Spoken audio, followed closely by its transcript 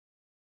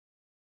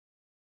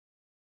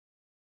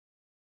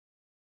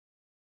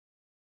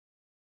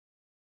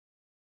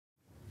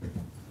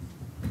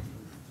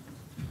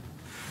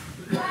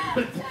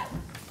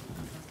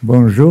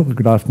Bonjour,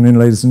 good afternoon,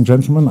 ladies and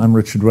gentlemen. I'm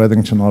Richard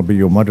Worthington. I'll be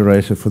your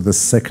moderator for this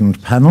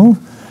second panel,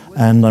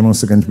 and I'm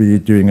also going to be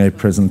doing a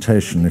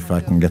presentation, if I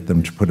can get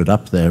them to put it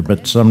up there.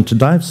 But to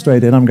dive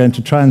straight in, I'm going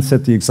to try and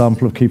set the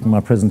example of keeping my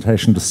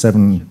presentation to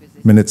 7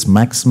 minutes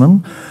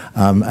maximum,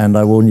 and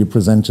I warn you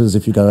presenters,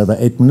 if you go over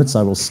 8 minutes,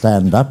 I will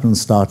stand up and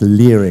start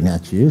leering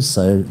at you.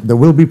 So there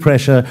will be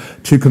pressure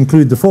to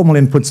conclude the formal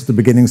inputs at the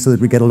beginning so that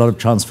we get a lot of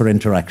chance for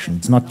interaction.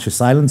 It's not to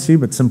silence you,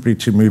 but simply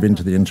to move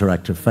into the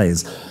interactive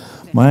phase.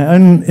 My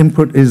own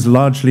input is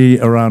largely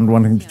around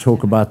wanting to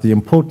talk about the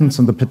importance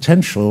and the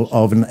potential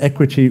of an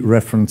equity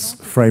reference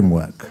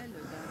framework.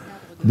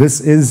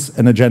 This is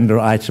an agenda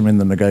item in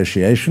the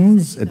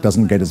negotiations. It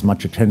doesn't get as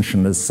much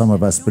attention as some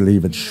of us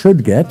believe it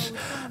should get,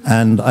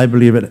 and I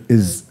believe it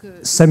is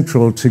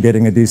central to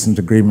getting a decent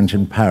agreement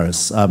in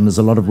Paris. There's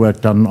a lot of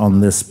work done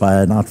on this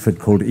by an outfit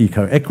called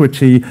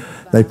Eco-Equity.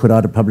 They put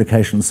out a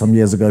publication some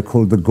years ago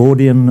called The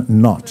Gordian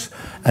Knot,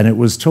 and it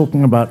was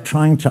talking about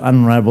trying to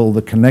unravel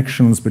the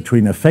connections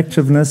between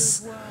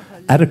effectiveness,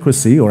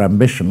 adequacy or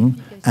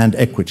ambition, and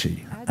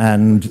equity.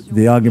 And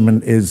the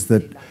argument is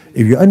that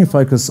if you only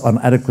focus on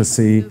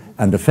adequacy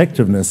and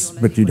effectiveness,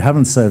 but you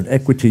haven't served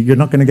equity, you're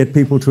not going to get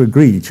people to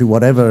agree to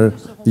whatever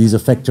these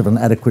effective and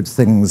adequate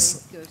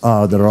things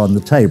are that are on the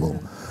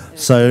table.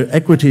 So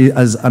equity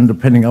as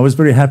underpinning. I was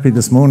very happy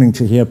this morning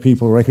to hear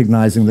people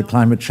recognizing that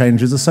climate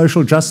change is a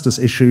social justice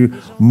issue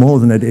more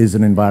than it is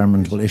an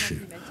environmental issue,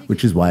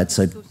 which is why it's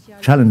so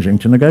challenging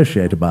to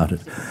negotiate about it.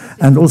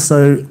 And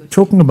also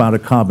talking about a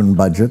carbon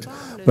budget,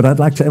 but I'd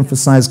like to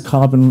emphasize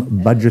carbon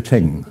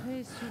budgeting.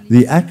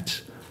 The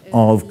act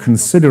of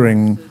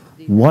considering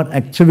what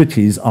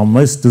activities are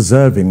most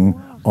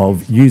deserving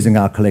of using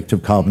our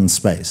collective carbon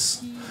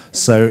space.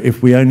 So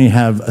if we only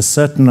have a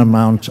certain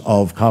amount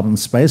of carbon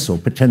space or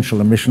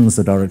potential emissions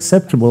that are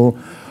acceptable,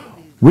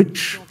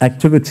 which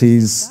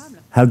activities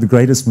have the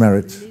greatest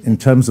merit in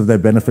terms of their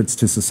benefits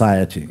to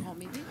society?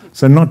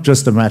 So not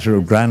just a matter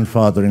of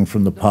grandfathering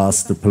from the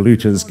past, the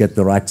polluters get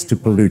the rights to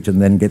pollute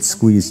and then get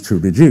squeezed to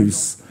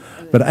reduce,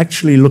 but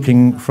actually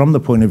looking from the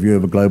point of view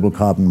of a global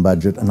carbon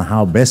budget and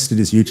how best it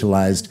is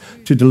utilized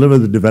to deliver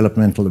the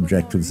developmental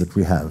objectives that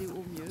we have.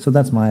 So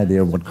that's my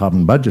idea of what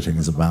carbon budgeting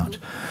is about.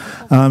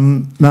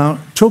 Now,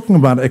 talking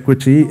about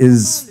equity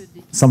is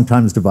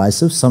sometimes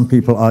divisive. Some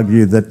people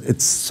argue that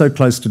it's so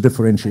close to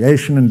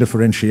differentiation, and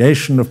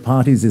differentiation of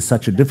parties is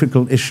such a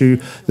difficult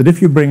issue that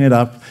if you bring it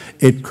up,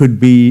 it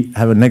could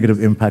have a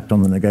negative impact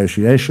on the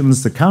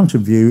negotiations. The counter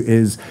view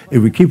is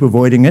if we keep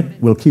avoiding it,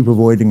 we'll keep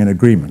avoiding an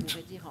agreement.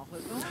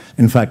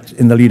 In fact,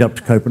 in the lead up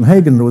to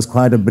Copenhagen, there was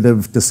quite a bit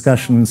of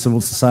discussion in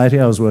civil society.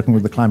 I was working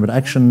with the Climate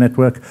Action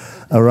Network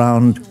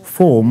around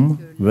form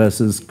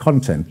versus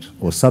content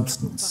or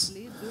substance.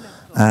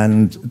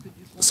 And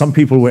some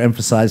people were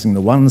emphasizing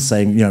the one,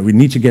 saying, we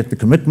need to get the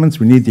commitments,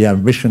 we need the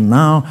ambition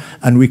now,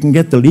 and we can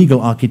get the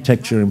legal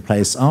architecture in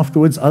place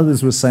afterwards.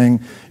 Others were saying,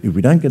 if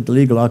we don't get the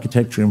legal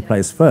architecture in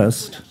place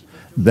first,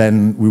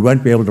 then we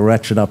won't be able to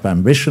ratchet up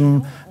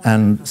ambition,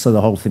 and so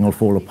the whole thing will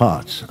fall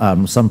apart.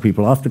 Some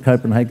people after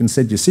Copenhagen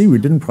said, you see, we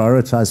didn't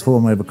prioritize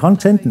form over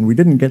content, and we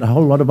didn't get a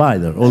whole lot of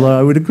either. Although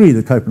I would agree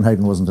that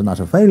Copenhagen wasn't an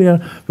utter failure,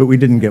 but we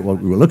didn't get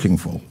what we were looking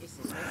for.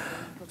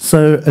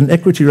 So an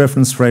equity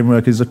reference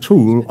framework is a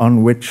tool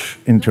on which,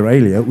 inter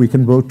alia, we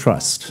can build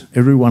trust.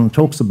 Everyone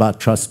talks about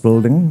trust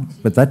building,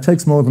 but that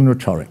takes more than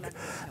rhetoric.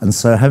 And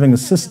so having a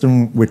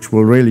system which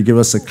will really give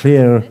us a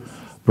clear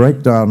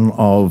breakdown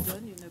of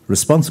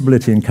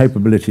responsibility and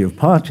capability of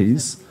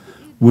parties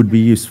would be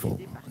useful.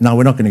 Now,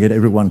 we're not going to get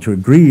everyone to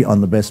agree on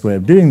the best way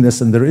of doing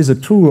this, and there is a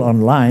tool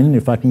online.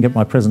 If I can get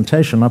my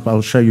presentation up,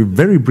 I'll show you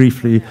very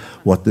briefly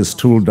what this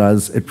tool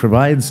does. It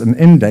provides an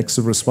index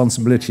of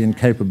responsibility and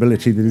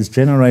capability that is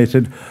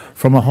generated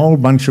from a whole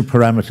bunch of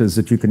parameters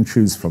that you can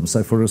choose from.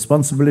 So for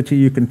responsibility,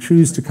 you can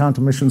choose to count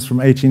emissions from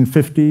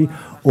 1850,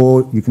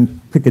 or you can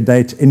pick a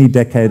date any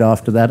decade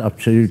after that up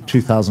to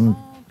 2000.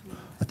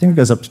 I think it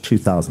goes up to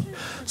 2000.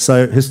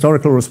 So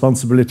historical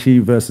responsibility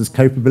versus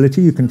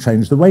capability, you can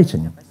change the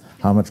weighting.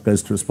 How much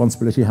goes to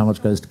responsibility, how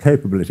much goes to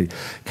capability.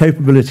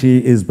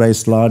 Capability is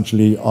based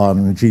largely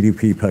on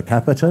GDP per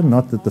capita,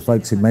 not that the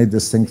folks who made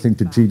this thing think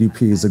that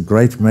GDP is a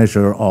great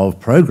measure of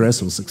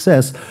progress or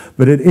success,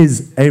 but it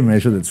is a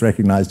measure that's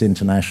recognized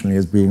internationally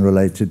as being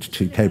related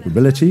to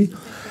capability.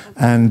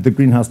 And the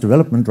greenhouse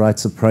development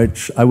rights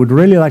approach, I would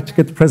really like to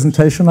get the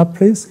presentation up,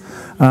 please.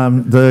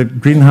 The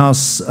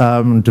greenhouse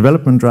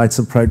development rights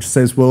approach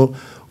says, well,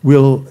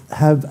 we'll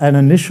have an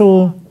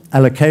initial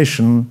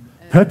allocation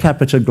per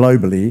capita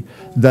globally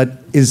that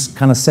is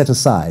kind of set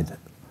aside,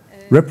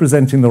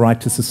 representing the right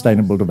to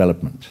sustainable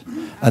development.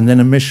 And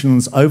then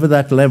emissions over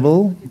that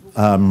level,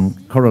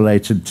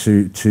 correlated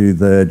to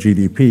the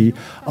GDP,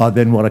 are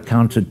then what are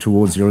counted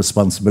towards your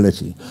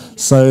responsibility.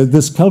 So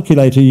this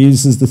calculator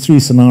uses the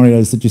 3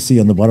 scenarios that you see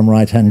on the bottom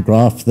right-hand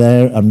graph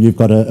there. You've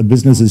got a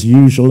business as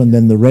usual, and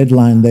then the red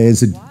line there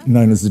is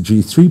known as the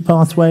G3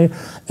 pathway,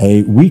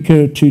 a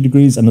weaker 2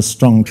 degrees and a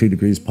strong 2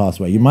 degrees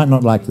pathway. You might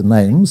not like the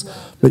names,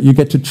 but you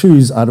get to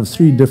choose out of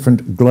 3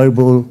 different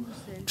global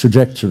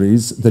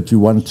trajectories that you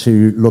want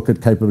to look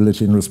at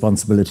capability and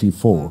responsibility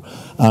for.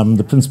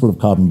 The principle of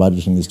carbon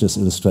budgeting is just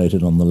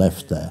illustrated on the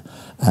left there,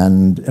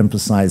 and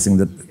emphasizing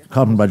that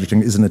carbon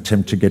budgeting is an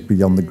attempt to get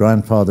beyond the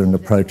grandfathering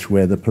approach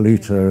where the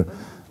polluter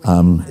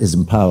is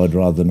empowered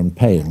rather than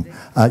paying.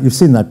 You've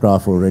seen that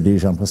graph already.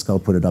 Jean-Pascal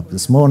put it up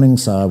this morning,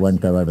 so I won't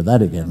go over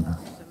that again.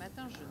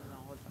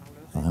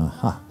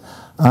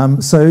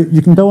 So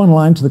you can go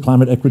online to the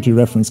Climate Equity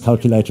Reference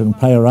Calculator and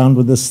play around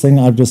with this thing.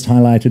 I've just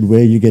highlighted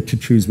where you get to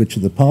choose which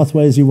of the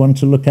pathways you want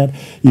to look at.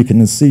 You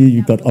can see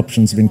you've got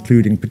options of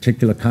including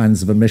particular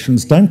kinds of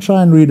emissions. Don't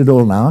try and read it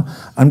all now.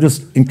 I'm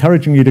just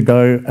encouraging you to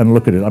go and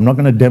look at it. I'm not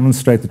going to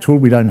demonstrate the tool.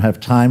 We don't have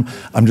time.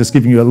 I'm just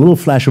giving you a little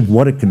flash of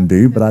what it can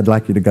do, but I'd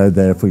like you to go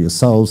there for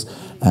yourselves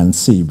and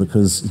see,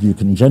 because you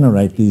can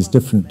generate these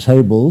different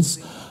tables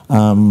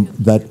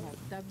that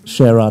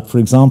share out, for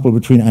example,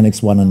 between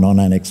Annex 1 and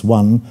non-Annex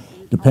 1.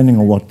 Depending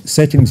on what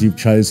settings you've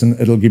chosen,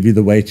 it'll give you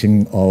the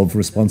weighting of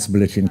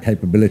responsibility and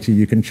capability.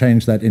 You can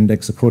change that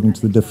index according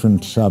to the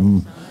different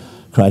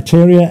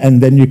criteria,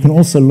 and then you can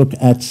also look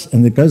at,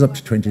 and it goes up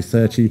to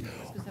 2030,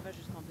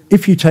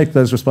 if you take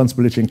those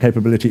responsibility and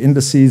capability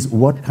indices,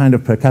 what kind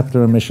of per capita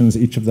emissions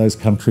each of those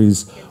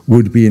countries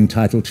would be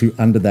entitled to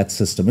under that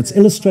system. It's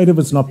illustrative,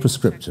 it's not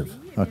prescriptive,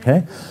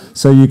 okay?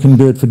 So you can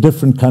do it for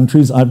different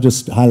countries. I've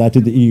just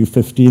highlighted the EU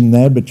 15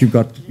 there, but you've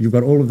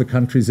got all of the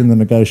countries in the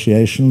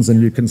negotiations,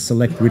 and you can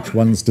select which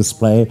ones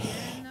display.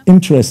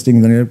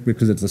 Interestingly,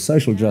 because it's a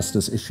social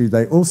justice issue,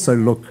 they also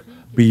look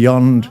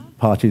beyond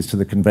parties to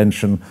the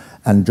convention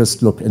and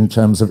just look in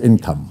terms of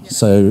income.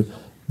 So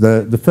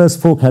the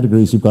first four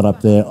categories you've got up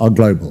there are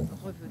global.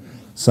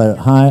 So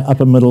high,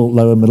 upper middle,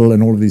 lower middle,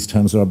 and all of these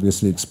terms are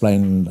obviously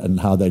explained and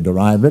how they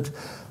derive it.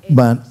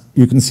 But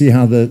you can see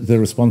how the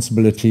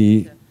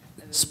responsibility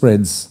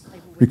spreads,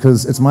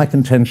 because it's my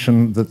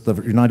contention that the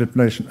United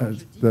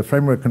Nations, the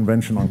Framework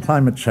Convention on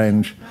Climate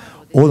Change,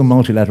 or the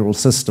multilateral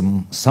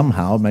system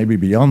somehow, maybe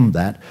beyond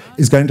that,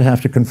 is going to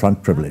have to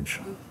confront privilege.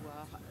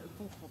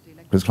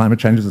 Because climate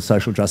change is a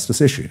social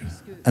justice issue.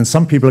 And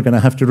some people are going to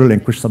have to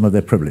relinquish some of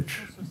their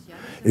privilege.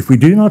 If we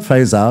do not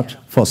phase out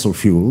fossil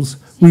fuels,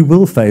 we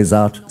will phase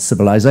out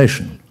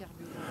civilization.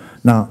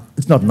 Now,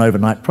 it's not an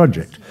overnight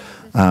project.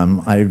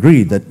 I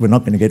agree that we're not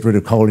going to get rid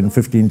of coal in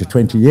 15 to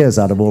 20 years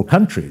out of all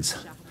countries.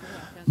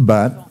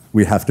 But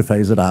we have to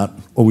phase it out,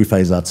 or we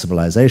phase out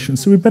civilization.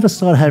 So we better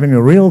start having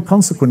a real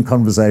consequent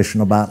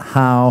conversation about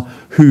how,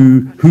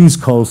 whose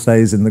coal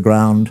stays in the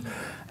ground.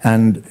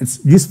 And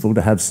it's useful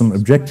to have some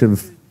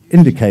objective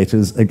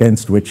indicators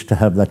against which to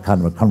have that kind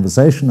of a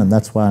conversation, and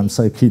that's why I'm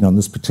so keen on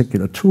this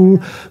particular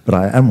tool, but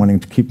I am wanting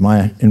to keep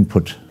my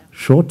input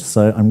short,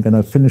 so I'm going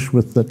to finish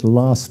with that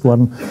last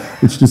one,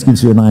 which just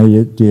gives you an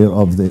idea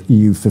of the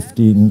EU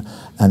 15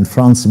 and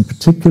France in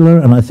particular,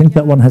 and I think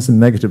that one has a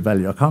negative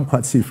value. I can't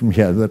quite see from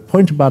here. The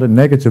point about a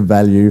negative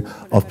value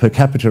of per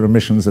capita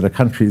emissions that a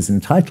country is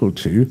entitled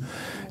to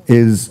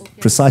is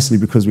precisely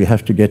because we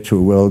have to get to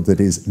a world that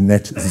is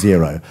net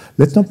zero.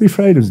 Let's not be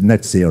afraid of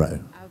net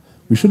zero.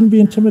 We shouldn't be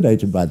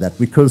intimidated by that,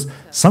 because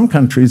some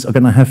countries are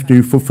going to have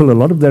to fulfill a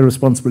lot of their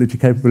responsibility,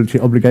 capability,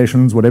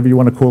 obligations, whatever you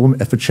want to call them,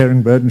 effort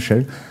sharing, burden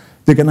sharing.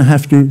 They're going to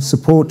have to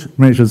support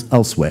measures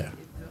elsewhere.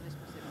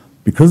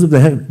 Because of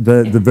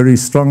the very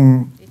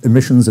strong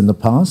emissions in the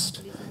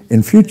past,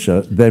 in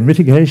future, their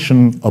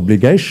mitigation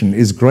obligation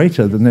is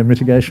greater than their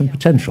mitigation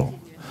potential.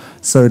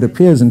 So it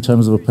appears in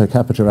terms of a per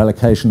capita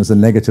allocation as a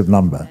negative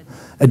number.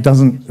 It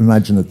doesn't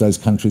imagine that those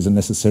countries are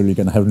necessarily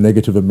going to have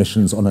negative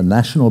emissions on a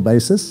national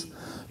basis,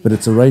 but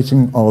it's a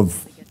rating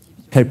of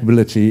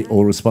capability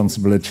or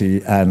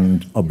responsibility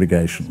and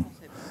obligation.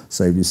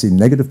 So if you see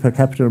negative per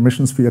capita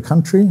emissions for your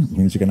country, it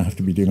means you're going to have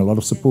to be doing a lot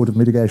of supportive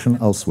mitigation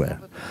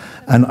elsewhere.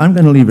 And I'm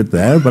going to leave it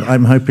there, but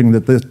I'm hoping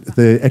that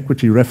the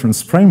equity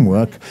reference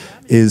framework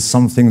is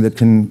something that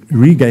can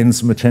regain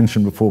some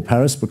attention before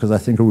Paris, because I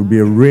think it would be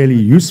a really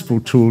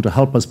useful tool to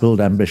help us build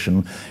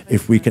ambition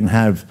if we can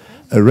have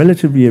a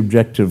relatively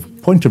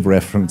objective point of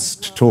reference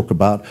to talk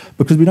about,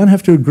 because we don't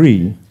have to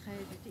agree.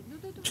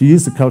 To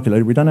use the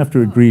calculator, we don't have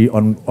to agree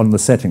on the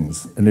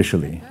settings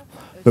initially,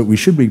 but we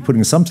should be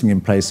putting something in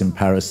place in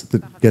Paris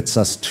that gets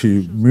us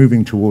to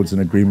moving towards an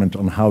agreement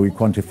on how we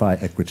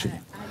quantify equity.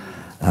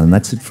 And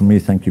that's it from me.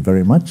 Thank you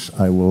very much.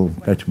 I will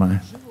go to my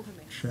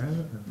chair.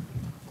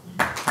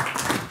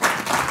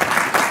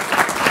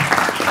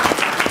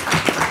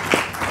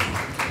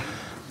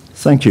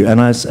 Thank you. And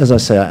as I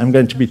say, I'm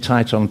going to be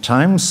tight on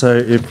time, so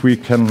if we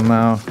can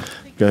now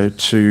go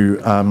to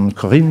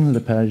Corinne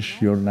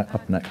LEPAGE, you're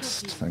up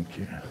next. Thank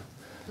you.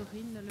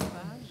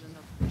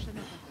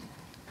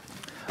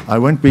 I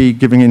won't be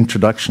giving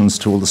introductions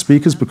to all the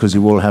speakers because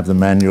you all have the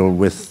manual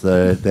with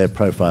their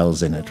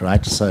profiles in it,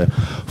 right? So,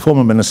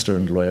 former minister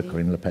and lawyer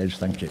Corinne LEPAGE,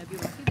 thank you.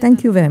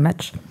 Thank you very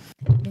much.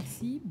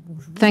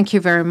 Thank you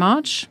very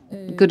much.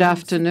 Good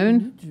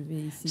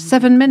afternoon.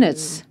 7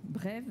 minutes.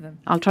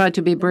 I'll try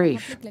to be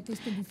brief.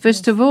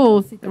 First of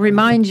all,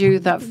 remind you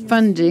that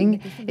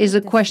funding is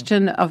a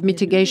question of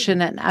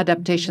mitigation and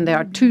adaptation. There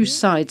are two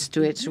sides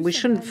to it. We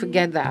shouldn't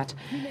forget that.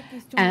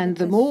 And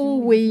the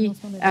more we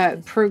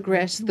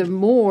progress, the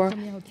more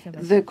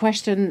the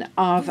question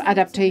of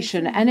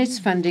adaptation and its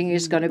funding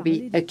is going to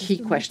be a key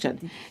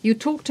question. You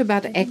talked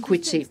about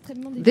equity.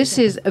 This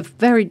is a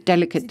very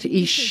delicate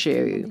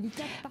issue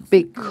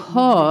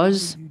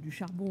because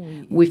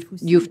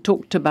you've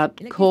talked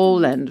about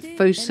coal and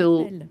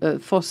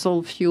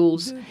fossil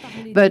fuels,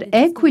 but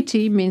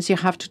equity means you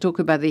have to talk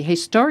about the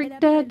historic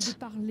debt,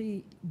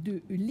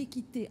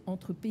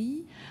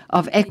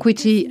 of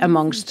equity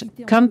amongst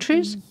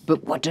countries.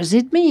 But what does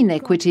it mean,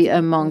 equity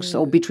amongst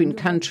or between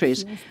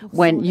countries,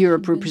 when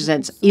Europe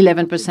represents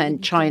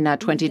 11%, China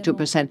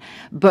 22%,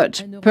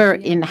 but per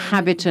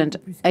inhabitant,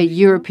 a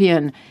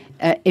European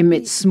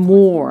emits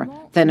more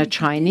than a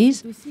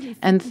Chinese?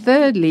 And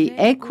thirdly,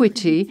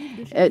 equity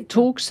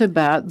talks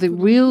about the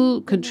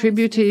real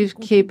contributive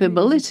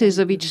capabilities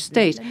of each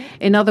state.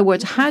 In other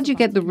words, how do you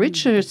get the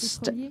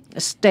richest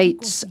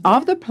states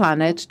of the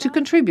planet to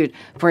contribute?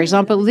 For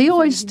example, the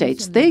oil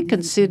states, they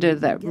consider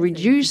that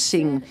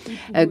reducing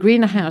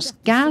greenhouse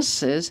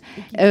gases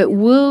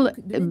will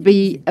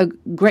be a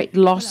great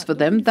loss for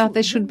them, that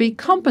they should be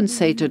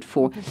compensated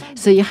for.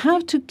 So you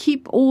have to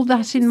keep all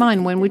that in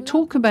mind. When we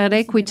talk about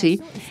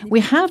equity, we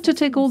have to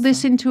take all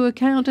this into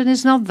account, and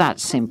it's not that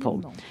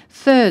simple.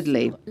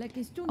 Thirdly,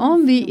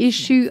 on the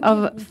issue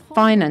of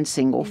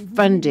financing or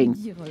funding,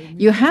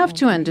 you have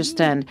to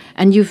understand,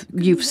 and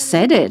you've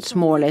said it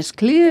more or less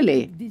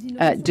clearly,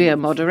 dear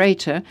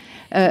moderator,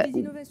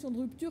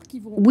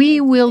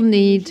 we will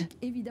need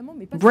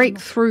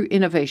breakthrough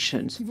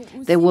innovations.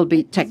 There will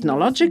be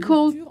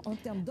technological,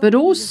 but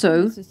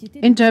also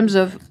in terms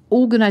of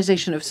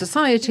organization of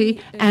society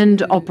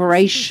and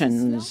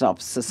operations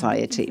of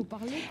society.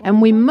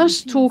 And we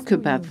must talk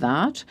about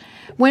that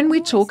when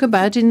we talk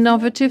about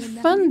innovative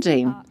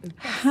funding.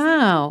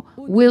 How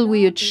will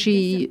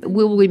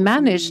we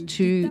manage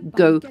to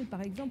go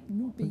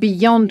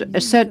beyond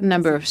a certain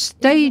number of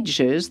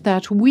stages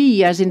that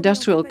we as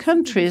industrial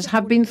countries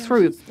have been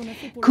through?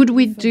 Could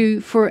we do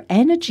for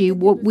energy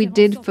what we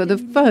did for the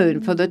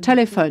phone, for the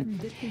telephone?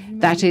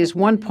 That is,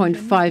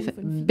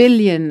 1.5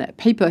 billion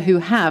people who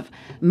have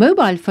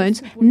mobile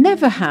phones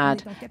never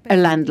had a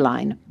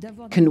landline.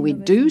 Can we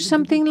do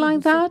something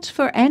like that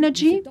for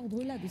energy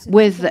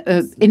with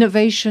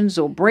innovations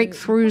or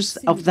breakthroughs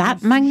of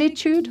that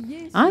magnitude?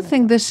 I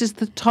think this is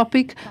the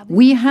topic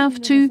we have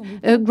to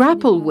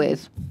grapple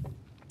with.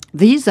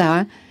 These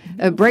are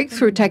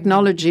breakthrough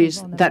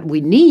technologies that we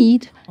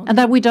need and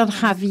that we don't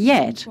have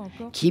yet,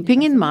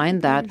 keeping in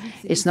mind that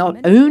it's not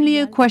only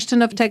a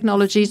question of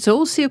technology, it's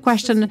also a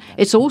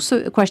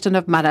question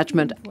of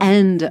management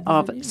and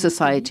of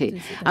society.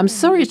 I'm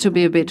sorry to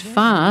be a bit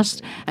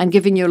fast and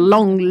giving you a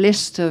long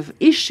list of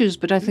issues,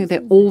 but I think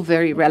they're all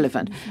very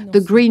relevant.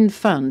 The Green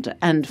Fund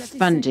and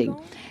funding.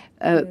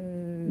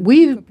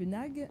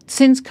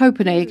 Since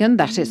Copenhagen,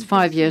 that is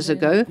 5 years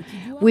ago,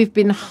 we've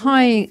been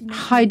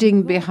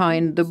hiding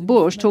behind the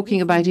bush,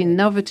 talking about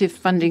innovative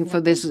funding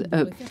for this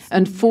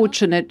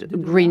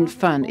unfortunate green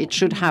fund. It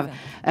should have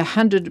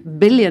 $100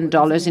 billion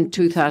in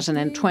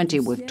 2020.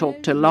 We've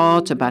talked a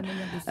lot about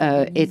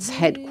its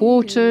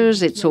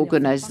headquarters, its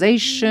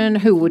organization,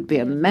 who would be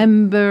a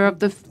member of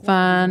the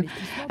fund,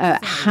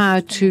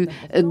 how to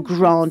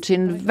grant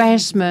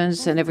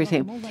investments and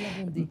everything.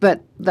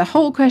 But the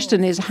whole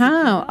question is,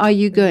 how are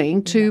you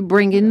going to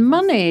bring in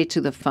money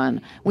to the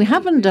fund? We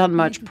haven't done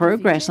much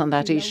progress on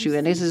that issue,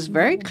 and it is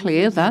very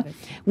clear that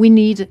we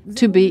need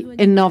to be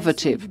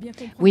innovative.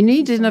 We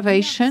need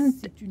innovation,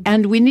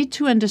 and we need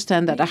to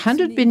understand that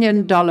 $100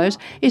 billion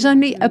is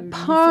only a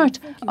part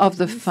of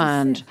the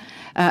fund,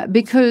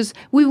 because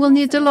we will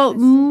need a lot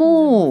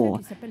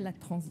more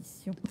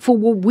for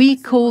what we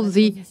call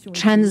the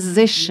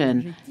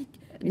transition.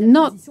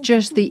 Not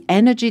just the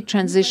energy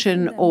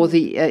transition or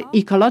the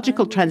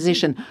ecological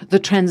transition, the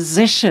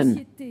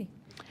transition.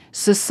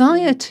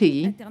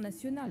 Society,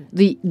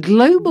 the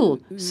global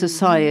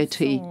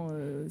society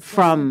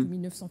from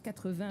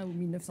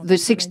the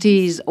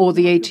 60s or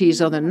the 80s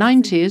or the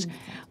 90s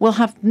will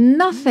have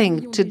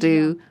nothing to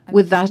do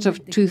with that of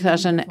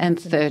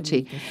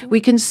 2030. We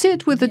can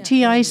sit with the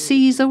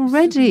TICs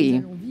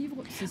already.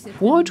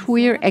 What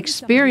we're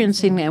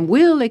experiencing and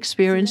will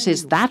experience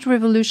is that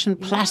revolution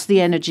plus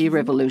the energy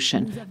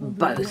revolution,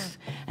 both.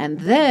 And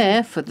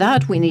for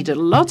that, we need a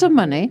lot of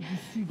money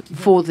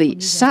for the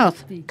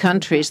South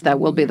countries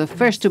that will be the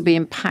first to be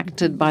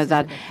impacted by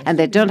that, and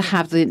they don't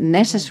have the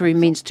necessary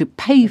means to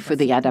pay for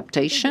the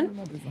adaptation,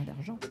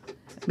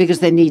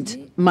 because they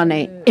need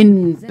money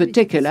in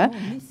particular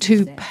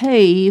to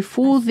pay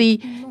for the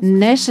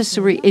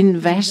necessary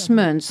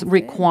investments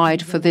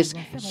required for this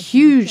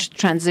huge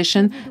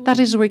transition that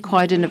is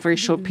required in a very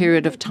short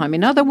period of time.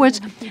 In other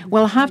words,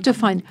 we'll have to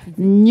find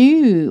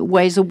new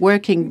ways of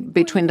working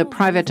between the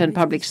private and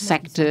public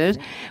sectors.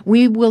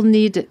 We will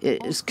need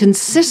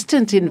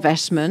consistent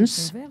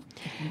investments.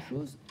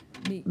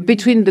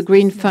 between the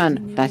Green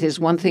Fund, that is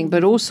one thing,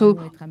 but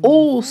also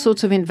all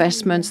sorts of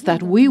investments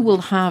that we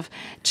will have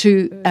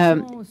to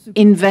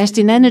invest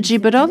in energy,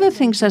 but other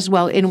things as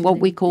well in what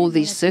we call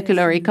the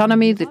circular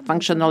economy, the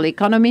functional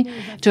economy,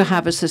 to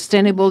have a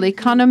sustainable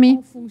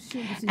economy,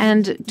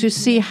 and to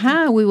see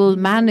how we will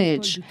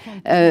manage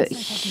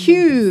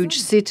huge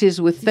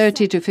cities with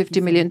 30 to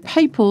 50 million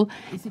people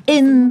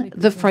in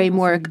the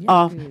framework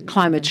of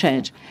climate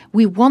change.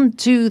 We won't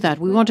do that.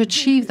 We won't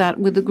achieve that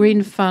with the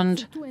Green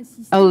Fund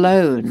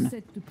alone.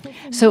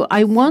 So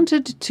I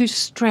wanted to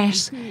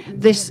stress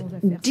this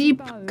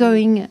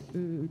deep-going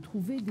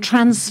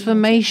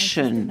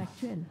transformation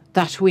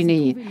that we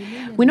need.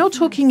 We're not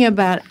talking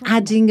about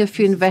adding a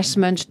few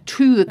investments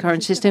to the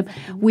current system.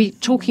 We're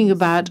talking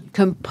about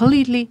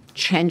completely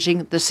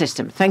changing the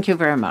system. Thank you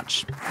very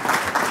much.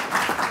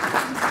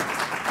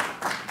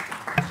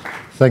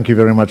 Thank you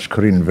very much,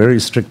 Corinne. Very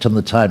strict on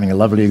the timing. A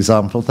lovely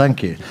example.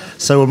 Thank you.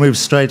 So we'll move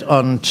straight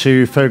on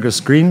to Fergus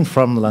Green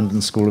from the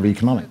London School of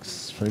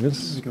Economics.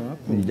 Fergus,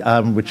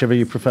 whichever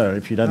you prefer.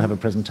 If you don't have a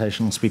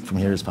presentation, speak from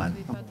here is fine.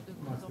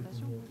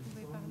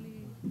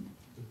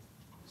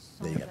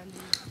 There you go.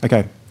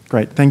 Okay,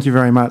 great. Thank you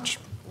very much.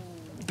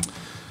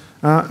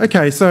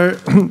 Okay, so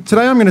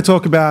today I'm going to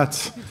talk about,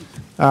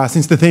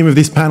 since the theme of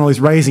this panel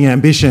is raising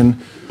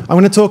ambition, I'm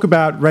going to talk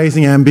about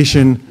raising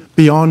ambition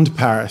beyond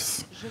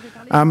Paris.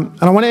 And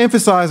I want to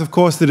emphasise, of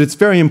course, that it's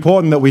very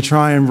important that we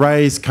try and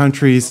raise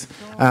countries'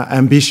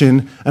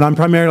 ambition, and I'm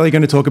primarily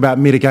going to talk about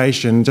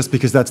mitigation, just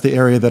because that's the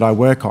area that I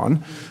work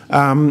on.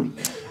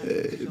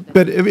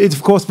 But it's,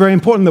 of course, very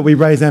important that we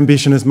raise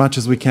ambition as much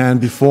as we can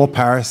before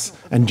Paris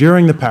and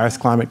during the Paris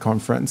Climate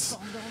Conference.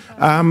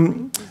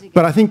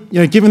 But I think,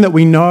 given that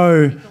we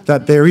know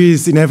that there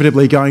is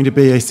inevitably going to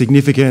be a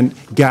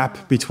significant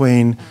gap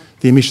between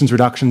the emissions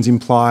reductions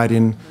implied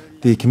in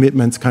the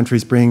commitments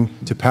countries bring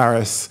to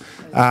Paris,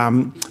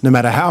 no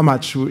matter how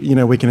much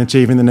we can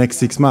achieve in the next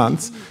 6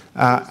 months,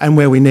 and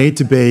where we need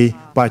to be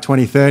by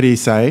 2030,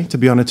 say, to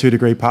be on a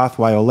 2-degree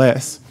pathway or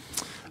less,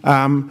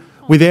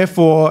 we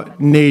therefore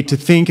need to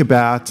think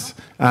about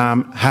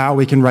how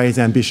we can raise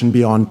ambition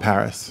beyond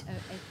Paris.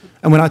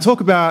 And when I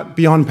talk about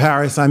beyond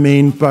Paris, I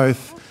mean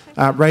both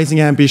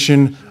raising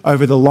ambition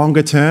over the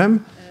longer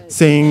term,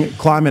 seeing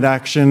climate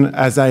action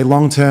as a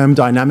long-term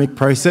dynamic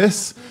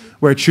process,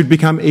 where it should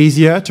become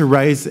easier to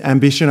raise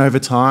ambition over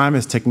time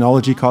as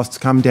technology costs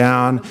come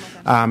down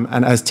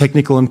and as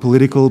technical and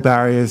political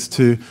barriers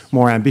to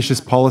more ambitious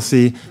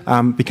policy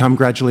become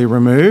gradually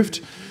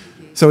removed.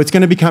 So it's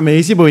going to become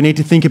easier, but we need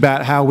to think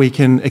about how we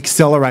can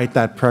accelerate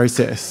that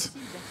process.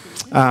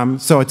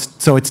 So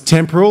it's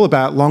temporal,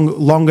 about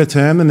longer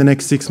term than the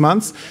next 6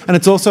 months, and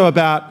it's also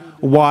about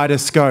wider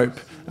scope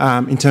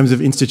in terms of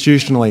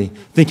institutionally,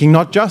 thinking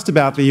not just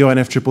about the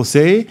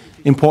UNFCCC,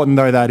 important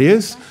though that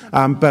is,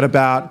 but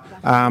about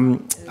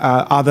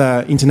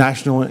other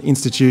international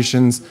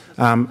institutions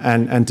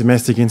and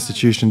domestic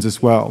institutions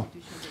as well.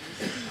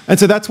 And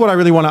so that's what I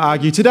really want to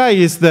argue today,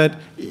 is that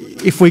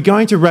if we're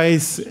going to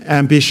raise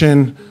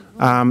ambition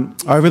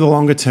over the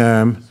longer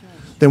term,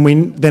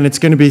 then it's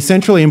going to be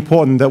centrally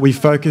important that we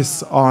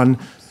focus on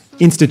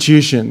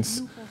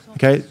institutions,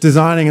 okay?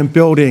 Designing and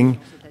building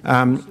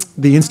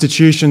the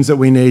institutions that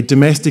we need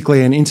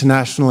domestically and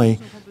internationally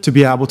to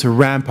be able to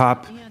ramp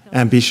up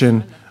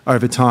ambition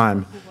over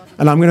time.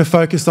 And I'm going to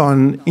focus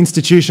on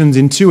institutions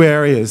in 2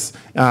 areas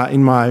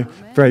in my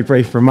very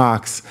brief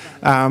remarks,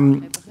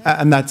 and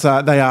that's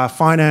they are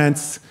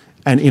finance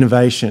and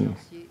innovation.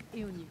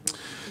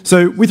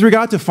 So with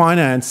regard to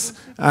finance,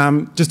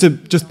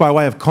 just by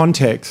way of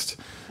context,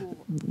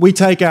 we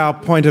take our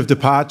point of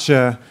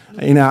departure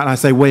and I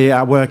say we,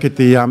 our work at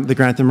the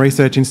Grantham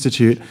Research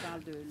Institute,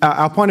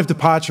 our point of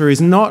departure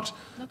is not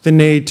the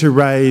need to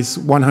raise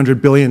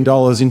 $100 billion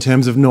in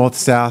terms of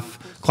north-south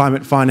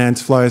climate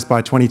finance flows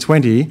by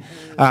 2020,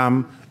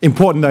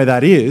 important though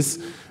that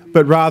is,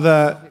 but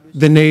rather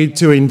the need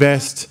to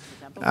invest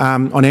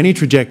on any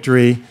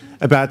trajectory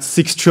about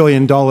 $6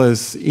 trillion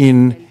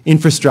in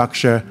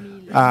infrastructure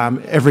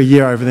every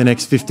year over the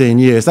next 15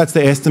 years. That's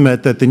the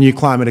estimate that the New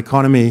Climate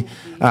Economy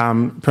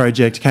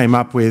project came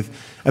up with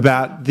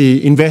about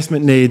the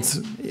investment needs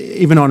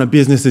even on a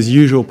business as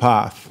usual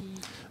path.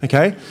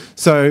 Okay,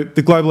 so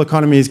the global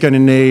economy is going to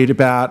need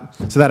about,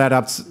 so that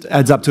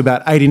adds up to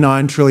about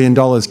 $89 trillion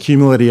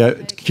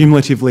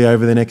cumulatively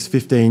over the next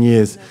 15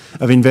 years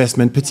of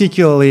investment,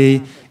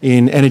 particularly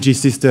in energy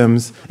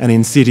systems and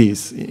in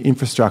cities,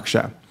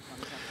 infrastructure.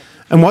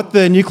 And what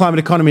the New Climate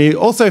Economy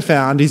also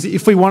found is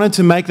if we wanted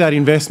to make that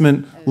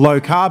investment low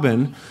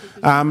carbon,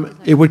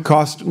 it would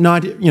cost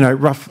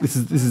this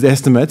is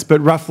estimates, but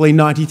roughly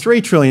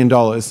 $93 trillion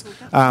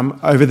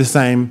over the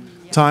same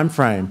time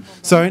frame.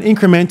 So an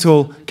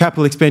incremental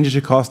capital expenditure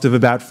cost of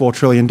about $4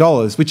 trillion,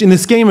 which in the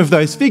scheme of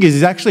those figures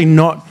is actually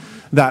not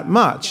that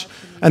much.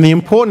 And the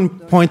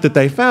important point that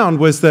they found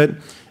was that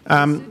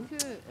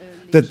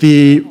that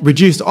the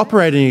reduced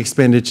operating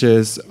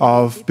expenditures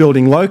of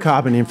building low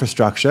carbon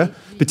infrastructure,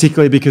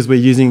 particularly because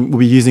we'll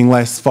be using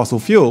less fossil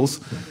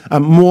fuels,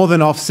 more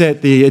than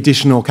offset the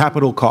additional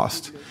capital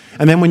cost.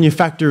 And then when you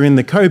factor in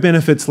the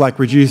co-benefits like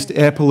reduced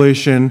air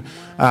pollution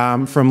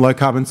from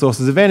low-carbon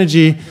sources of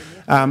energy,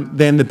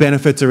 then the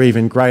benefits are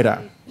even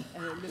greater.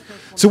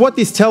 So what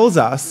this tells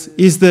us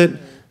is that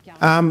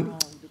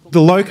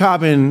the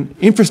low-carbon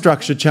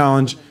infrastructure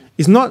challenge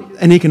is not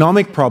an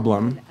economic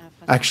problem,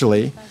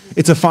 actually.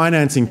 It's a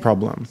financing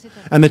problem.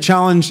 And the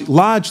challenge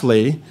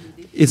largely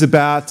is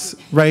about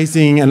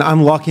raising and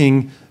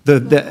unlocking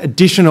the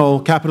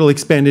additional capital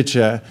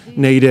expenditure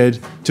needed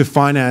to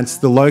finance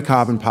the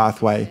low-carbon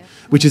pathway,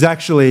 which is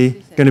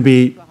actually going to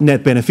be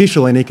net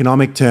beneficial in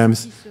economic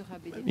terms,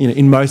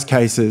 in most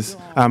cases,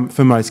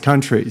 for most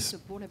countries.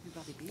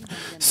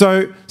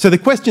 So the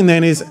question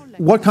then is,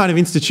 what kind of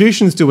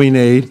institutions do we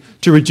need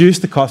to reduce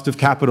the cost of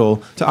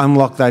capital to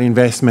unlock that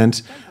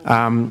investment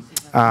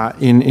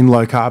in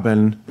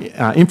low-carbon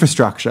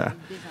infrastructure?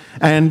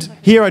 And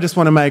here I just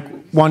want to make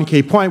one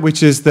key point,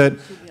 which is that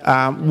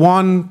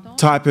one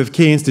type of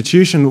key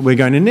institution that we're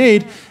going to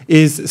need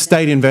is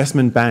state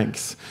investment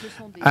banks.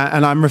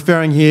 And I'm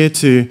referring here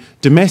to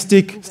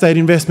domestic state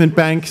investment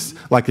banks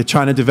like the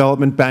China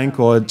Development Bank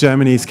or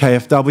Germany's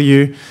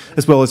KfW,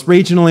 as well as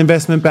regional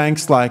investment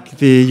banks like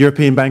the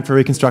European Bank for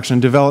Reconstruction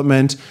and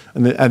Development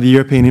and the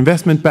European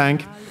Investment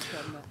Bank,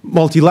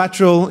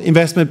 multilateral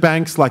investment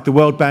banks like the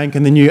World Bank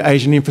and the new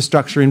Asian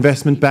Infrastructure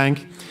Investment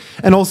Bank,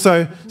 and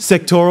also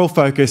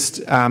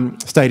sectoral-focused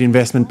state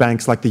investment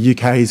banks like the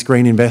UK's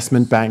Green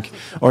Investment Bank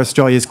or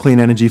Australia's Clean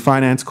Energy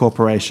Finance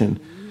Corporation.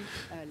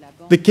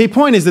 The key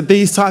point is that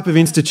these type of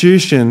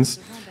institutions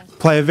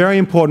play a very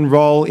important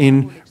role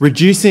in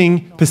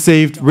reducing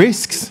perceived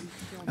risks,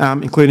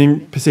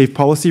 including perceived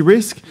policy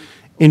risk,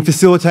 in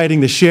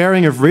facilitating the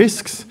sharing of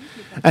risks,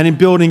 and in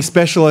building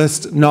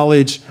specialist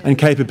knowledge and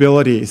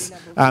capabilities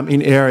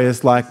in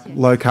areas like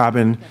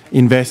low-carbon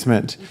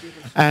investment.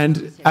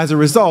 And as a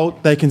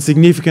result, they can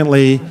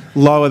significantly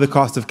lower the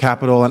cost of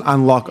capital and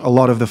unlock a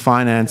lot of the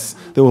finance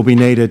that will be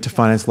needed to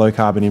finance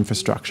low-carbon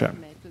infrastructure.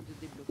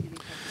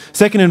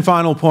 Second and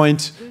final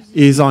point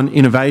is on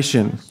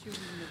innovation.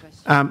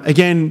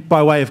 Again,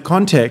 by way of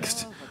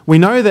context, we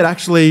know that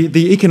actually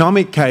the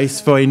economic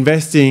case for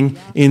investing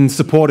in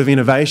support of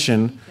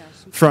innovation,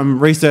 from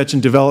research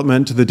and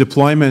development to the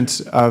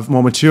deployment of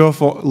more mature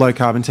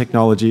low-carbon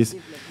technologies,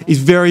 is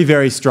very,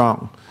 very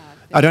strong.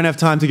 I don't have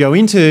time to go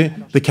into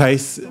the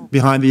case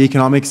behind the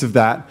economics of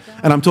that,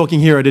 and I'm talking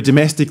here at a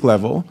domestic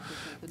level,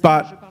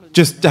 but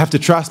just have to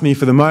trust me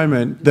for the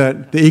moment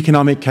that the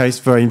economic case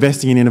for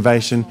investing in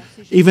innovation,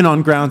 even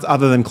on grounds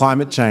other than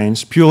climate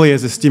change, purely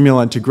as a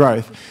stimulant to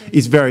growth,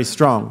 is very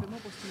strong.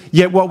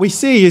 Yet what we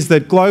see is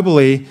that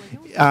globally,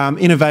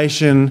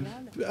 innovation,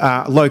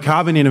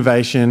 low-carbon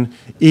innovation,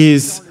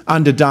 is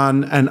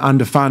underdone and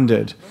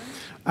underfunded.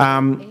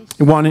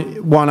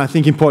 One, I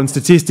think, important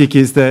statistic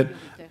is that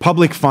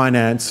public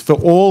finance for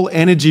all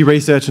energy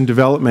research and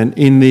development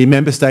in the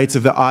member states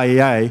of the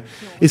IEA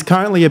is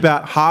currently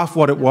about half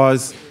what it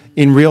was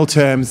in real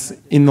terms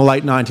in the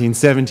late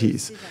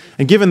 1970s.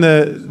 And given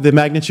the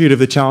magnitude of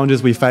the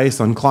challenges we face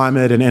on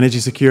climate and energy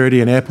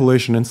security and air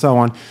pollution and so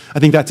on, I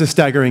think that's a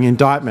staggering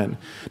indictment.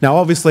 Now,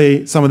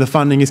 obviously, some of the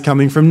funding is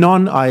coming from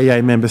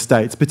non-IEA member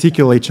states,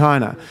 particularly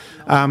China.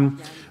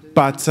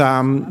 But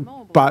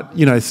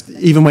you know,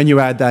 even when you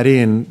add that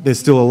in, there's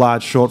still a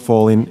large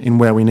shortfall in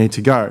where we need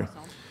to go.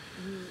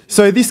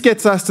 So this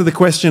gets us to the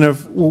question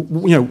of,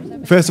 you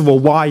know, first of all,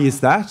 why is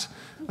that?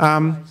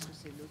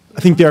 I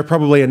think there are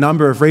probably a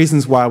number of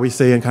reasons why we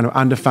see a kind of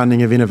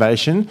underfunding of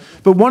innovation.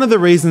 But one of the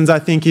reasons, I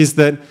think, is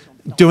that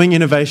doing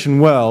innovation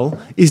well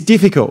is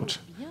difficult.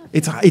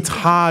 It's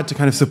hard to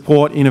kind of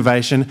support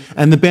innovation,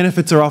 and the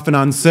benefits are often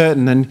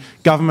uncertain, and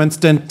governments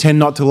tend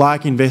not to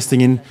like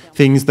investing in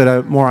things that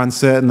are more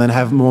uncertain and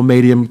have more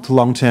medium to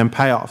long-term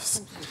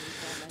payoffs.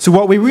 So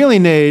what we really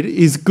need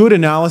is good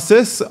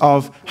analysis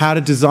of how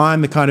to design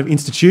the kind of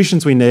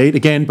institutions we need,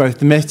 again, both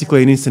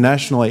domestically and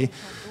internationally,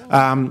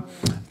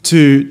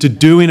 to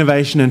do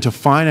innovation and to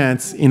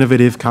finance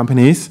innovative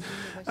companies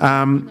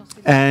and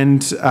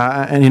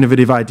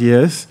innovative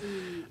ideas,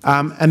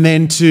 and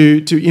then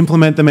to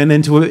implement them and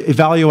then to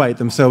evaluate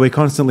them, so we're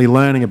constantly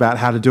learning about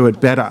how to do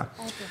it better.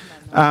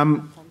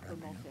 So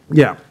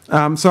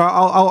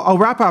I'll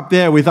wrap up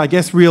there with, I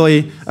guess,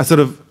 really a sort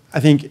of, I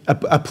think,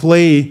 a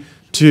plea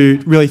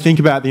to really think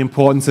about the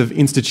importance of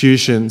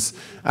institutions,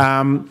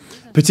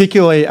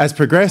 particularly as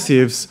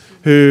progressives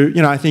who,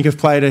 you know, I think have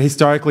played a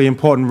historically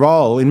important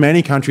role in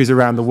many countries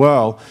around the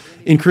world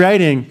in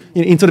creating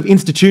in sort of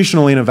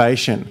institutional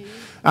innovation.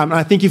 And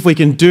I think if we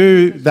can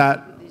do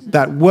that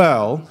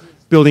well,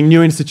 building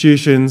new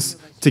institutions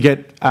to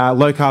get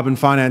low-carbon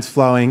finance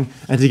flowing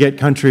and to get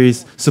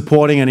countries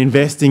supporting and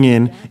investing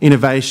in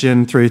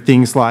innovation through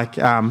things like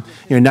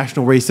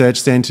national research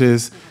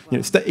centres.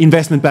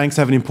 Investment banks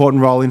have an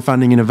important role in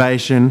funding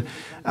innovation,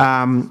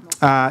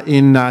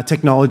 in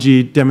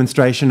technology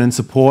demonstration and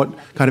support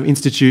kind of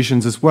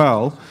institutions as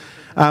well.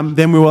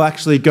 Then we will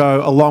actually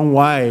go a long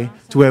way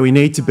to where we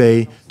need to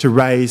be to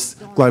raise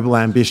global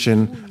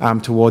ambition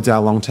towards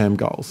our long-term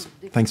goals.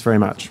 Thanks very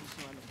much.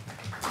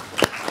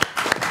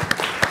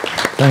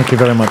 Thank you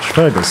very much,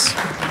 Fergus.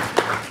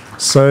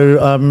 So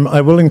I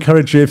will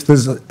encourage you, if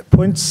there's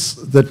points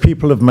that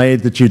people have made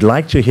that you'd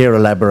like to hear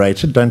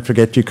elaborated, don't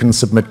forget you can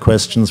submit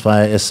questions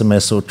via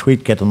SMS or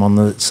tweet, get them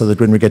on so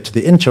that when we get to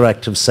the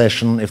interactive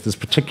session, if there's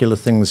particular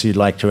things you'd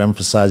like to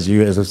emphasize,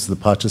 you as the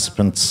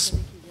participants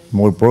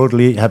more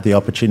broadly have the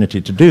opportunity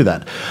to do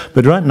that.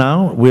 But right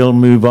now, we'll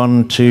move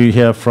on to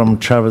hear from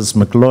Travers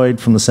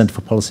McLEOD from the Centre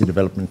for Policy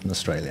Development in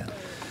Australia.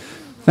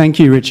 Thank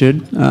you,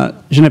 Richard.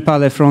 Je ne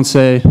parle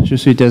français, je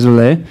suis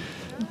désolé.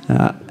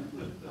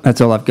 That's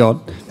all I've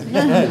got.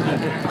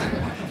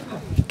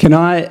 Can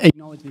I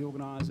acknowledge the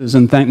organisers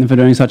and thank them for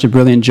doing such a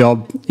brilliant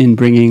job in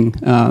bringing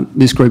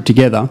this group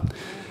together?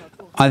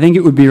 I think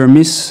it would be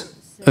remiss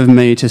of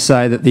me to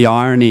say that the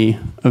irony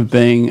of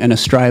being an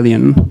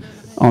Australian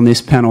on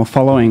this panel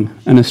following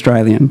an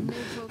Australian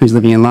who's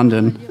living in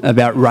London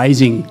about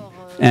raising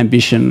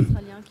ambition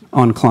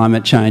on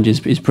climate change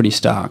is pretty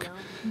stark.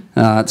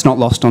 It's not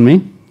lost on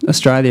me.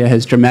 Australia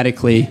has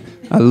dramatically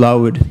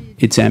lowered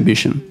its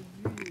ambition.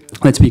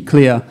 Let's be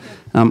clear,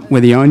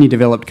 we're the only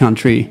developed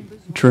country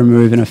to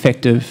remove an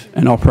effective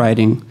and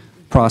operating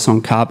price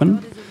on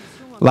carbon.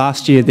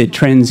 Last year, the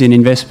trends in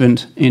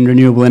investment in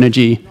renewable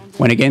energy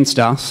went against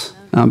us.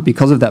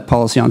 Because of that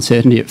policy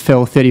uncertainty, it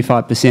fell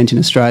 35% in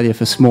Australia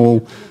for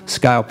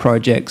small-scale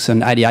projects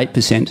and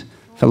 88%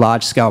 for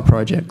large-scale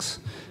projects.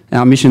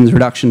 Our emissions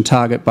reduction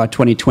target by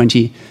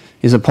 2020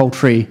 is a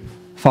paltry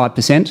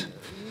 5%.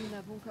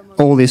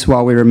 All this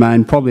while we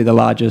remain probably the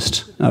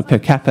largest per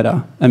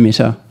capita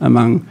emitter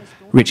among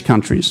rich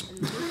countries.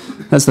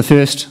 That's the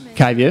first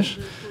caveat.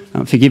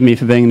 Forgive me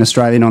for being an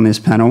Australian on this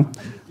panel.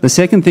 The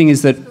second thing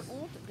is that,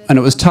 and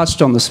it was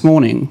touched on this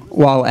morning,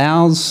 while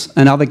ours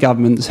and other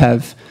governments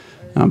have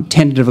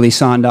tentatively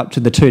signed up to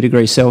the 2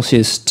 degrees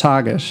Celsius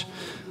target,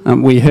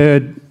 we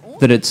heard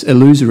that it's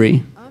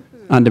illusory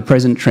under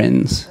present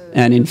trends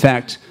and in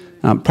fact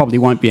probably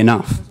won't be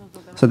enough.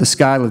 So the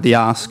scale of the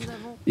ask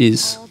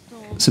is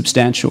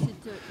substantial.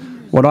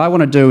 What I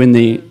want to do in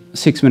the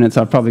 6 minutes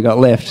I've probably got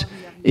left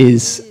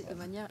is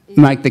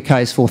make the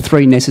case for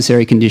 3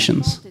 necessary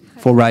conditions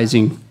for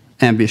raising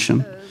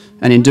ambition,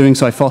 and in doing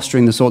so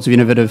fostering the sorts of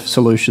innovative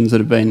solutions that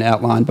have been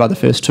outlined by the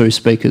first 2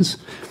 speakers.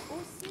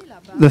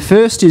 The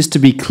first is to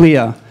be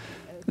clear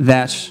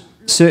that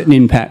certain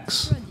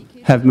impacts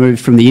have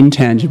moved from the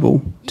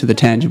intangible to the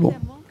tangible,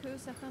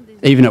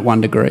 even at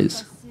 1 degree.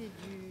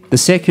 The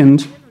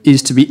second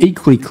is to be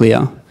equally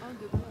clear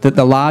that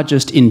the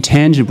largest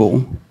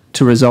intangible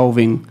to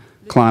resolving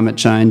climate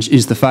change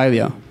is the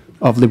failure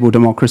of liberal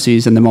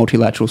democracies and the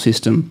multilateral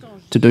system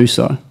to do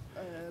so.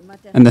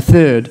 And the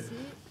third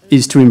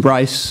is to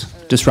embrace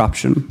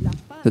disruption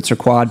that's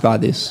required by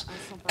this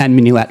and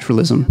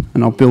minilateralism,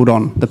 and I'll build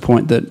on the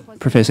point that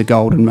Professor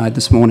Golden made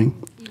this morning.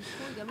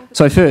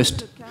 So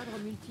first,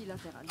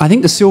 I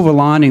think the silver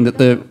lining that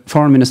the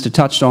Foreign Minister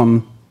touched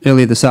on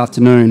earlier this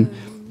afternoon,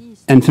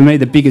 and for me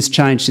the biggest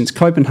change since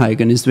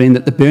Copenhagen, has been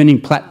that the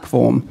burning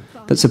platform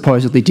that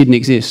supposedly didn't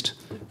exist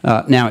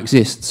now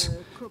exists,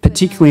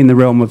 particularly in the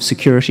realm of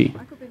security.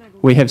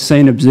 We have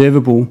seen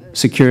observable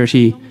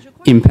security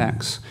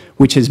impacts,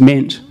 which has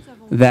meant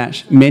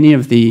that many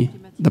of the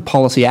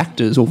policy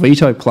actors or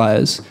veto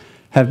players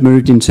have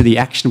moved into the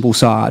actionable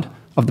side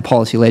of the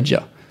policy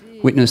ledger.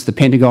 Witness the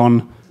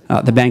Pentagon,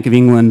 the Bank of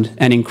England,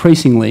 and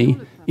increasingly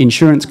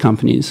insurance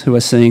companies who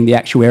are seeing the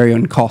actuarial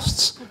and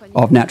costs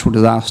of natural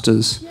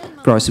disasters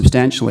grow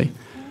substantially.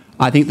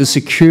 I think the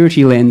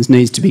security lens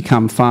needs to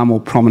become far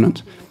more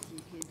prominent.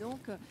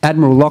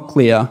 Admiral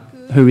Locklear,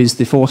 who is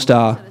the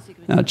 4-star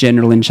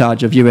general in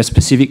charge of US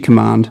Pacific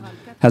Command,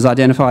 has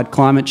identified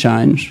climate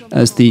change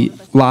as the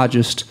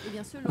largest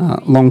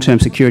long-term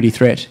security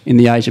threat in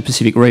the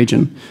Asia-Pacific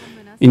region.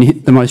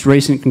 In the most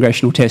recent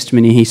congressional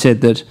testimony, he said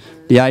that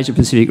the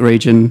Asia-Pacific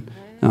region,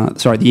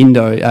 the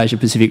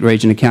Indo-Asia-Pacific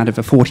region accounted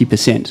for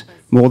 40%,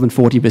 more than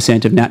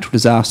 40% of natural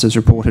disasters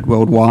reported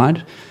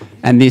worldwide.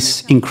 And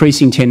this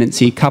increasing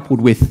tendency,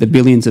 coupled with the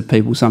billions of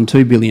people, some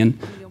 2 billion,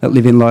 that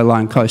live in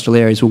low-lying coastal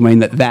areas, will mean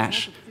that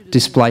that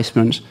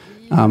displacement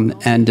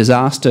and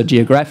disaster,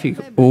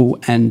 geographical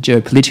and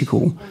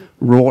geopolitical,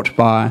 wrought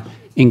by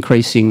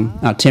increasing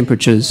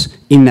temperatures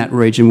in that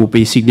region will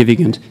be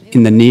significant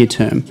in the near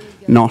term,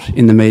 not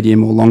in the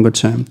medium or longer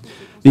term.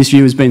 This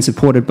view has been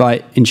supported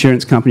by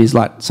insurance companies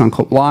like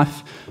Suncorp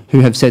Life, who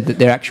have said that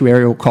their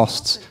actuarial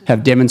costs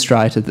have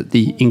demonstrated that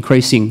the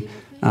increasing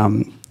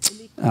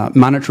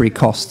monetary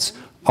costs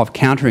of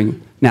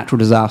countering natural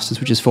disasters,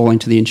 which is falling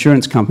to the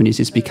insurance companies,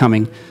 is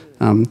becoming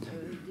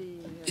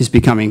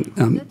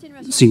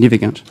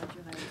significant.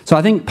 So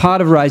I think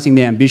part of raising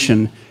the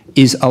ambition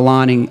is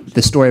aligning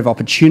the story of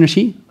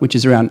opportunity, which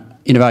is around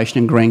innovation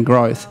and green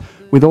growth,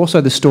 with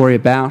also the story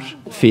about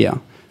fear,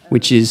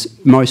 which is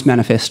most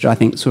manifest, I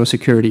think, through a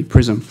security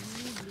prism.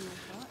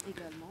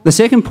 The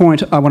second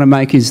point I want to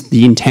make is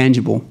the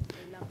intangible,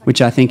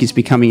 which I think is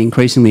becoming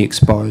increasingly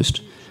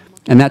exposed,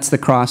 and that's the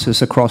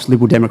crisis across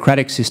liberal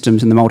democratic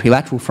systems in the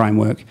multilateral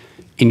framework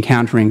in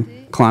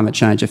countering climate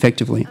change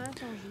effectively.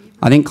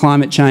 I think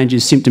climate change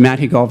is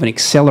symptomatic of and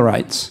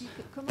accelerates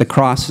the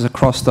crisis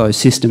across those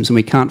systems, and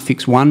we can't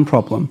fix one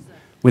problem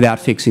without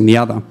fixing the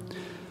other.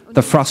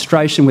 The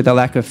frustration with the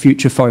lack of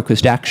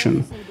future-focused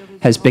action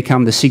has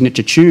become the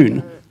signature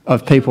tune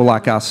of people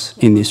like us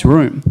in this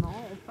room.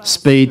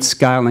 Speed,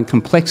 scale and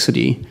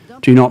complexity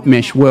do not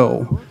mesh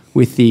well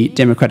with the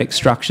democratic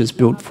structures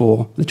built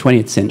for the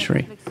 20th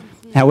century.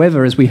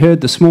 However, as we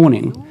heard this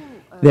morning,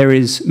 there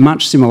is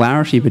much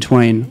similarity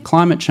between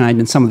climate change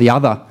and some of the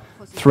other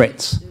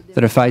threats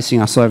that are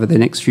facing us over the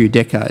next few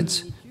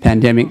decades: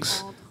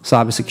 pandemics,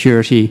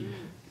 cybersecurity,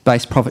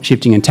 base profit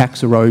shifting and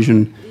tax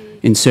erosion,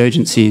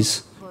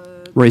 insurgencies,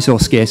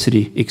 resource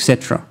scarcity,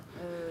 etc.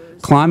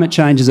 Climate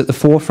change is at the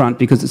forefront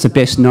because it's the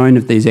best known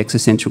of these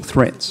existential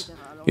threats.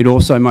 It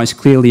also most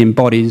clearly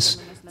embodies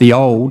the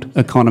old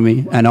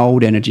economy and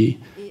old energy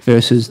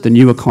versus the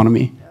new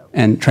economy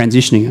and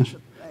transitioning it.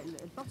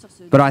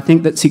 But I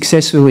think that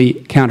successfully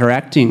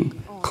counteracting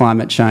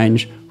climate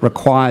change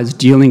requires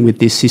dealing with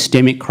this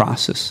systemic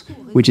crisis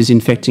which is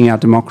infecting our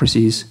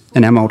democracies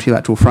and our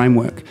multilateral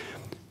framework.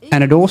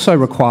 And it also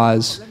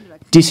requires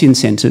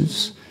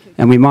disincentives,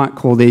 and we might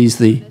call these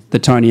the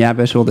Tony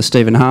Abbott or the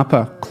Stephen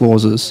Harper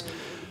clauses,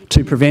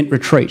 to prevent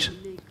retreat,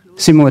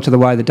 similar to the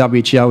way the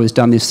WTO has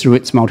done this through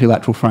its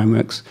multilateral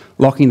frameworks,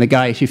 locking the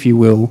gate, if you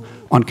will,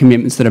 on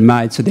commitments that are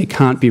made so there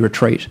can't be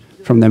retreat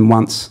from them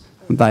once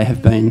they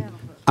have been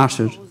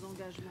uttered.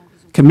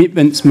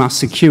 Commitments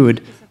must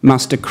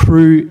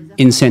accrue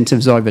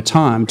incentives over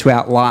time to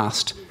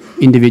outlast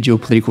individual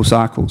political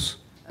cycles.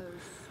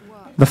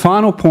 The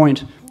final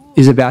point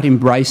is about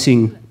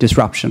embracing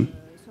disruption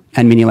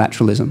and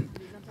minilateralism.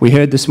 We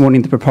heard this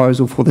morning the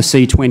proposal for the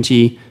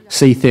C20,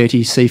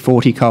 C30,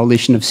 C40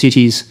 coalition of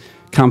cities,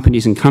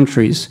 companies and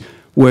countries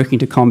working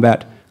to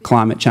combat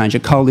climate change, a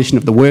coalition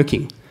of the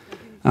working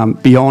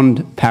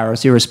beyond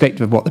Paris,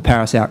 irrespective of what the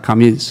Paris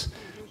outcome is.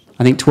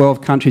 I think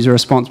 12 countries are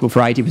responsible for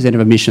 80% of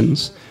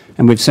emissions,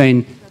 and we've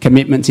seen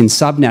commitments in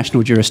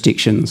subnational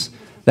jurisdictions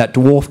that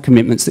dwarf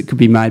commitments that could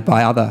be made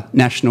by other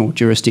national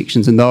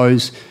jurisdictions, and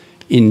those,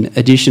 in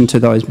addition to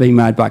those being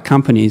made by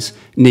companies,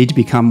 need to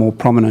become more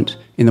prominent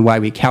in the way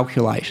we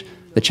calculate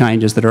the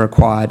changes that are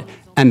required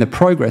and the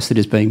progress that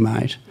is being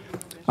made.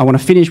 I want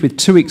to finish with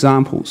two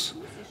examples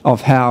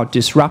of how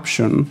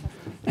disruption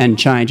and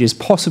change is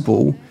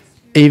possible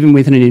even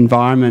within an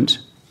environment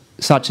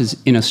such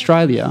as in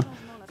Australia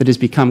that has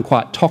become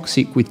quite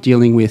toxic with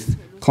dealing with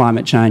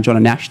climate change on a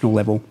national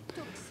level.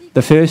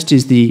 The first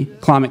is the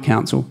Climate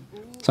Council.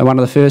 So one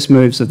of the first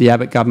moves of the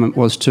Abbott government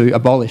was to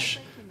abolish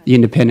the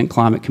Independent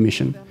Climate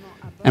Commission.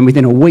 And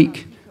within a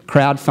week,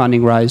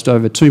 crowdfunding raised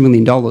over $2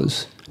 million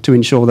to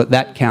ensure that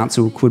that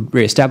council could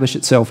re-establish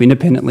itself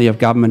independently of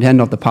government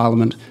and of the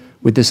parliament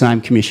with the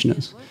same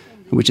commissioners,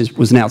 which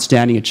was an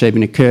outstanding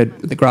achievement, occurred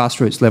at the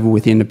grassroots level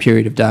within a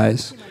period of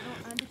days.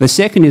 The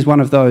second is one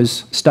of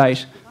those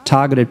state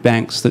targeted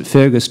banks that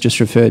Fergus just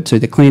referred to,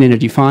 the Clean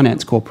Energy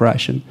Finance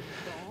Corporation.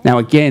 Now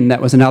again,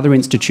 that was another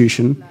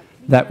institution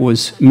that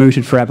was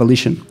mooted for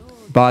abolition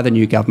by the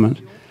new government,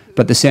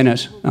 but the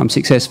Senate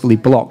successfully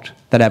blocked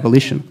that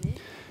abolition.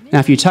 Now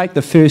if you take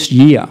the first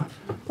year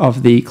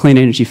of the Clean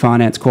Energy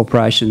Finance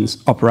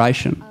Corporation's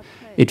operation,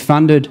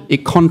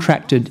 it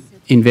contracted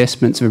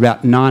investments of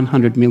about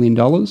 $900 million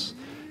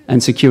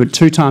and secured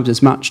 2 times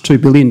as much,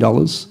 $2 billion,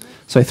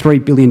 so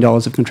 $3 billion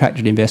of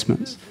contracted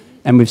investments.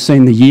 And we've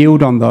seen the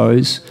yield on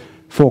those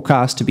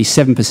forecast to be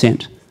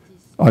 7%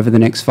 over the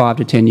next 5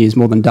 to 10 years,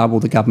 more than double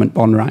the government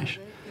bond rate.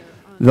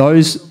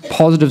 Those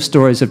positive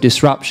stories of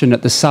disruption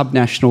at the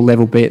subnational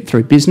level, be it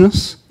through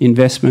business,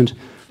 investment,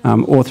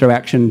 or through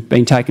action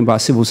being taken by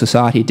civil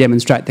society,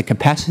 demonstrate the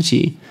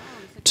capacity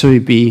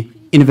to be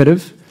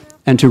innovative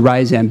and to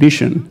raise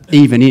ambition,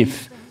 even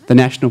if the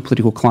national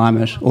political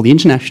climate or the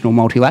international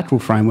multilateral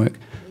framework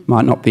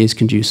might not be as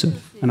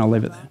conducive. And I'll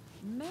leave it there.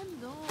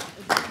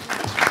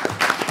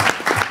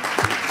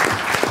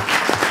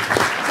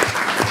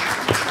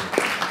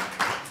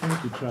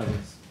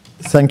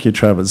 Thank you,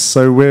 Travers.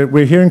 So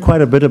we're hearing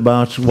quite a bit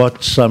about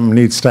what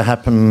needs to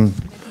happen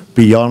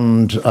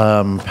beyond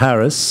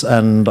Paris,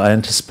 and I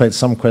anticipate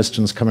some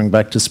questions coming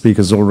back to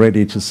speakers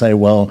already to say,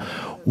 well,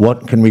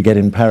 what can we get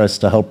in Paris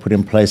to help put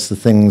in place the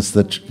things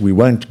that we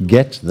won't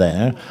get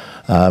there?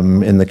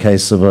 In the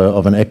case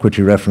of an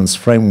equity reference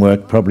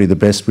framework, probably the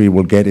best we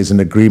will get is an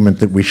agreement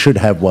that we should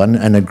have one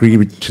and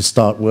agree to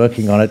start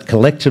working on it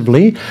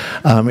collectively.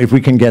 If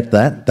we can get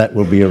that, that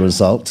will be a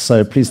result.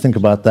 So please think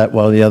about that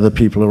while the other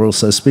people are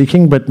also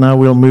speaking. But now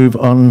we'll move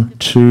on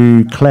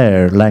to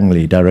Claire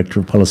Langley,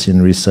 Director of Policy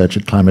and Research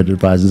at Climate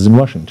Advisors in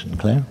Washington.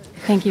 Claire.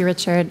 Thank you,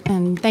 Richard,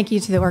 and thank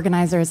you to the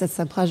organizers. It's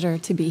a pleasure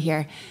to be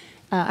here.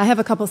 I have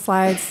a couple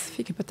slides. If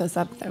you could put those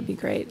up, that would be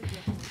great.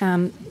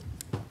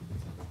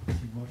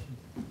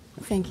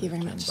 Thank you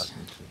very much. So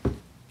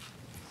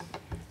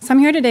I'm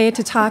here today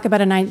to talk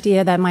about an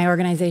idea that my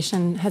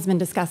organization has been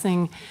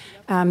discussing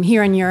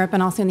here in Europe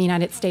and also in the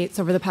United States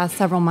over the past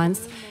several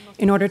months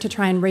in order to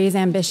try and raise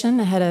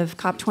ambition ahead of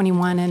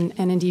COP21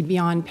 and indeed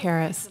beyond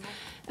Paris.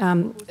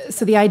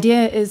 So the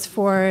idea is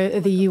for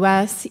the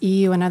US,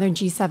 EU, and other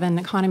G7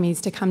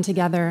 economies to come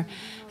together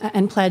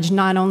and pledge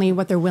not only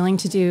what they're willing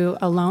to do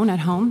alone at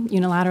home,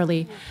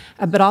 unilaterally,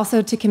 but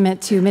also to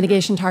commit to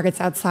mitigation targets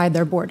outside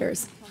their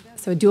borders.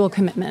 So a dual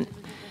commitment.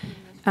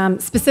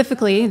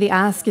 Specifically, the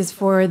ask is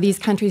for these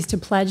countries to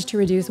pledge to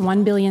reduce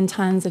 1 billion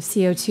tons of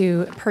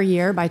CO2 per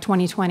year by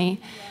 2020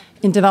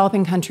 in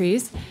developing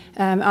countries,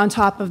 on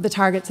top of the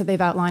targets that they've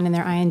outlined in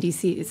their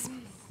INDCs.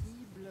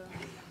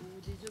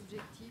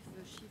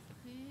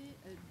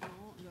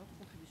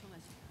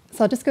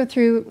 So I'll just go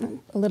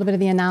through a little bit of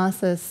the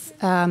analysis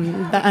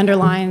that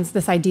underlines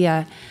this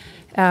idea.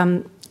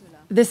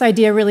 This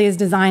idea really is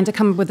designed to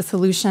come up with a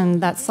solution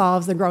that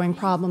solves the growing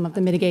problem of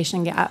the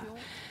mitigation gap.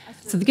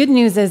 So the good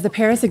news is the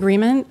Paris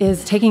Agreement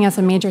is taking us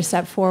a major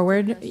step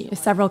forward.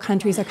 Several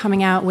countries are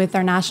coming out with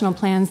their national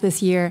plans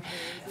this year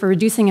for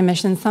reducing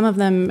emissions. Some of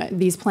them,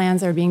 these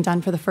plans are being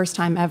done for the first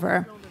time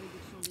ever.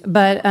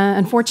 But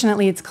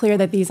unfortunately, it's clear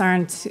that these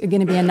aren't going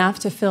to be enough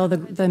to fill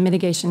the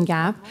mitigation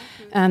gap.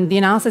 The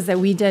analysis that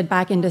we did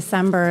back in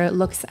December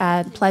looks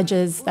at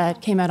pledges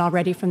that came out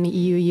already from the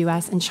EU,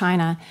 US, and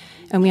China.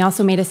 And we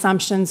also made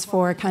assumptions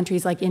for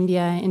countries like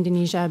India,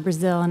 Indonesia,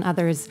 Brazil, and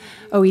others,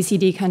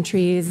 OECD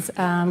countries,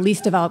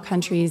 least developed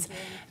countries,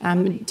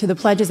 to the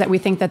pledges that we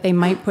think that they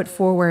might put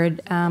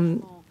forward,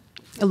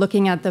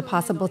 looking at the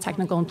possible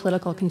technical and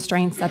political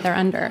constraints that they're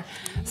under.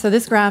 So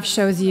this graph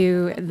shows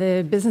you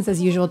the business as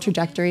usual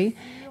trajectory.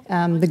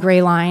 The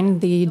gray line,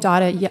 the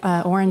dotted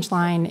orange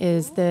line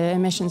is the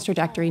emissions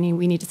trajectory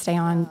we need to stay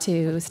on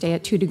to stay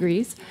at 2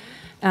 degrees.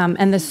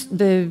 And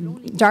the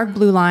dark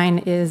blue line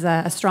is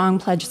a strong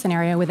pledge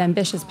scenario with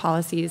ambitious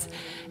policies.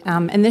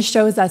 And this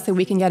shows us that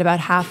we can get about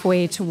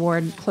halfway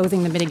toward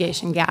closing the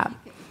mitigation gap.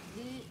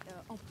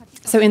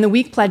 So in the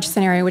weak pledge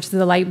scenario, which is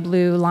the light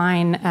blue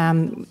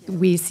line,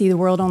 we see the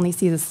world only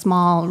sees a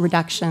small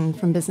reduction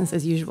from business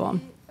as usual.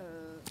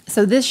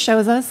 So this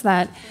shows us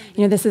that,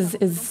 this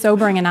is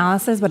sobering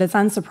analysis, but it's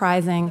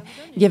unsurprising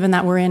given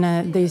that we're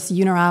in this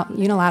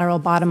unilateral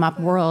bottom-up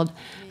world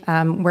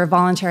where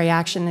voluntary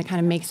action kind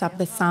of makes up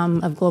the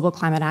sum of global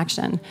climate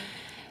action.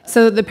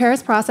 So the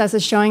Paris process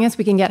is showing us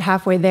we can get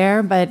halfway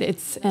there, but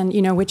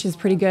which is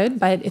pretty good,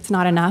 but it's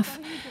not enough.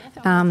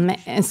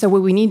 And so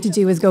what we need to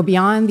do is go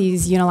beyond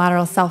these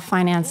unilateral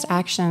self-financed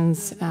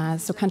actions,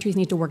 so countries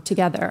need to work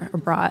together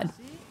abroad.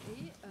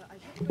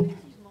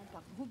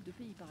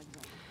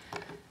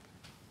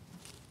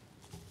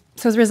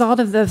 So as a result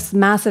of this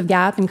massive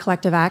gap in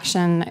collective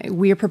action,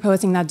 we are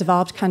proposing that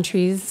developed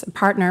countries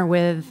partner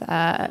with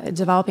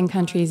developing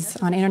countries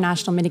on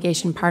international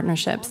mitigation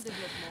partnerships.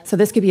 So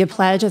this could be a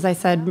pledge, as I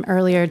said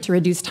earlier, to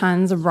reduce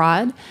tons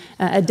abroad,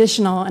 an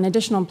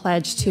additional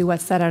pledge to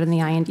what's set out in the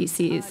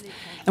INDCs.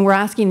 And we're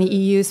asking the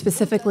EU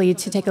specifically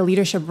to take a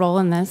leadership role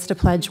in this, to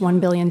pledge 1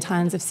 billion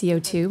tons of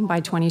CO2 by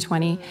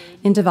 2020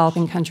 in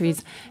developing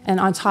countries, and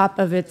on top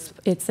of its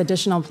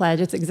additional pledge,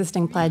 its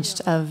existing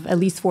pledge of at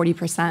least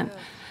 40%.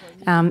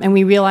 And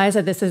we realize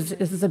that this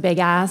is a big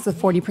ask. The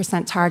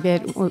 40%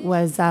 target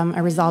was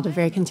a result of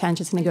very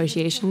contentious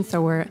negotiations,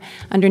 so we're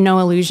under no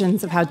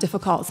illusions of how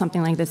difficult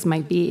something like this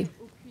might be.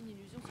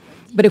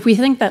 But if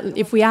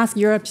we ask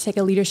Europe to take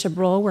a leadership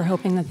role, we're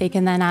hoping that they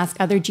can then ask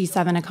other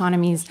G7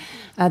 economies,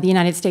 the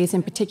United States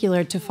in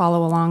particular, to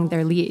follow along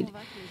their lead.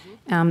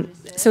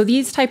 So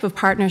these type of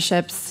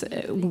partnerships,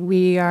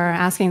 we are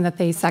asking that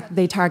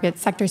they target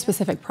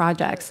sector-specific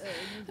projects.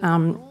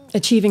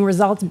 Achieving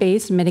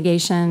results-based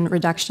mitigation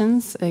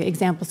reductions.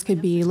 Examples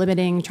could be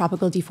limiting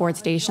tropical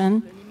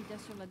deforestation,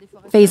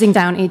 phasing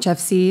down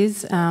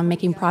HFCs,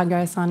 making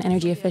progress on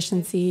energy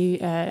efficiency,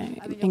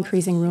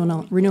 increasing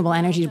renewable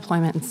energy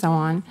deployment, and so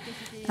on,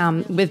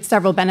 with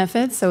several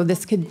benefits. So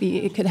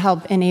it could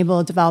help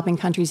enable developing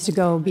countries to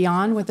go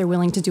beyond what they're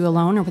willing to do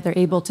alone or what they're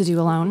able to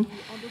do alone.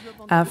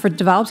 For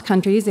developed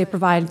countries, they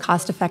provide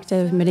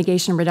cost-effective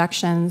mitigation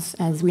reductions.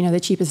 As we know, the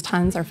cheapest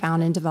tons are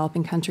found in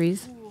developing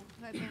countries.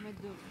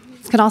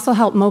 This could also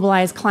help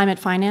mobilize climate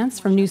finance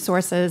from new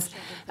sources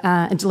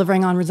and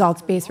delivering on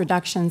results-based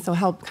reductions, so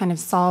help kind of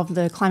solve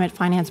the climate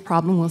finance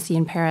problem we'll see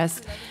in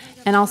Paris,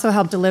 and also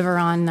help deliver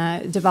on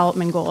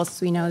development goals.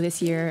 As we know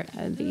this year,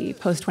 the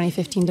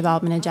post-2015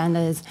 development agenda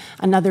is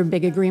another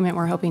big agreement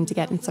we're hoping to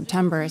get in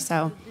September,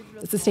 so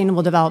the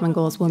sustainable development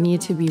goals will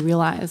need to be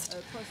realized.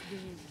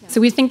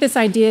 So we think this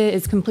idea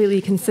is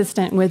completely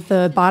consistent with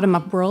the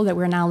bottom-up world that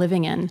we're now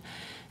living in.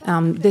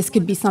 This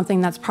could be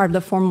something that's part of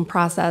the formal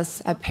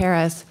process at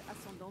Paris.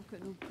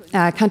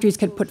 Countries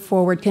could put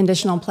forward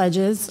conditional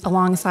pledges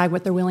alongside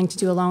what they're willing to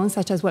do alone,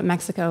 such as what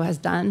Mexico has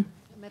done.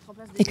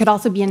 It could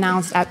also be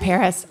announced at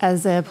Paris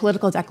as a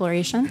political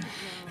declaration,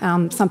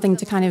 something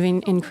to kind of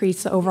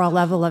increase the overall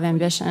level of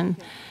ambition.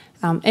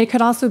 It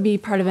could also be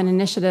part of an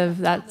initiative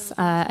that's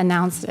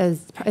announced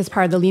as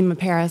part of the Lima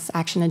Paris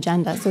Action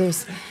Agenda. So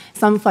there's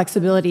some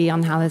flexibility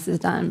on how this is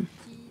done.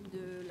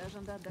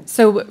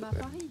 So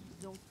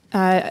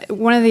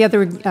one of the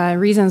other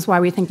reasons why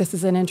we think this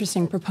is an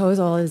interesting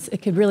proposal is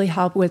it could really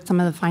help with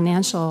some of the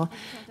financial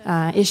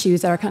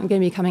issues that are going to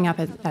be coming up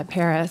at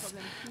Paris.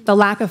 the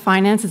lack of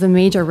finance is a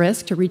major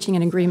risk to reaching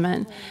an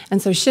agreement.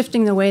 And so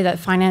shifting the way that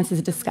finance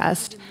is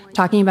discussed,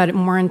 talking about it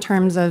more in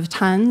terms of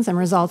tons and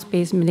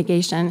results-based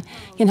mitigation,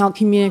 can help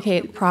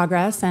communicate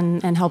progress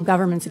and help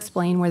governments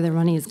explain where their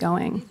money is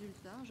going.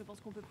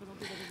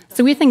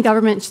 So we think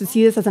government should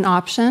see this as an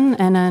option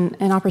and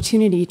an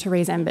opportunity to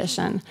raise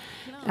ambition.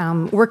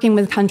 Working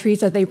with countries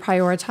that they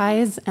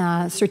prioritize,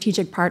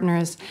 strategic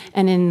partners,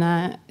 and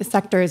in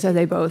sectors that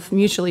they both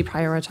mutually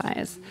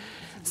prioritize.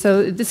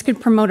 So this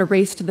could promote a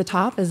race to the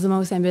top as the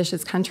most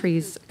ambitious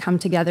countries come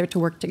together to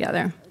work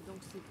together.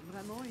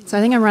 So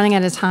I think I'm running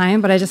out of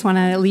time, but I just want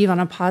to leave on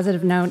a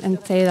positive note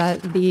and say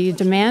that the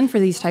demand for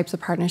these types of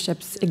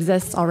partnerships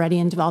exists already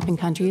in developing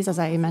countries, as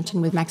I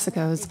mentioned with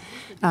Mexico's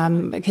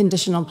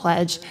conditional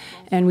pledge.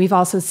 And we've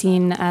also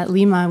seen at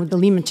Lima, with the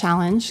Lima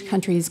Challenge,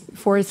 countries,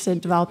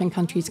 forested developing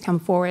countries come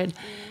forward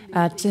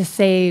to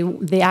say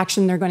the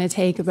action they're going to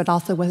take, but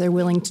also what they're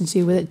willing to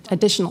do with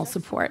additional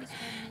support.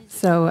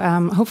 So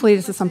hopefully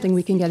this is something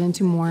we can get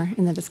into more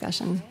in the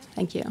discussion.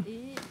 Thank you.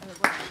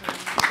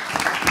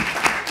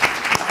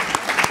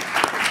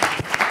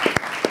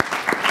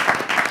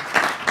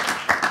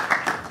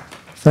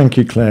 Thank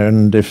you, Claire.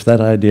 And if that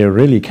idea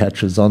really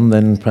catches on,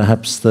 then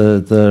perhaps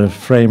the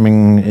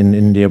framing in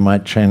India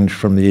might change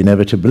from the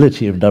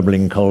inevitability of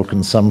doubling coal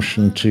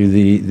consumption to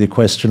the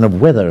question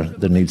of whether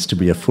there needs to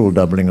be a full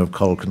doubling of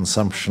coal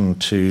consumption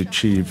to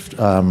achieve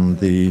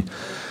the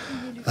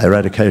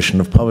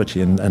eradication of poverty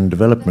and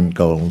development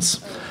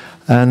goals.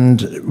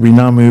 And we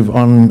now move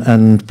on,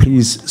 and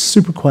please,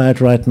 super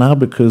quiet right now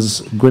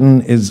because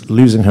Gwynne is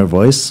losing her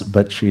voice,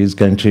 but she is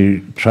going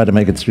to try to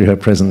make it through her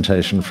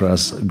presentation for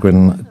us.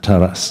 Gwynne,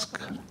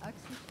 TARASKA.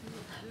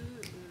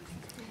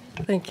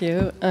 Thank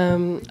you.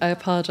 I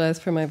apologize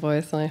for my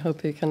voice, and I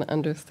hope you can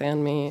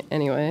understand me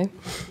anyway.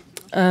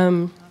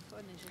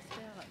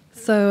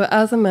 So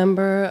as a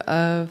member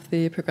of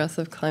the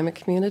progressive climate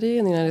community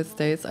in the United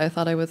States, I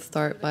thought I would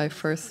start by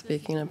first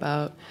speaking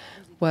about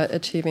what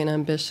achieving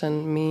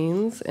ambition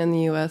means in the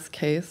U.S.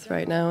 case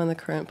right now in the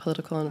current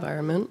political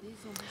environment.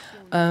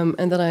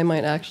 And then I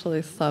might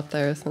actually stop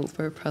there since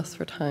we're pressed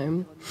for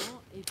time.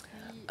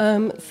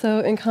 So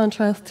in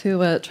contrast to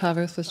what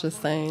Travers was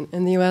just saying,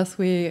 in the U.S.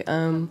 we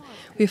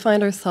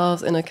find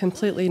ourselves in a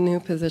completely new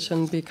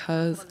position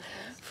because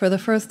for the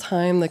first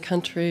time the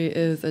country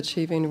is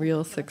achieving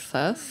real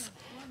success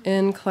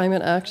in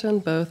climate action,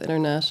 both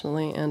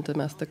internationally and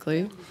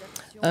domestically.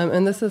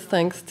 And this is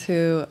thanks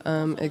to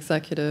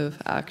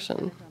executive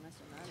action.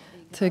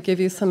 To give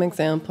you some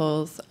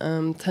examples,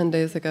 10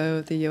 days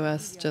ago, the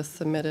U.S. just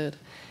submitted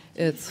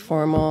its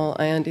formal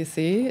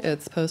INDC,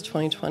 its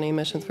post-2020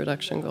 emissions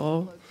reduction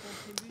goal.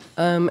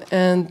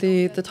 And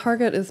the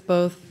target is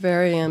both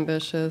very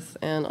ambitious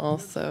and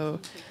also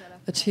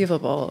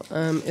achievable.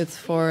 It's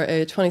for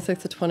a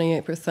 26 to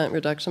 28%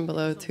 reduction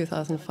below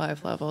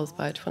 2005 levels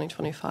by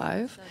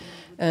 2025.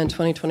 And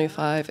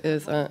 2025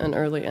 is an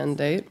early end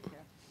date.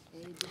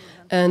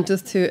 And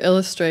just to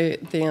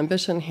illustrate the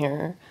ambition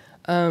here,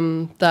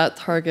 that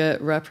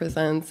target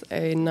represents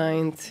a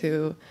 9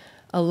 to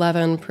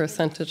 11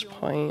 percentage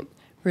point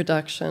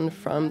reduction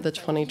from the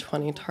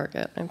 2020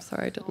 target. I'm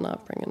sorry, I did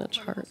not bring in a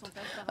chart.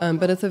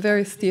 But it's a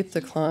very steep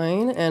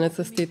decline, and it's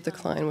a steep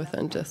decline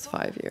within just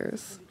 5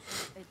 years.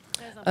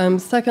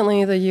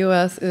 Secondly, the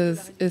U.S.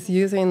 is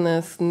using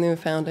this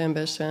newfound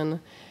ambition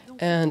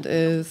and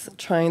is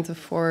trying to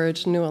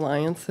forge new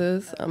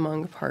alliances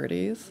among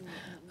parties.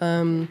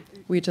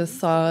 We just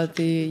saw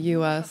the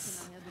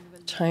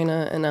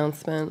U.S.-China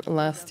announcement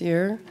last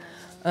year,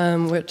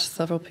 which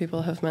several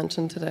people have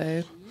mentioned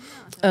today.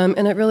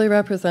 And it really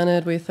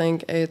represented, we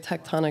think, a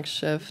tectonic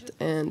shift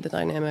in the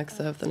dynamics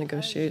of the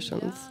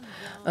negotiations.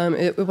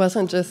 It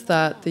wasn't just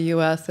that the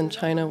U.S. and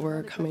China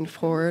were coming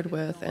forward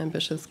with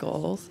ambitious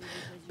goals,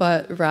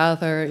 but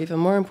rather, even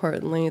more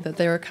importantly, that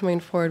they were coming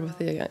forward with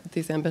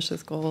these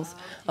ambitious goals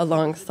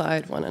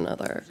alongside one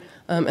another.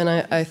 And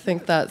I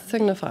think that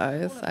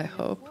signifies, I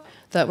hope,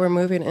 that we're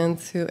moving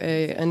into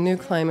a new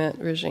climate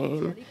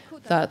regime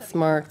that's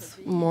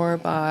marked more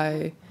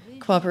by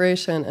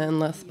cooperation and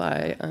less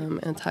by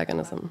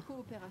antagonism.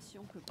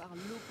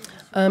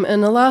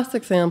 And the last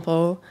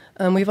example,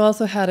 we've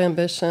also had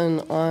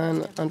ambition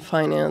on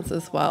finance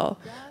as well.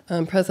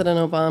 President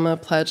Obama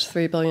pledged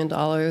 $3 billion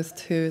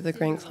to the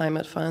Green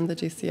Climate Fund, the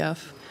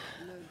GCF,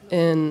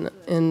 in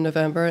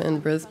November in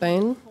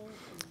Brisbane.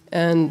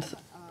 And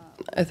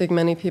I think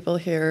many people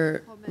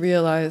here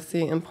realize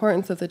the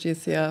importance of the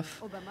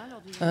GCF,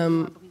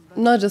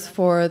 not just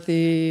for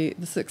the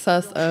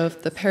success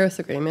of the Paris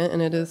Agreement,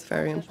 and it is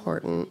very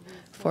important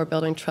for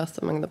building trust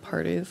among the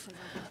parties,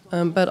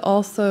 but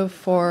also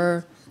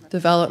for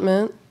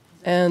development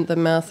and the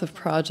massive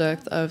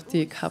project of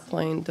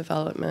decoupling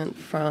development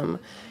from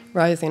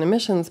rising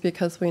emissions,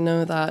 because we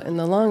know that in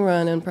the long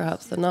run, and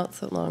perhaps the not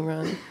so long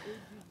run,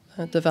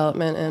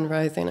 development and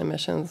rising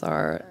emissions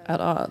are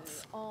at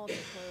odds.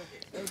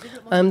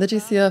 The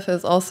GCF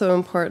is also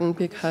important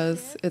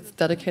because it's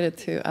dedicated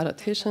to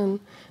adaptation,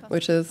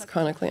 which is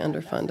chronically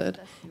underfunded.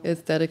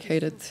 It's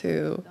dedicated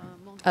to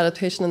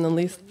adaptation in the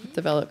least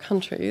developed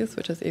countries,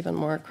 which is even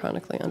more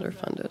chronically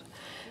underfunded.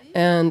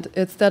 And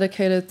it's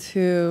dedicated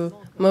to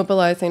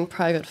mobilizing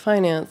private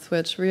finance,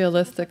 which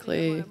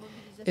realistically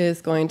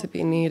is going to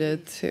be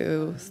needed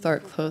to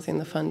start closing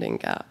the funding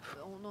gap.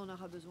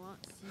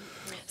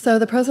 So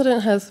the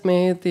president has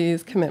made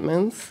these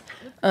commitments.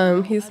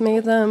 He's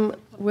made them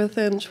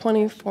within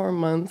 24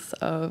 months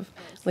of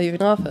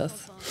leaving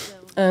office.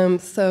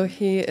 So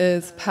he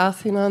is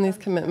passing on these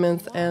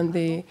commitments and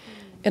the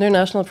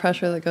international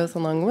pressure that goes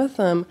along with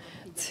them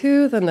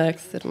to the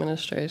next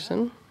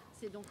administration.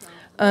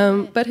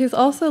 But he's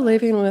also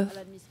leaving the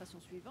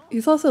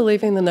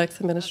next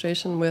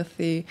administration with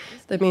the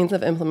means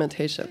of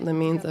implementation, the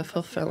means of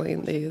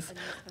fulfilling these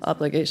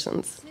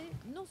obligations.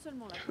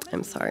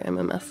 I'm sorry, I'm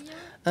a mess.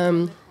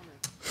 And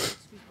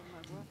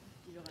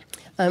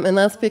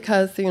that's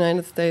because the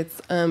United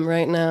States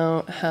right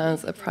now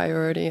has a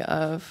priority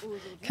of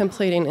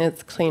completing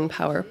its clean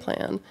power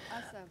plan.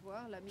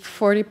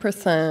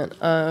 40%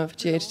 of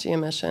GHG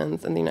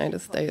emissions in the United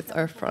States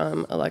are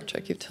from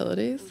electric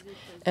utilities,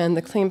 and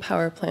the clean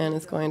power plan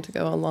is going to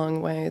go a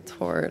long way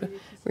toward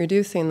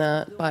reducing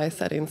that by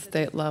setting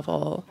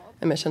state-level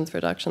emissions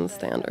reduction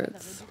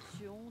standards.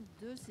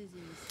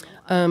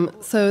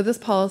 So this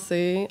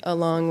policy,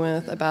 along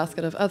with a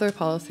basket of other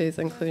policies,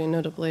 including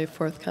notably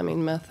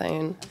forthcoming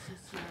methane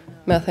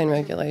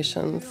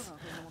regulations,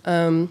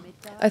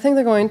 I think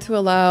they're going to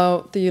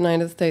allow the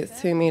United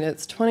States to meet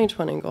its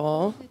 2020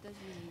 goal.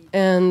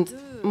 And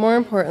more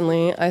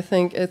importantly, I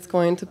think it's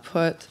going to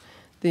put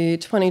the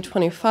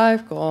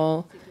 2025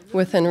 goal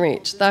within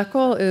reach. That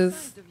goal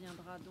is,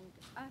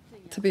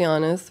 to be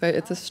honest, right,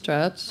 it's a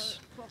stretch.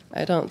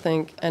 I don't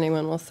think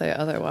anyone will say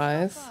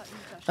otherwise.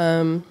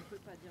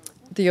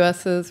 The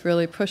U.S. is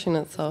really pushing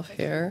itself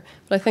here,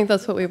 but I think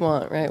that's what we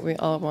want, right? We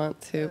all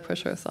want to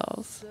push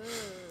ourselves.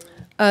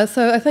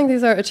 So I think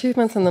these are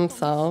achievements in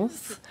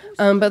themselves,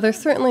 but they're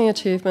certainly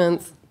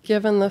achievements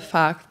given the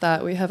fact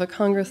that we have a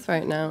Congress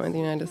right now in the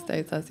United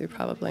States, as you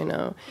probably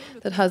know,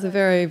 that has a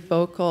very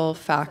vocal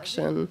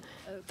faction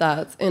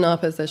that's in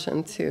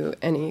opposition to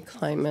any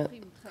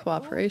climate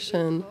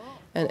cooperation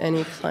and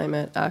any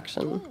climate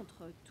action.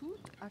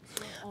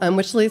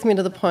 Which leads me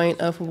to the point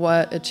of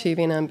what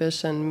achieving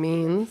ambition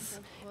means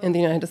in the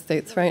United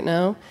States right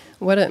now.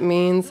 What it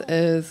means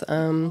is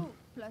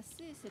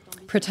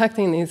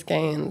protecting these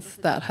gains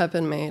that have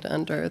been made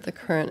under the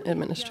current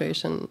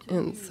administration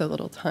in so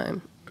little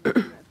time.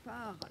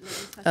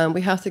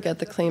 We have to get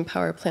the Clean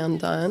Power Plan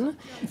done,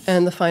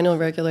 and the final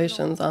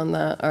regulations on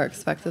that are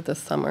expected this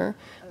summer.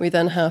 We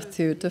then have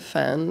to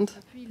defend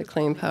the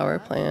Clean Power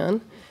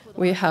Plan.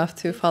 We have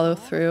to follow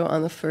through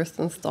on the first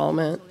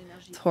installment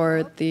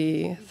toward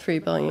the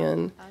 $3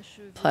 billion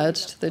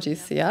pledge to the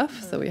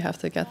GCF, so we have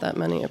to get that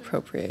money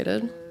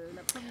appropriated.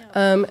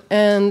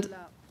 And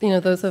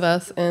those of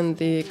us in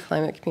the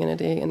climate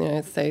community in the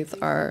United States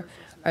are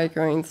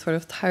arguing sort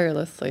of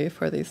tirelessly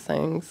for these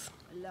things.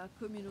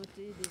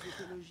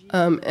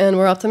 And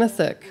we're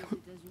optimistic,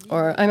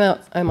 or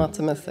I'm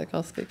optimistic,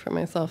 I'll speak for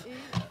myself.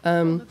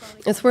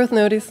 It's worth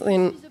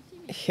noticing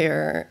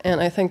here, and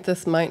I think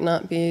this might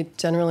not be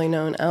generally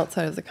known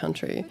outside of the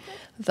country,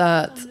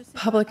 that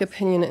public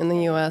opinion in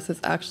the U.S. is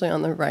actually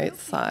on the right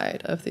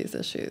side of these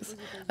issues.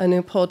 A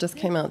new poll just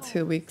came out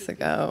 2 weeks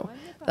ago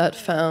that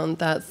found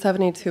that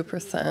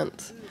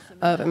 72%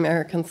 of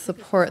Americans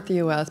support the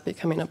U.S.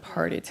 becoming a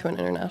party to an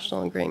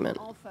international agreement.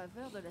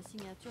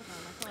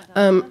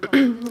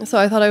 So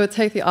I thought I would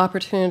take the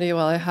opportunity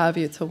while I have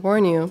you to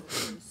warn you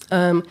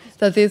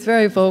that these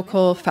very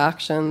vocal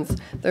factions,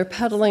 they're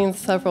peddling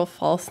several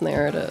false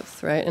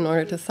narratives, right, in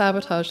order to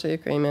sabotage the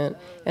agreement,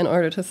 in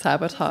order to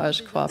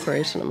sabotage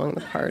cooperation among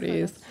the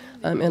parties,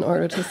 in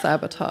order to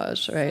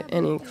sabotage, right,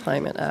 any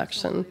climate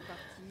action.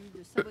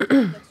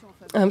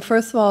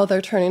 First of all,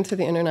 they're turning to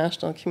the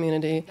international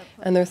community,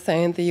 and they're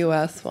saying the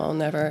U.S. will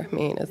never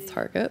meet its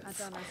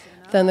targets.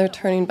 Then they're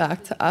turning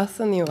back to us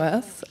in the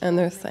U.S., and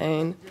they're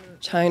saying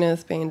China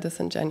is being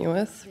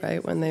disingenuous,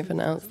 right, when they've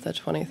announced the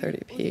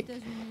 2030 peak.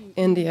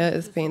 India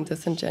is being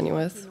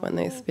disingenuous when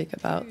they speak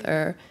about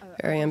their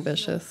very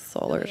ambitious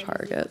solar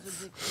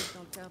targets.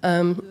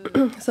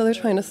 So they're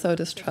trying to sow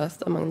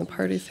distrust among the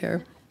parties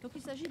here.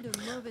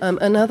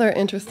 Another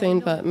interesting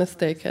but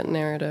mistaken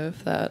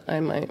narrative that I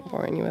might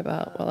warn you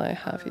about while I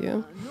have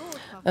you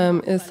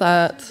is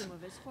that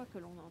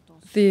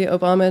the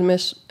Obama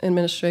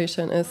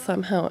administration is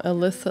somehow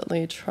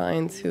illicitly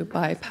trying to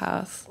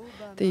bypass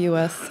the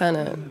U.S.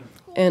 Senate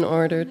in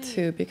order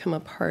to become a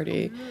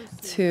party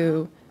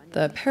to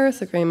the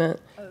Paris Agreement,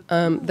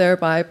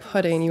 thereby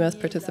putting U.S.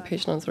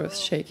 participation on sort of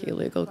shaky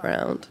legal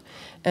ground.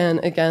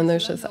 And again,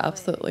 there's just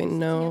absolutely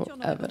no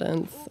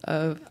evidence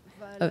of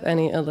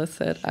any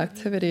illicit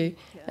activity.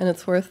 And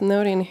it's worth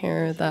noting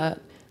here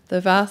that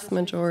the vast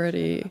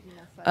majority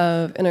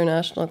of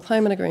international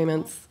climate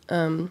agreements,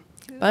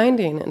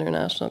 binding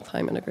international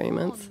climate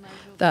agreements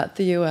that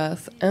the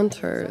U.S.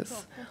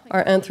 enters,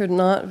 are entered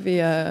not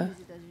via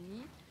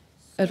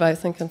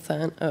advice and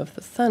consent of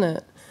the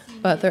Senate,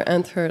 but they're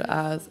entered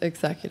as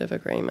executive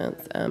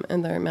agreements,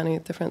 and there are many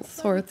different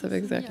sorts of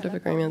executive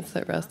agreements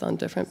that rest on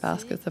different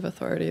baskets of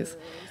authorities,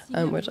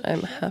 which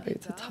I'm happy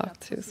to talk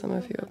to some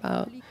of you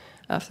about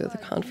after the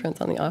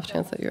conference on the off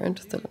chance that you're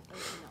interested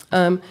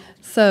in.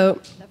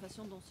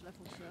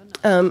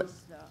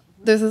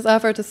 There's this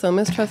effort to sow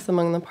mistrust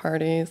among the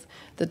parties,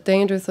 the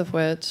dangers of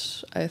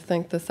which I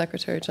think the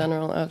Secretary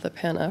General of the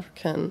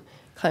Pan-African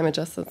Climate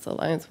Justice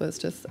Alliance was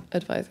just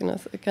advising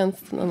us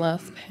against in the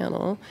last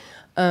panel.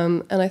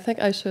 And I think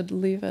I should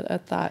leave it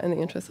at that in the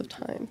interest of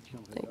time.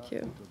 Thank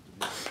you.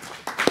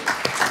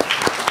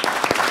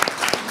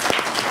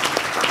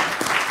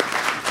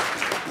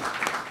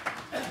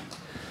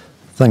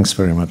 Thanks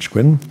very much,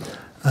 Gwynne.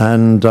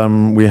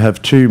 And we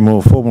have two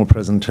more formal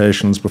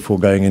presentations before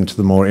going into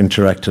the more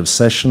interactive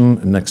session.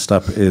 Next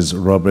up is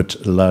Robert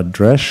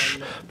Ladreche,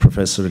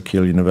 Professor at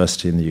Keele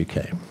University in the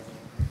UK.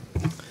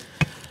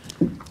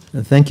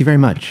 Thank you very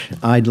much.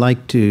 I'd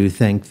like to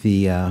thank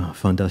the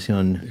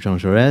Fondation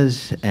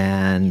Jean-Jaurès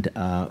and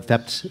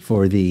FEPS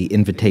for the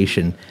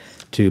invitation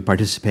to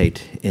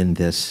participate in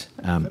this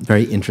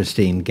very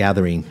interesting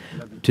gathering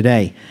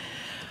today.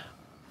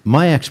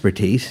 My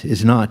expertise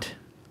is not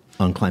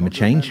on climate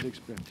change.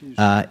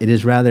 It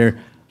is rather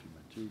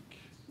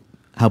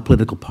how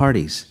political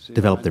parties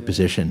develop their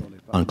position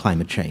on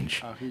climate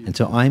change. And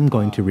so I'm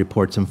going to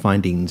report some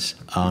findings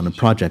on a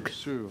project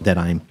that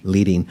I'm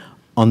leading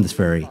on this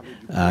very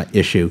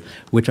issue,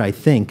 which I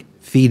think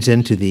feeds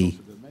into the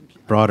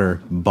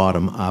broader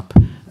bottom-up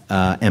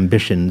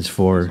ambitions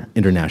for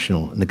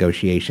international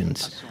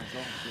negotiations.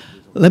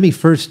 Let me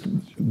first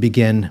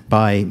begin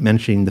by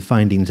mentioning the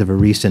findings of a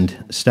recent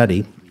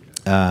study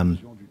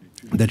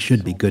that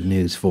should be good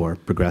news for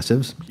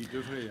progressives.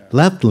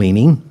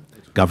 Left-leaning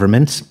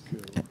governments,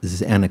 this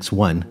is Annex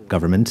 1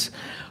 governments,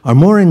 are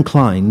more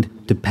inclined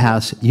to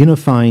pass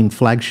unifying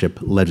flagship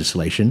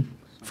legislation,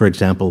 for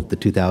example, the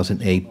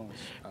 2008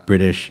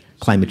 British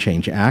Climate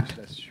Change Act,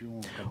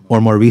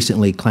 or more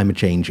recently, Climate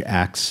Change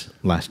Acts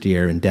last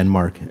year in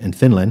Denmark and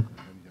Finland.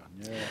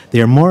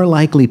 They are more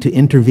likely to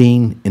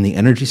intervene in the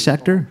energy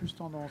sector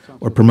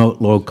or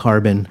promote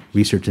low-carbon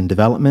research and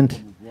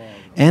development,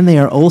 and they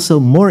are also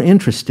more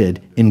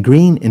interested in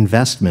green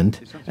investment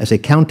as a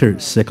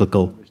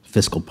counter-cyclical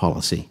fiscal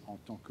policy.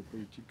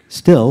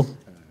 Still,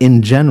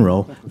 in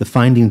general, the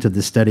findings of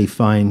the study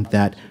find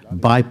that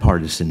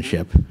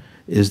bipartisanship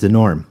is the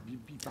norm.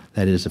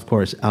 That is, of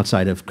course,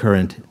 outside of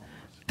current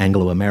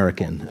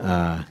Anglo-American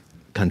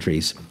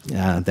countries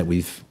that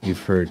we've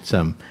heard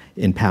some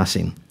in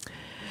passing.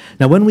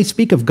 Now, when we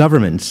speak of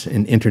governments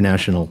in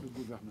international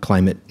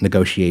climate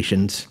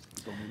negotiations,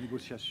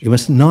 you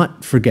must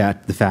not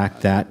forget the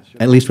fact that,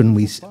 at least when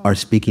we are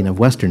speaking of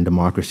Western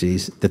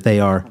democracies, that they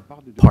are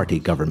party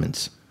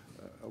governments,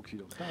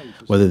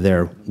 whether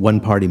they're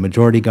one-party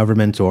majority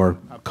governments or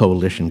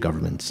coalition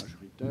governments.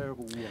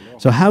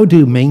 So how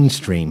do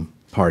mainstream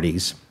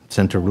parties,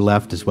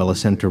 center-left as well as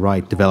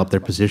center-right, develop their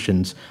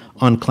positions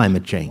on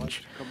climate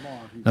change?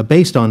 Now,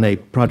 based on a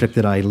project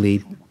that I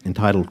lead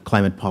entitled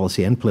Climate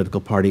Policy and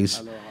Political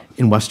Parties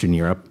in Western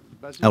Europe,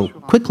 I'll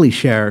quickly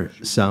share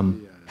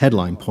some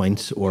headline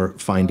points or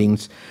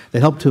findings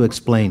that help to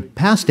explain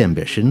past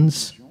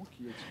ambitions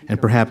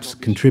and perhaps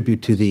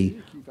contribute to the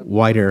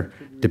wider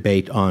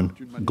debate on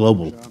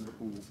global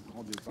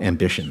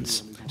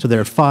ambitions. So there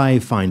are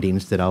 5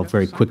 findings that I'll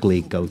very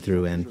quickly go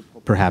through, and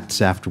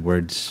perhaps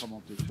afterwards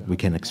we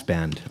can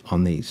expand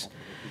on these.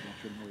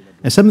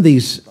 And some of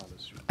these,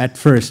 at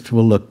first,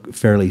 will look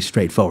fairly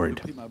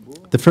straightforward.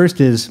 The first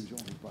is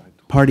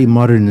party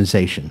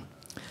modernization.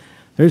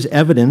 There's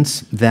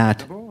evidence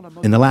that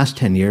in the last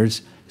 10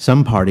 years,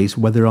 some parties,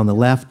 whether on the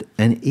left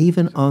and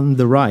even on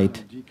the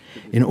right,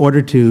 in order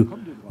to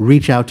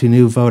reach out to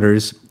new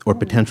voters or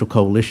potential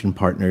coalition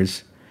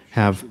partners,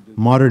 have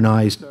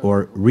modernized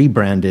or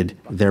rebranded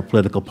their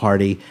political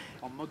party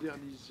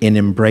in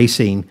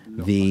embracing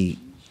the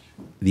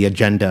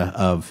agenda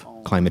of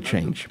climate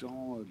change.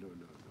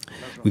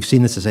 We've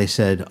seen this, as I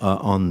said,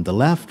 on the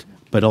left,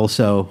 but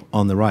also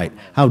on the right.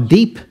 How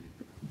deep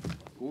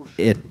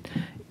it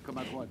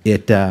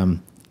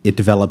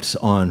develops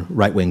on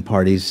right-wing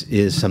parties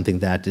is something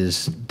that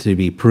is to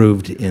be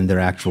proved in their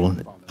actual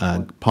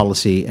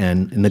policy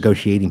and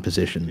negotiating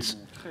positions.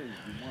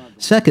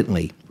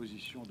 Secondly,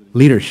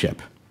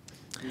 leadership.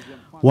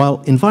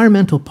 While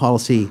environmental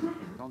policy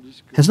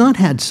has not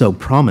had so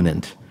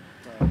prominent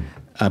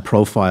a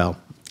profile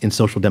in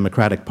social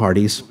democratic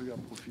parties,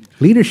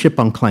 leadership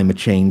on climate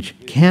change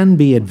can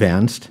be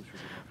advanced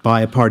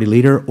by a party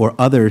leader or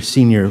other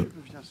senior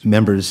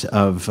members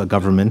of a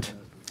government.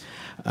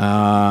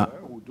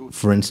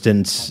 For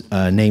instance,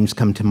 names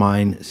come to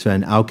mind,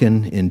 Svend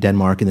Auken in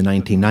Denmark in the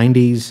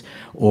 1990s,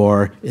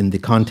 or in the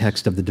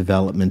context of the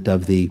development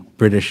of the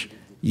British,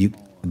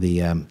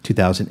 the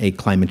 2008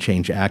 Climate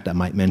Change Act, I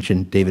might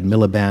mention David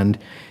Miliband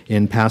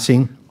in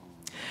passing.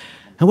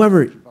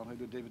 However,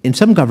 in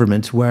some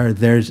governments where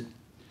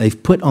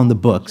they've put on the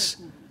books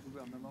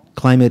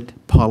climate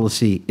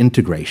policy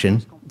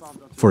integration,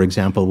 for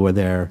example, where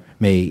there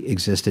may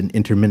exist an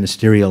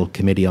interministerial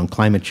committee on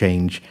climate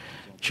change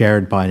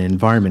chaired by an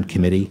environment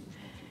committee,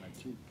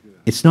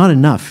 it's not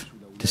enough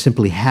to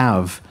simply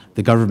have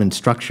the government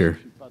structure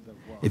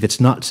if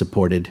it's not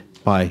supported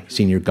by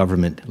senior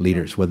government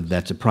leaders, whether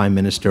that's a prime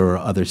minister or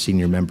other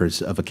senior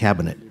members of a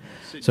cabinet.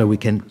 So we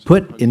can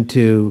put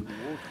into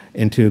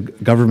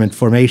government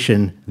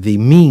formation the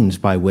means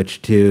by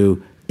which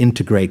to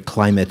integrate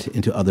climate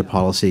into other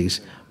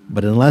policies,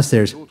 but unless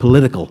there's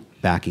political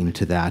backing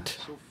to that,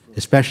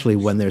 especially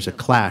when there's a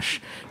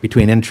clash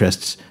between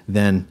interests,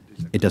 then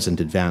it doesn't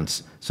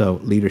advance. So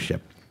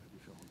leadership.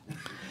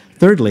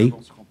 Thirdly,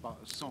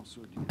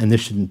 and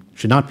this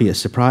should not be a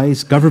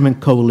surprise,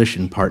 government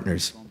coalition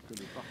partners.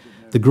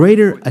 The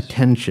greater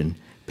attention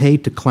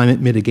paid to climate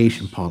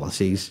mitigation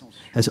policies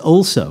has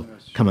also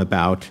come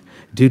about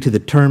due to the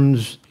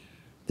terms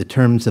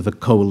of a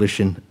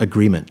coalition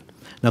agreement.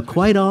 Now,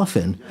 quite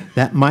often,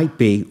 that might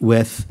be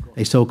with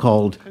a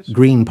so-called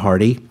Green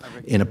Party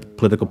in a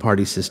political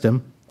party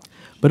system,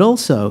 but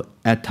also,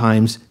 at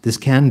times, this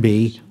can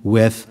be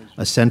with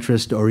a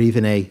centrist or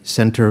even a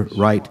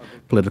center-right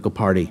political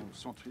party.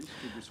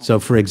 So,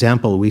 for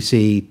example, we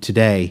see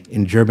today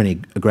in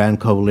Germany a grand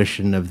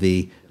coalition of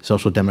the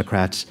Social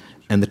Democrats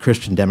and the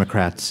Christian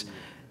Democrats.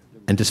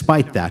 And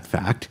despite that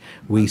fact,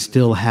 we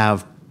still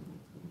have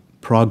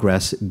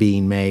progress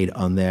being made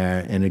on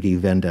their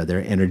Energiewende,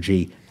 their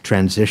energy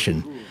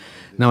transition.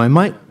 Now, I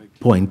might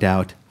point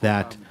out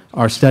that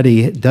our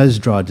study does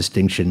draw a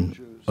distinction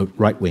of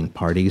right-wing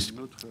parties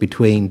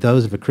between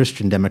those of a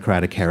Christian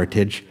democratic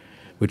heritage,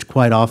 which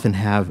quite often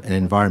have an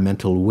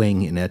environmental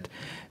wing in it,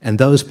 and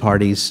those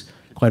parties,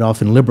 quite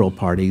often liberal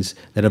parties,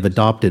 that have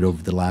adopted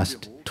over the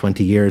last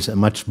 20 years a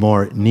much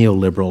more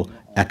neoliberal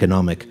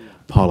economic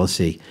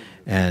policy.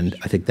 And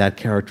I think that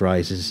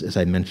characterizes, as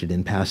I mentioned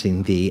in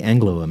passing, the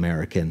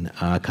Anglo-American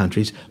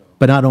countries,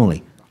 but not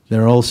only.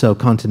 There are also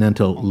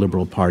continental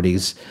liberal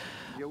parties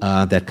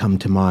that come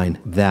to mind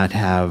that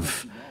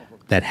have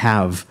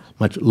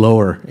much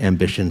lower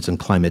ambitions in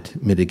climate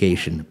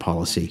mitigation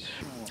policy.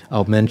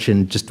 I'll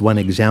mention just one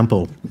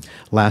example.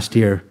 Last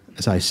year,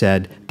 as I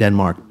said,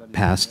 Denmark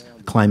passed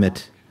the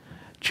Climate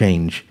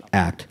Change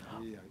Act.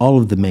 All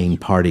of the main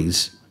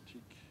parties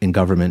in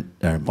government,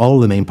 all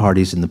of the main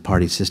parties in the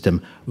party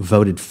system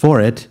voted for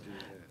it,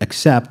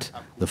 except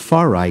the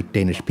far-right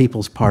Danish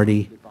People's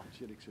Party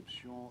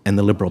and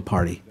the Liberal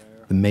Party,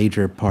 the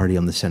major party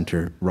on the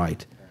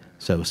center-right.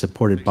 So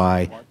supported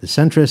by the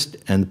centrist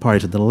and the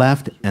parties of the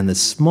left and the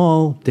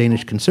small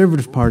Danish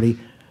Conservative Party,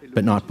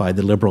 but not by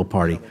the Liberal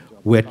Party,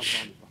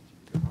 which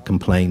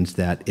complains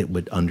that it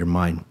would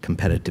undermine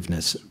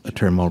competitiveness, a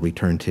term I'll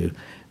return to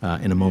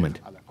in a moment.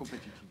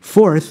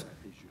 Fourth,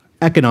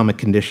 economic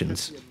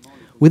conditions.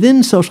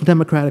 Within social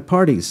democratic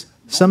parties,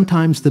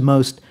 sometimes the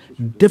most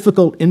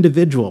difficult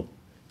individual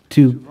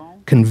to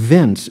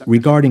convince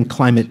regarding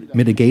climate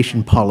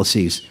mitigation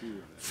policies,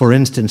 for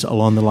instance,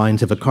 along the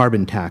lines of a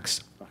carbon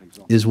tax,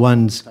 is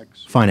one's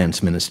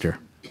finance minister.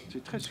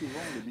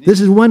 This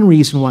is one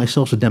reason why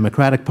social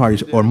democratic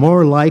parties are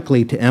more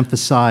likely to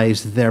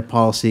emphasize their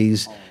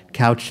policies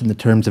couched in the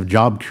terms of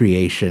job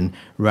creation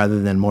rather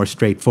than more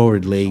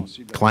straightforwardly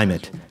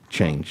climate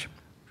change.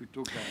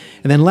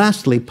 And then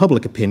lastly,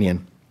 public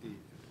opinion,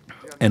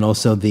 and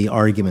also the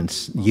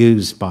arguments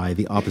used by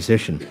the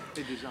opposition.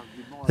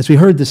 As we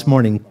heard this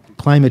morning,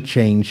 climate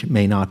change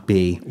may not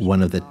be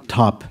one of the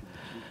top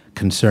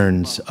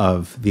concerns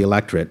of the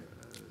electorate.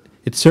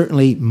 It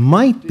certainly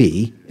might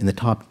be in the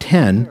top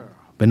 10,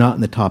 but not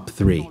in the top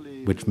 3,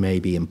 which may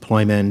be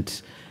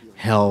employment,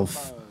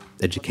 health,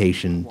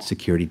 education,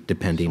 security,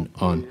 depending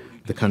on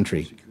the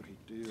country.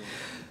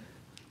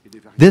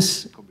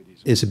 This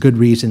is a good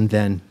reason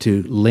then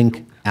to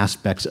link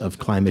aspects of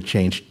climate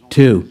change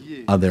to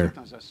other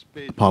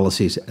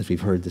policies, as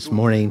we've heard this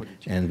morning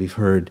and we've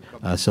heard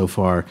so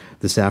far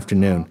this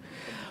afternoon.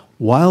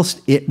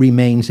 Whilst it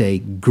remains a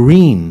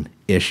green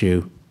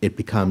issue, it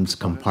becomes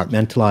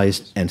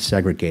compartmentalized and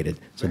segregated.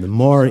 So the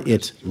more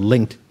it's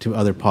linked to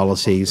other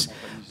policies,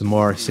 the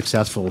more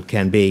successful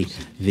can be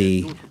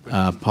the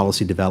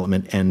policy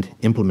development and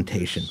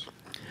implementation.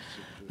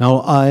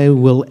 Now, I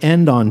will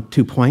end on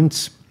 2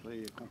 points.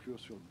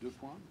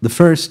 The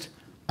first,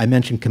 I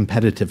mentioned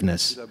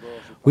competitiveness.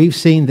 We've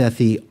seen that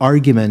the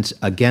arguments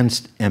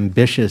against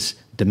ambitious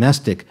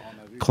domestic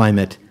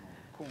climate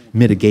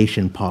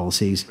mitigation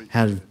policies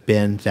have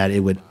been that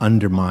it would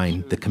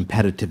undermine the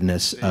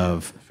competitiveness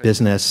of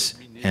business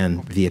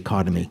and the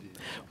economy,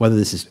 whether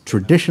this is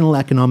traditional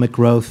economic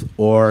growth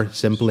or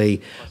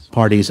simply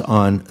parties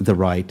on the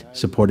right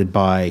supported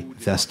by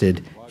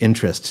vested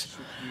interests.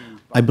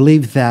 I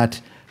believe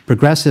that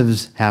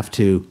progressives have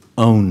to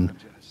own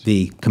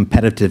the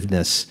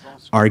competitiveness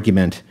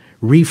argument,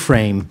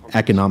 reframe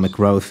economic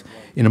growth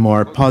in a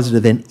more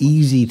positive and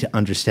easy to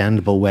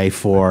understandable way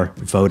for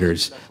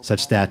voters,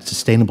 such that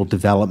sustainable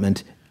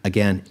development,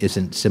 again,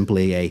 isn't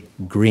simply a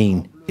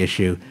green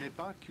issue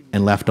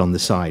and left on the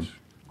side.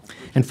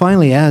 And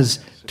finally,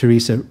 as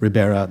Teresa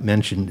Ribera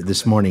mentioned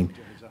this morning,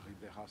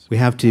 We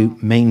have to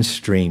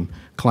mainstream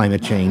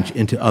climate change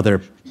into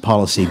other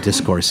policy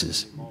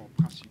discourses.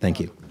 Thank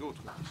you.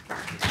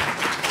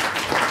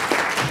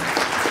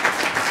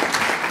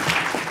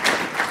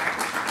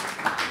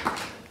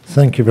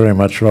 Thank you very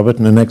much, Robert,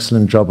 and an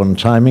excellent job on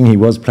timing. He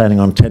was planning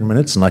on 10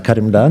 minutes, and I cut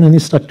him down, and he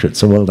stuck to it,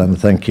 so well done,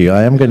 thank you.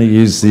 I am going to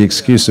use the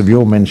excuse of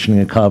your mentioning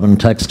a carbon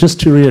tax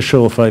just to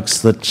reassure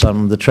folks that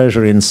the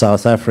Treasury in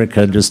South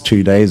Africa just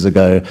 2 days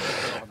ago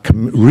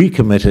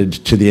recommitted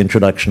to the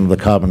introduction of the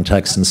carbon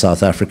tax in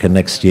South Africa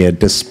next year,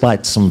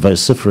 despite some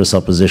vociferous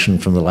opposition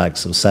from the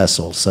likes of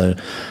Sasol. So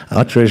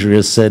our Treasury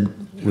has said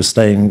we're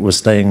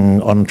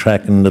staying on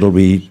track, and it'll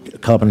be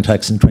carbon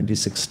tax in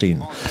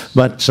 2016.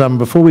 But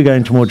before we go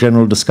into more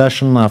general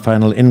discussion, our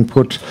final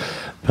input,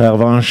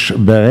 Pervenche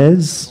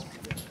Berès,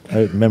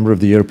 a member of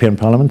the European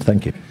Parliament.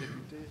 Thank you.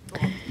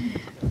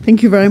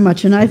 Thank you very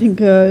much. And I think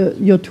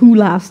your two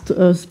last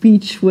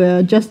speech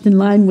were just in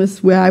line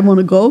with where I want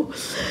to go.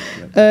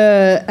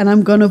 And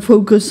I'm going to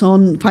focus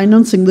on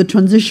financing the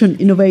transition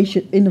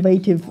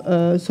innovative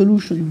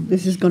solution.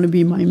 This is going to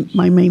be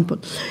my main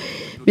point.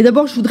 Mais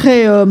d'abord, je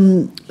voudrais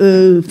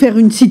faire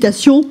une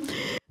citation.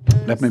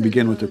 Let me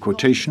begin with a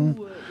quotation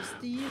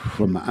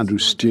from Andrew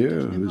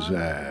Steer, who's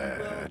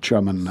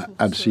chairman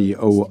and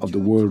CEO of the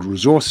World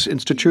Resource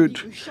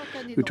Institute,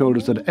 who told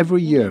us that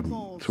every year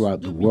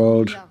throughout the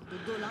world,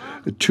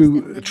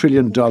 $2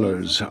 trillion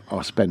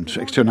are spent,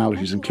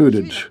 externalities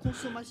included,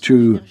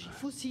 to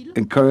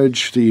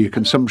encourage the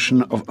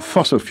consumption of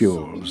fossil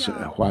fuels,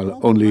 while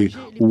only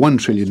 $1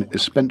 trillion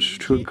is spent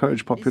to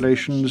encourage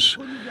populations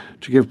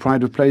to give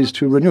pride of place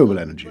to renewable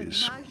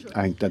energies.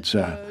 I think that's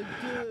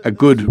a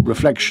good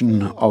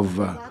reflection of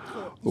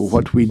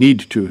what we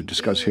need to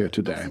discuss here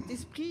today.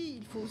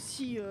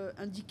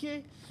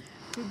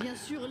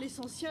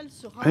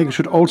 I think it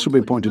should also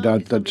be pointed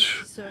out that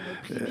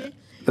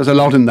there's a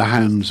lot in the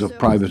hands of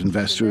private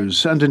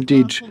investors and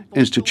indeed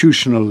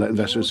institutional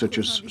investors such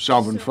as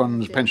sovereign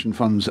funds, pension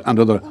funds and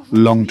other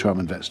long-term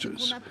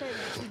investors.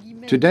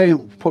 Today,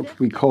 what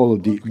we call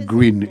the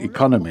green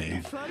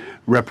economy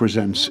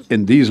represents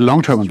in these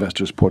long-term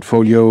investors'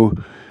 portfolio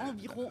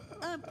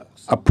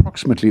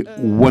approximately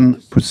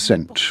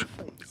 1%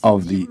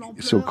 of the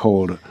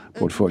so-called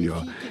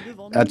portfolio.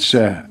 That's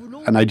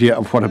an idea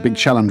of what a big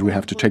challenge we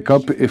have to take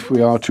up if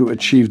we are to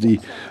achieve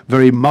the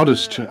very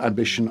modest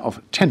ambition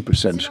of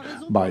 10%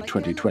 by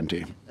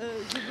 2020.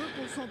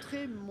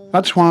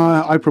 That's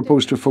why I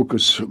propose to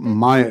focus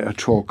my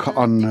talk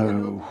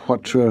on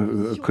what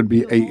could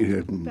be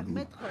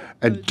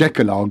a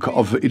decalogue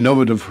of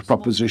innovative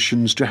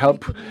propositions to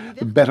help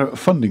the better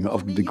funding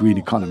of the green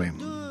economy.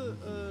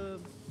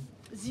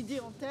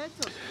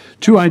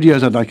 Two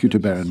ideas I'd like you to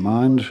bear in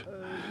mind.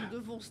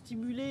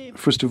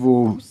 First of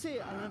all,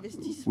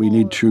 we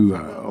need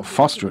to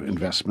foster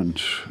investment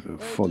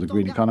for the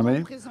green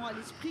economy,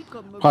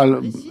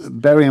 while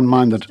bearing in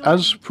mind that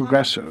as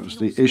progressives,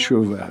 the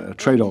issue of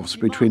trade-offs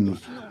between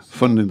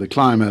funding the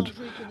climate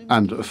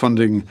and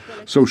funding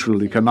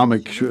social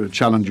economic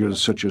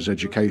challenges such as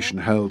education,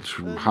 health,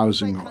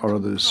 housing or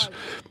others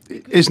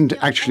isn't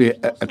actually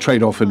a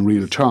trade-off in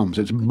real terms.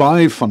 It's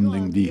by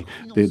funding the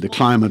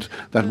climate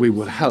that we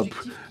will help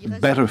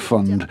better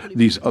fund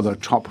these other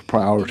top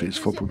priorities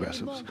for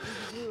progressives.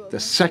 The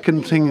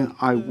second thing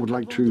I would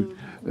like to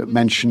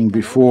mention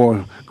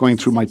before going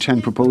through my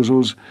 10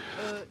 proposals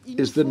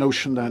is the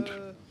notion that,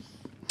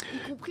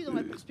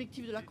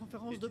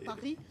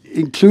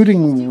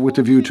 including with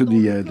a view to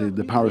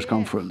the Paris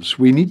conference,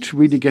 we need to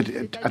really get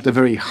at the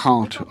very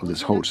heart of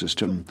this whole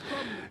system.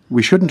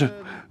 We shouldn't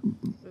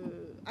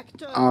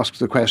ask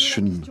the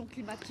question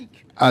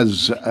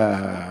as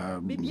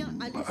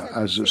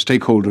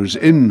stakeholders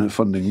in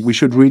funding. We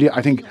should really,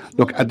 I think,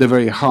 look at the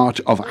very heart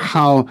of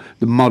how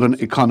the modern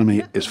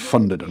economy is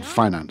funded and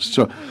financed.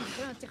 So,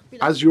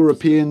 as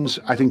Europeans,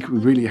 I think we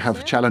really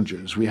have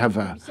challenges. We have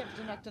a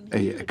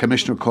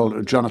commissioner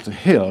called Jonathan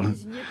Hill,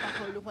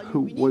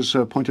 who was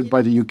appointed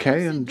by the UK,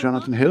 and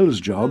Jonathan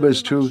Hill's job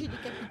is to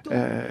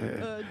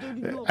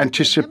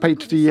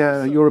anticipate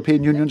the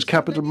European Union's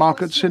capital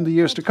markets in the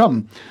years to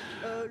come,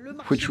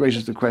 which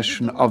raises the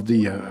question of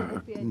the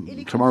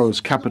tomorrow's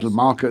capital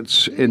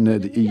markets in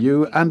the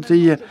EU and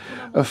the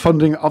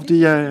funding of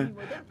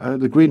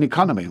the green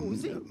economy.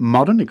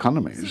 Modern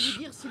economies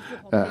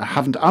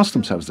haven't asked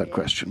themselves that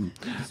question.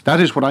 That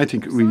is what I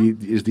think really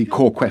is the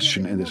core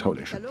question in this whole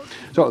issue.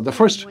 So the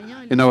first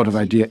innovative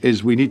idea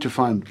is we need to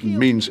find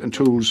means and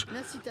tools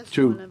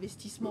to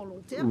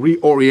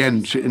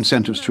reorient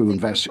incentives to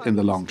invest in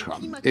the long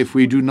term. If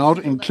we do not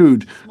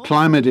include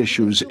climate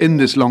issues in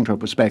this long-term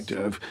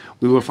perspective,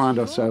 we will find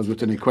ourselves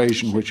with an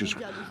equation which is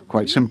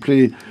quite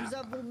simply,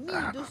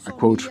 I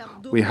quote,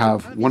 we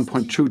have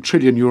 1.2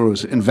 trillion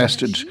euros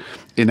invested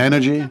in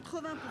energy,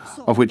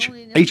 of which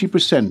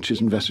 80%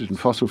 is invested in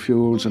fossil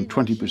fuels and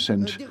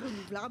 20%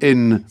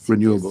 in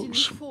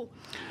renewables.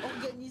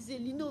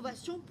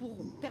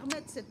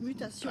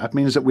 That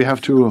means that we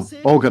have to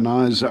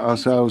organize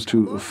ourselves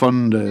to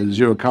fund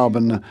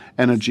zero-carbon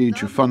energy,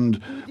 to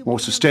fund more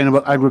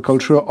sustainable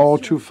agriculture, or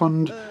to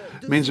fund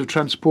means of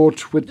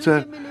transport with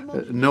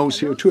no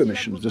CO2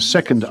 emissions. The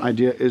second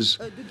idea is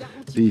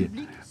the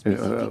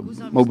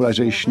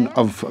mobilization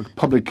of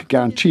public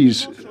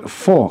guarantees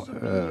for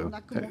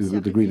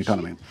the green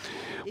economy.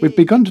 We've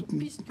begun to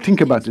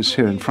think about this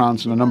here in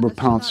France, and a number of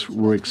paths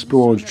were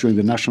explored during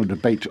the national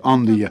debate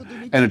on the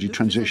energy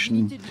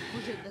transition.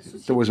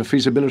 There was a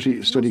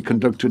feasibility study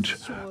conducted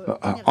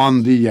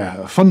on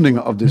the funding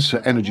of this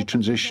energy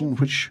transition,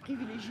 which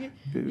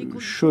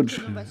should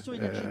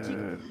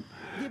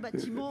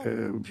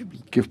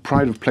give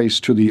pride of place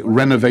to the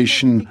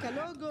renovation,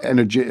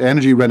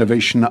 energy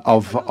renovation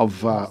of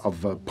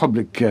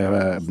public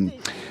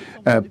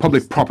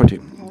property.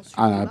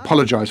 I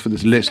apologize for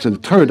this list. And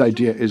the third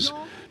idea is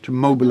to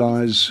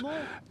mobilize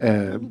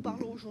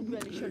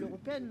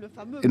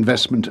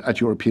investment at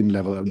European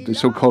level, the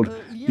so-called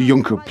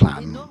Juncker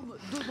plan.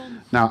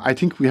 Now, I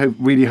think we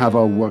really have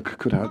our work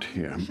cut out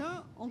here.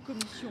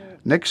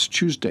 Next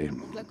Tuesday,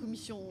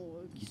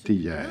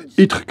 the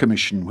ITRE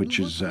Commission, which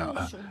is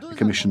a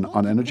Commission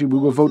on Energy, we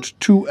will vote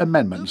 2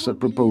 amendments that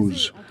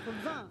propose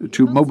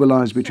to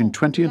mobilize between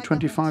 20 and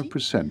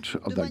 25%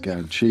 of that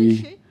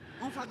guarantee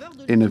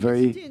in a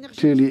very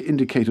clearly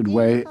indicated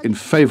way in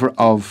favor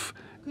of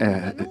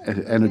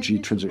energy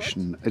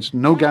transition. It's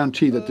no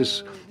guarantee that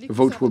this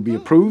vote will be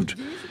approved,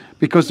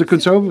 because the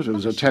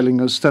Conservatives are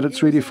telling us that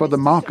it's really for the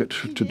market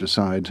to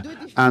decide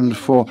and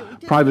for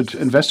private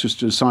investors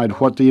to decide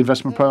what the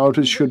investment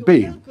priorities should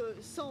be.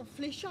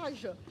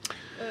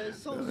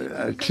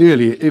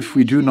 Clearly, if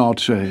we do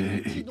not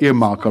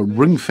earmark or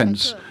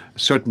ring-fence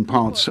certain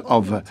parts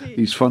of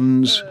these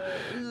funds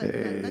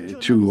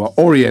to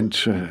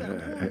orient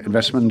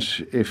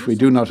investment, if we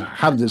do not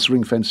have this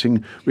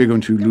ring-fencing, we're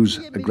going to lose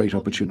a great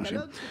opportunity.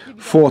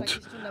 Fourth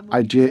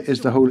idea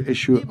is the whole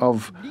issue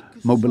of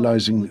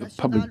mobilizing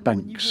public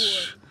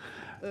banks,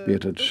 be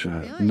it at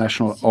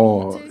national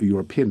or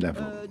European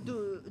level.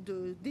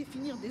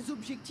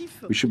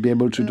 We should be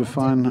able to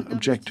define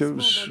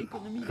objectives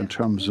in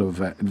terms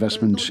of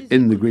investment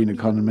in the green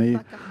economy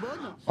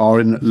or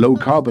in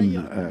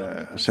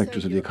low-carbon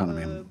sectors of the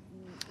economy.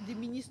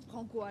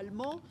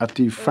 At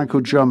the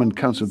Franco-German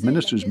Council of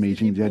Ministers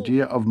meeting, the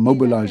idea of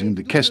mobilizing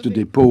the Caisse de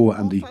dépôt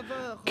and the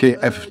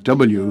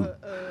KfW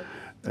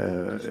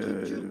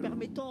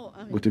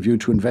with a view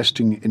to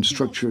investing in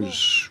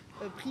structures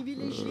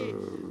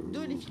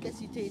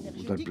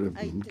that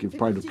give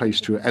pride of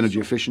place to energy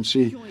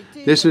efficiency.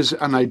 This is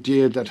an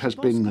idea that has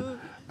been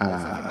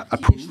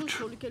approved.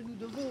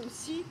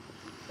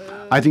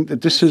 I think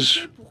that this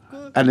is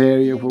an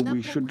area where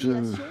we should...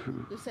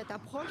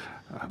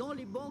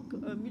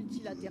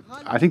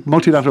 I think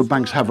multilateral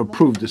banks have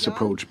approved this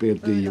approach, be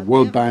it the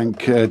World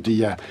Bank,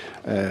 the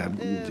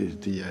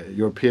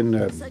European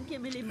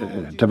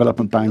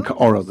Development Bank,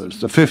 or others.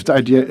 The fifth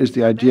idea is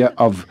the idea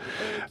of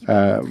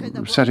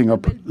setting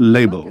up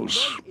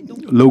labels,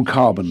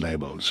 low-carbon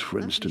labels, for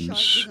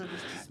instance,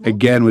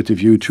 again with a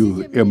view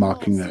to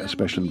earmarking a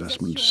special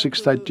investment.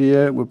 Sixth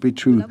idea would be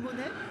to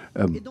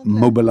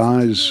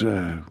mobilize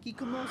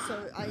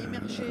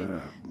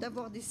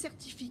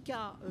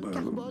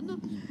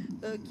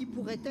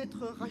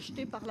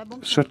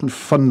certain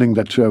funding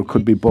that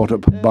could be bought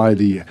up by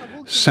the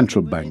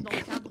central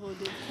bank.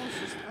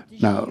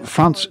 Now,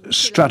 France's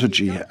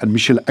strategy, and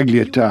Michel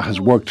Aglietta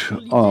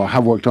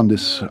have worked on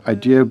this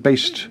idea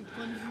based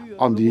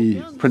on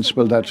the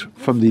principle that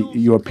from the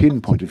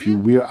European point of view,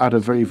 we are at a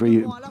very,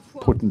 very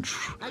important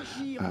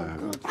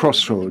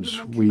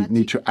crossroads. We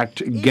need to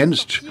act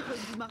against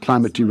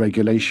climate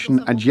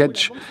deregulation and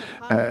yet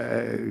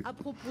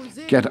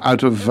get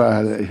out of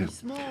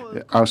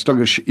our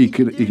sluggish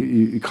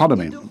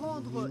economy.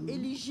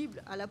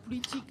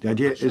 The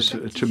idea is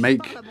to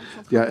make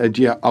the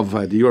idea of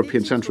the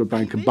European Central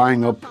Bank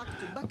buying up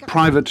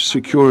private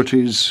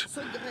securities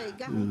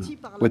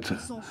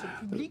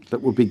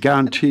that will be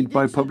guaranteed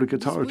by public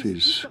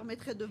authorities.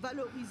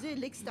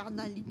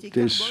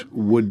 This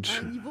would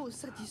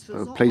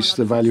place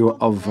the value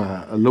of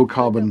low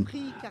carbon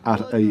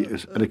at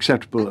an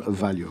acceptable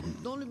value.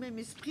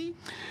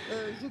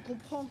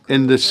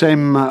 In the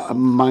same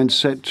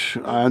mindset,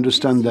 I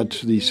understand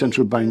that the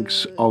central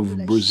banks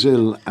of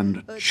Brazil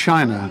and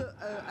China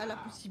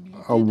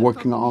are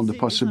working on the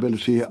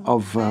possibility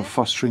of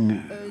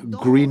fostering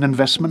green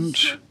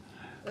investment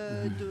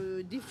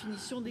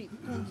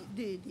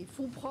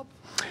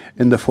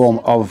in the form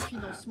of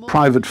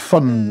private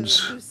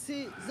funds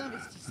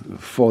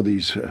for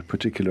these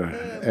particular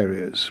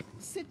areas.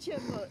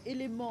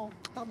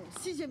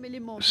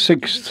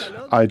 Sixth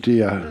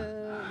idea,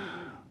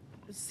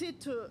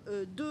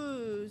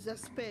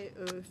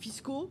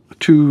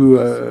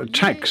 two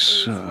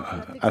tax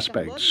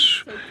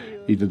aspects,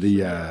 either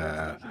the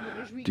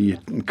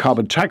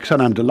carbon tax,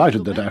 and I'm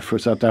delighted that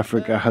South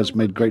Africa has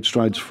made great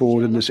strides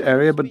forward in this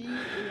area, but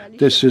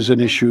this is an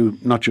issue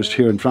not just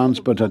here in France,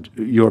 but at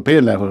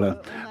European level,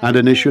 and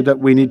an issue that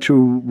we need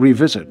to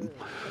revisit.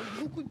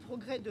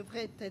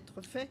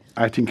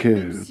 I think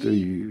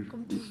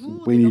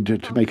we need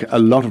to make a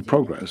lot of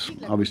progress.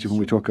 Obviously, when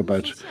we talk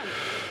about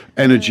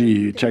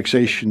energy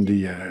taxation,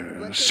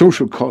 the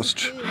social cost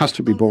has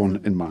to be borne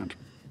in mind.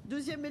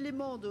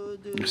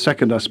 The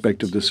second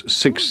aspect of this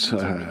sixth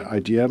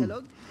idea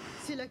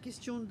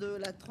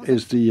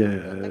is the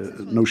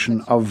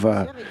notion of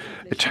a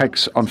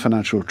tax on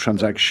financial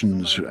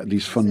transactions,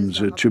 these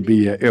funds to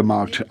be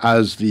earmarked,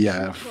 as the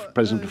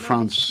President of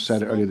France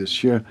said earlier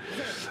this year,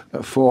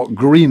 for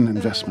green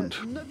investment.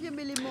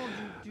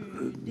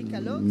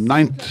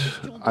 Ninth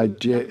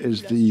idea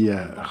is the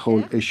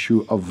whole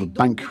issue of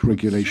bank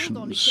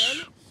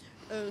regulations,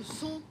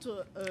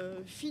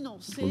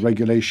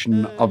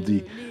 regulation of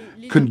the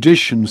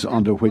conditions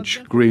under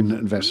which green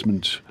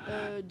investment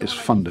is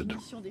funded.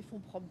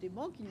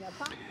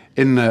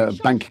 In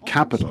bank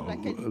capital,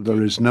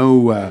 there is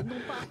no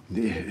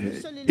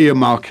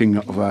earmarking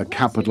of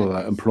capital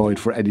employed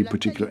for any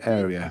particular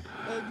area.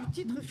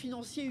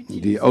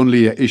 The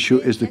only issue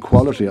is the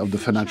quality of the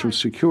financial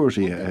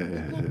security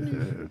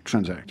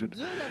transacted.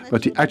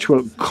 But the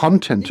actual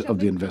content of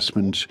the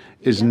investment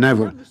is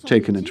never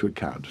taken into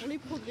account.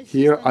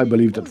 Here, I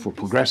believe that for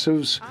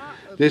progressives,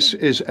 this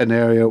is an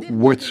area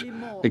worth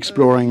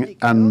exploring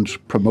and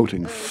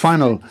promoting.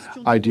 Final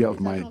idea of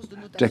my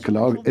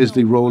decalogue is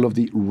the role of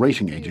the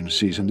rating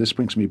agencies, and this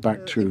brings me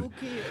back to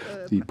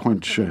the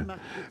point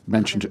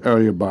mentioned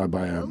earlier by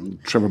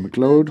Trevor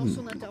McLeod,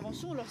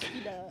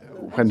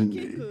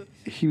 when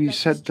he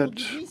said that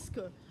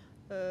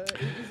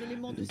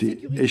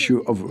the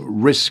issue of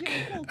risk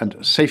and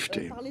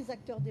safety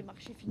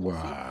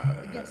were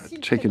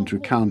taken into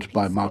account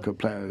by market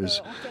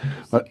players.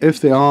 But if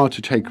they are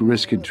to take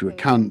risk into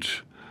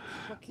account,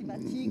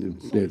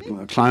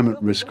 climate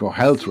risk or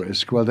health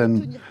risk, well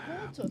then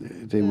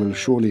they will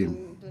surely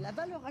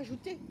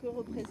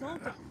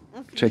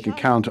take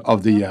account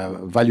of the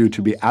value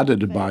to be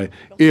added by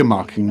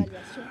earmarking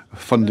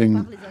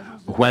funding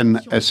when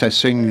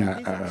assessing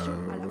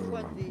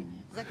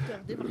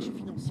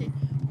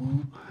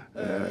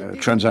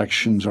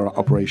transactions or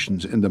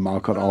operations in the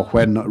market, or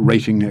when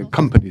rating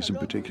companies in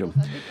particular.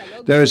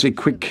 There is a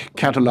quick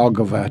catalogue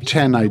of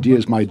 10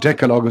 ideas, my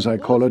decalogue as I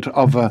call it,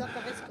 of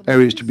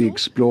areas to be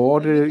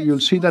explored. You'll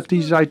see that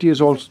these ideas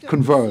all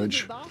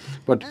converge,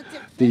 but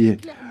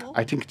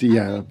I think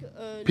the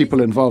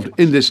people involved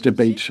in this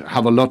debate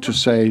have a lot to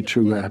say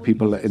to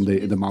people in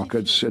the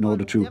markets in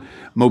order to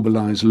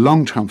mobilize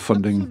long-term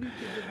funding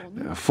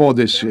for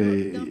this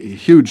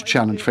huge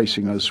challenge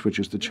facing us, which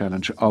is the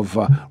challenge of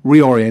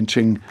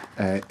reorienting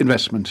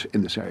investment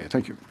in this area.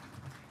 Thank you.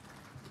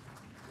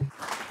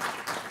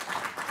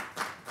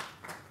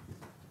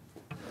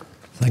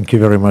 Thank you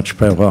very much,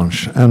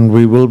 Pervenche. And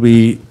we will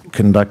be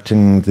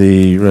conducting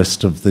the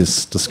rest of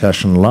this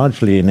discussion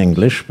largely in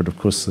English, but of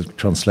course the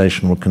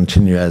translation will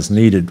continue as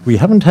needed. We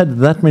haven't had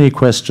that many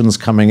questions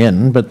coming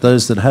in, but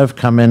those that have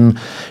come in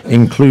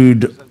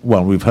include,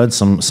 well, we've heard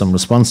some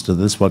response to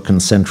this, what can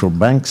central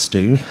banks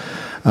do,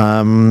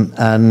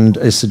 and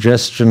a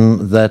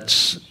suggestion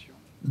that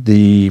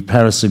the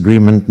Paris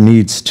Agreement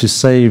needs to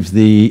save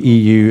the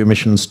EU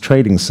emissions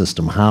trading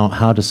system.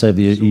 How to save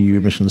the EU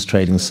emissions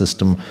trading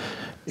system?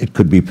 It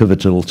could be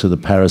pivotal to the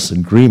Paris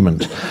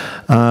Agreement.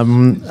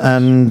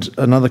 And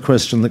another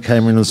question that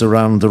came in was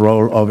around the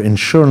role of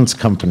insurance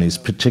companies,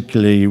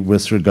 particularly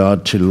with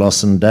regard to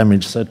loss and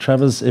damage. So,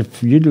 Travers,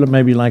 if you'd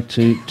maybe like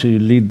to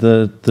lead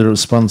the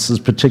responses,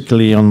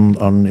 particularly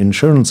on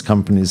insurance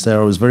companies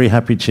there. I was very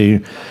happy to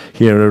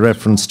hear a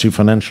reference to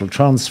financial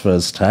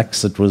transfers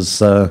tax. It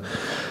was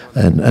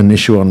an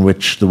issue on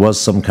which there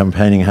was some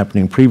campaigning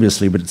happening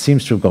previously, but it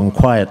seems to have gone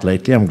quiet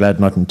lately. I'm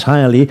glad not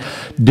entirely.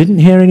 Didn't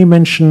hear any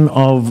mention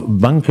of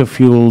bunker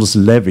fuels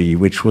levy,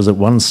 which was at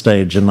one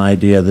stage an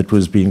idea that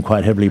was being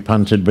quite heavily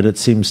punted, but it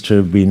seems to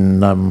have been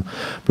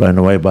blown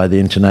away by the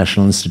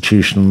international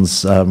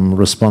institutions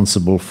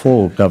responsible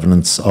for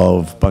governance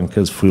of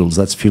bunkers fuels.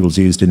 That's fuels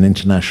used in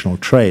international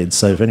trade.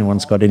 So if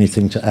anyone's got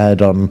anything to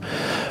add on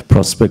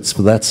prospects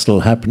for that still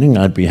happening,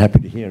 I'd be happy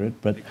to hear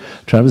it. But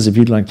Travers, if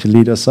you'd like to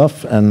lead us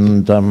off, and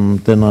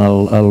then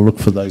I'll look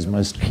for those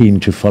most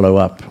keen to follow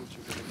up.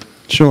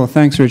 Sure,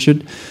 thanks,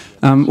 Richard.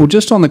 Well,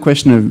 just on the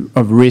question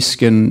of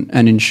risk and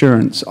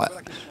insurance,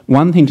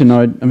 one thing to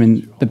note, I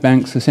mean,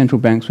 the central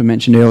banks were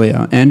mentioned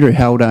earlier. Andrew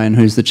Haldane,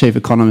 who's the chief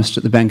economist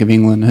at the Bank of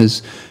England,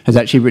 has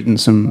actually written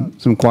some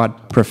quite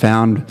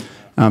profound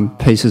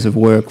pieces of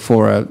work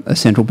for a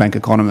central bank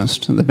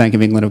economist. The Bank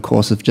of England, of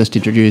course, have just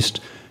introduced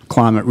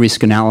climate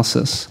risk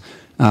analysis,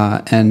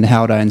 and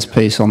Haldane's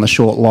piece on the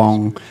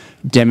short-long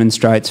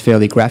demonstrates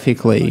fairly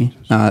graphically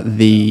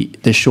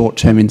the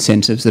short-term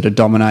incentives that are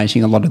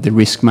dominating a lot of the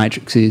risk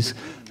matrices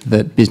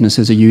that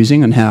businesses are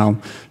using, and how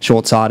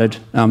short-sighted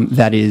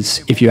that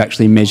is if you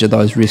actually measure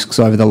those risks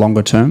over the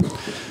longer term.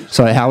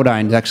 So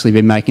Haldane has actually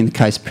been making the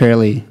case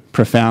fairly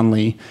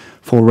profoundly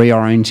for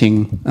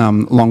reorienting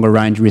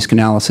longer-range risk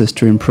analysis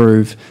to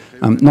improve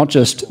not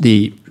just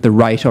the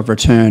rate of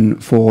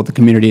return for the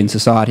community and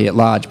society at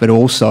large, but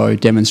also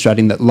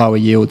demonstrating that lower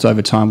yields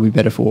over time will be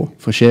better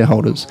for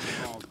shareholders.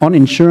 On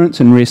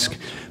insurance and risk,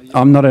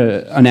 I'm not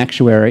an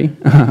actuary,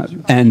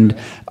 and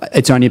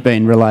it's only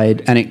been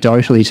relayed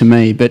anecdotally to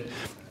me, but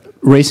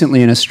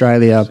recently in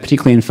Australia,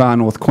 particularly in far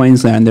north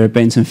Queensland, there have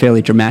been some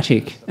fairly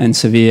dramatic and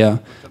severe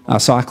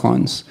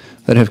cyclones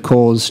that have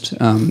caused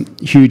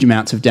huge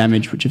amounts of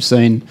damage, which have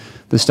seen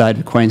the state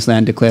of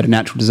Queensland declared a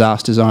natural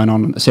disaster zone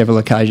on several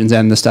occasions,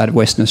 and the state of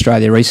Western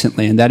Australia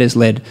recently. And that has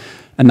led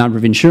a number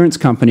of insurance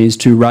companies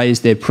to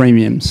raise their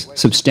premiums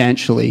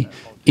substantially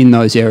in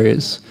those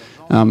areas.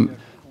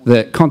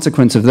 The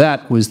consequence of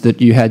that was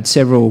that you had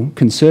several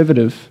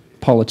Conservative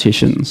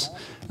politicians,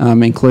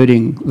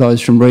 including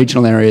those from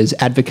regional areas,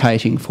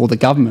 advocating for the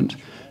government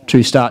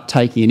to start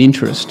taking an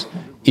interest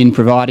in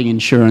providing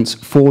insurance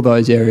for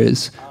those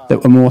areas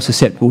that were more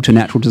susceptible to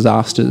natural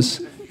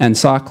disasters and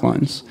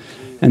cyclones.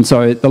 And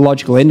so the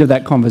logical end of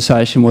that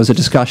conversation was a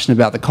discussion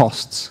about the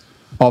costs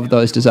of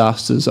those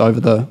disasters over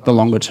the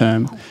longer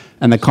term,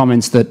 and the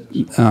comments that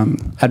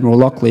Admiral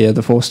Locklear,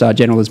 the four-star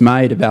general, has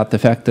made about the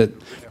fact that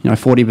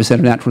 40%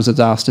 of natural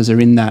disasters are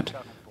in that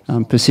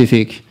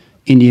Pacific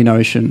Indian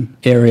Ocean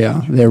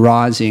area. They're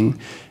rising,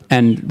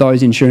 and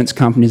those insurance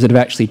companies that have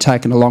actually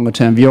taken a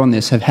longer-term view on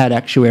this have had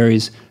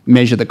actuaries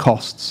measure the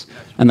costs,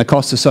 and the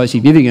costs are so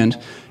significant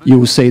you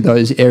will see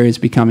those areas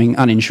becoming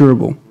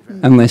uninsurable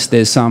unless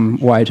there's some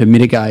way to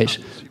mitigate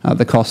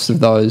the costs of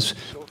those,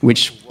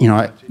 which,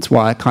 it's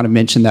why I kind of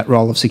mentioned that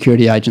role of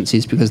security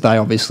agencies, because they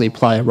obviously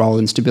play a role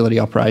in stability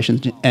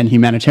operations and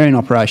humanitarian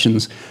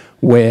operations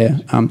where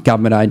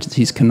government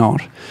agencies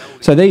cannot.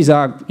 So these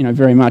are,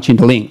 very much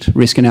interlinked: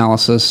 risk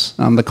analysis,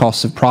 the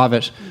costs of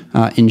private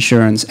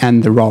insurance,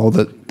 and the role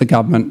that the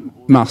government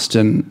must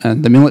and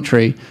the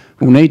military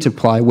will need to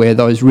play where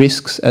those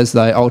risks, as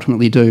they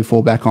ultimately do,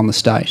 fall back on the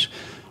state.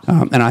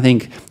 And I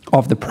think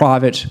of the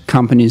private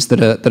companies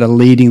that are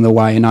leading the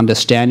way in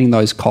understanding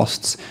those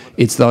costs,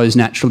 it's those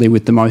naturally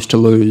with the most to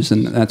lose,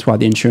 and that's why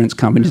the insurance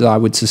companies, I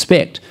would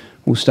suspect,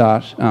 will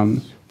start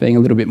being a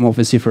little bit more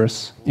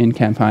vociferous in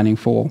campaigning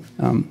for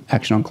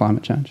action on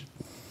climate change.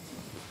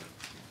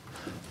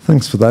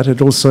 Thanks for that.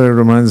 It also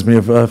reminds me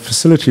of a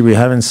facility we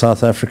have in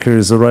South Africa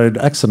is a road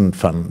accident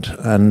fund,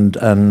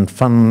 and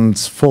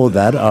funds for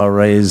that are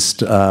raised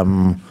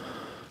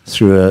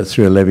through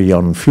a levy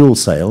on fuel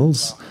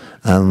sales,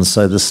 and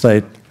so the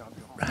state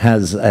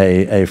has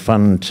a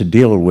fund to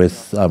deal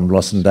with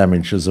loss and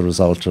damage as a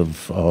result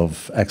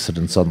of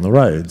accidents on the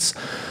roads.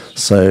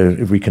 So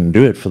if we can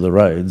do it for the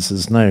roads,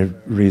 there's no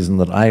reason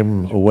that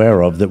I'm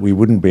aware of that we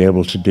wouldn't be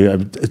able to do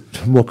it.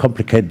 It's more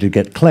complicated to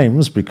get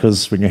claims,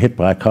 because when you're hit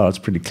by a car, it's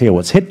pretty clear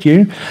what's hit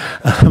you.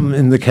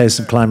 In the case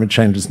of climate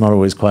change, it's not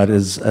always quite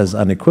as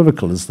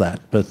unequivocal as that.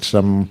 But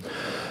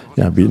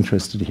yeah, I'd be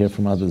interested to hear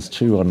from others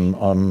too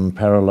on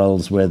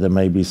parallels where there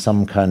may be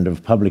some kind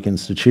of public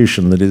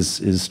institution that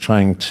is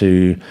trying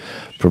to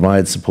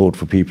provide support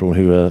for people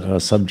who are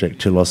subject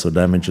to loss or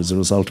damage as a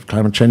result of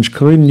climate change.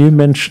 Corinne, you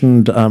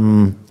mentioned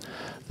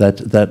that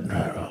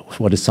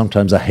what is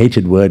sometimes a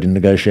hated word in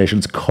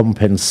negotiations,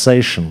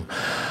 compensation.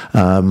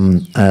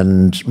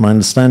 And my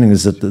understanding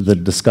is that the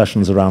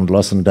discussions around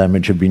loss and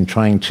damage have been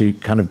trying to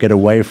kind of get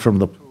away from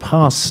the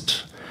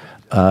past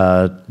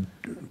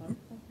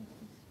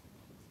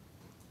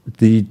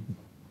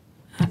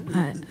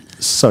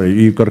Sorry,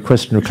 you've got a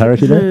question of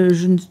clarity there?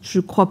 Je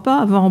ne crois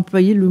pas avoir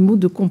employé le mot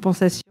de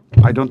compensation.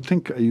 I don't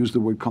think I used the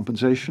word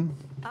compensation.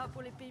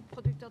 Pour les pays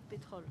producteurs de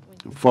pétrole.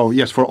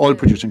 Oui. For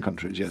oil-producing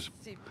countries, yes.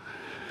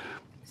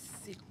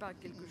 C'est pas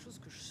quelque chose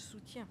que je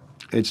soutiens.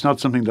 It's not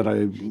something that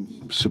I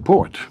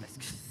support. Parce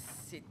que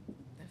c'est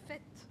un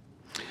fait.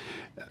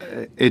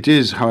 It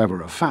is,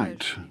 however, a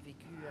fact.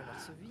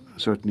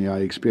 Certainly, I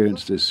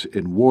experienced this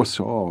in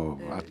Warsaw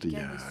at the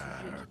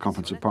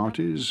Conference of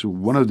Parties.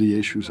 One of the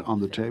issues on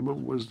the table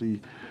was the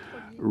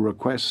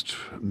request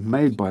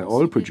made by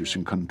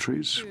oil-producing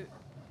countries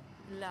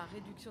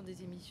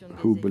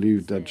who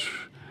believed that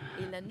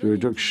the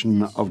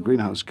reduction of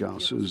greenhouse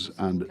gases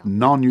and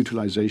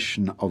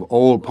non-utilization of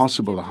all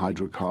possible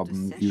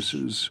hydrocarbon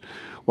uses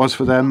was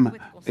for them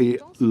a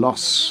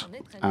loss,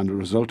 and a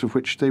result of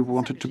which they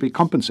wanted to be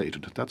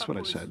compensated. That's what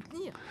I said.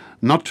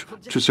 Not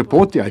to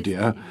support the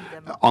idea,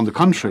 on the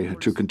contrary,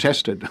 to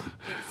contest it.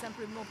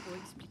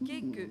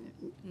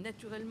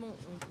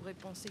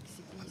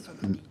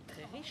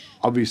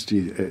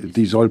 Obviously,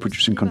 these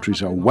oil-producing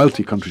countries are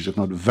wealthy countries, if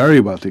not very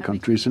wealthy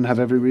countries, and have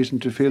every reason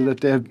to feel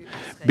that they have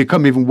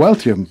become even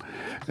wealthier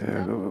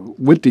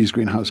with these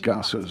greenhouse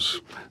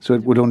gases. So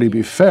it would only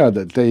be fair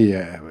that they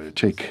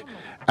take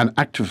an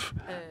active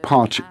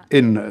part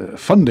in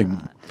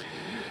funding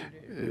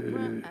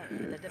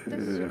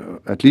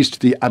at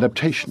least the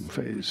adaptation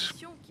phase.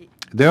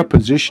 Their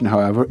position,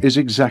 however, is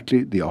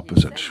exactly the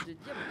opposite.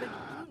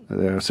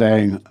 They're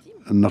saying,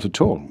 not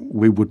at all.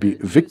 We would be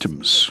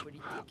victims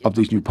of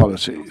these new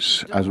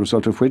policies, as a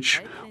result of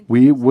which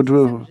we would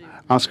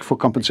ask for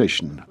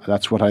compensation.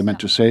 That's what I meant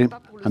to say,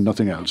 and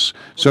nothing else.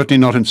 Certainly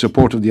not in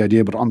support of the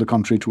idea, but on the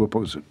contrary, to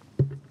oppose it.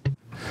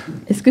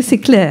 Est-ce que c'est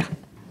clair?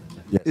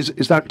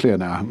 Is that clear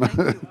now?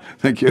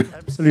 Thank you.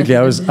 Absolutely.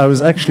 I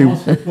was actually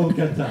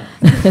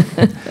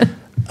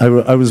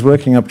I was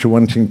working up to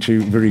wanting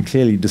to very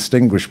clearly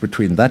distinguish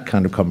between that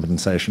kind of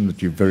compensation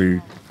that you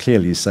very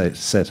clearly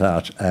set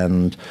out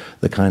and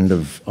the kind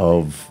of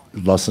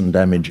loss and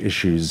damage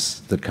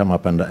issues that come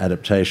up under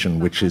adaptation,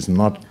 which is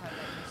not,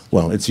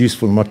 well, it's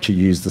useful not to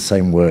use the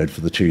same word for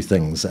the two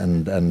things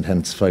and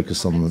hence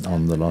focus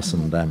on the loss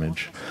and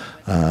damage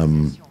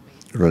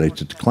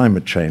related to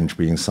climate change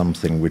being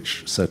something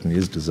which certainly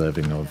is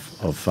deserving of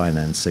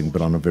financing,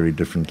 but on a very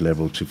different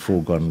level to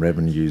foregone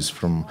revenues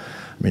from,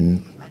 I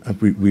mean,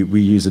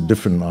 we use a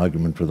different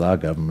argument with our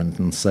government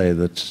and say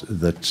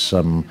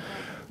that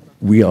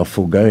we are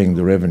foregoing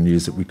the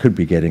revenues that we could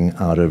be getting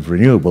out of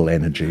renewable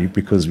energy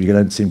because we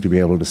don't seem to be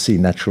able to see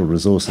natural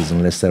resources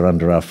unless they're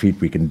under our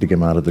feet. We can dig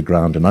them out of the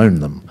ground and own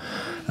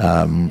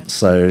them.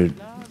 So,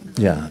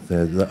 yeah,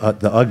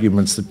 the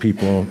arguments that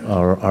people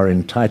are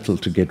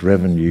entitled to get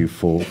revenue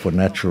for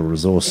natural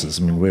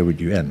resources, I mean, where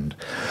would you end?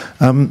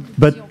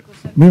 But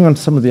moving on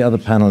to some of the other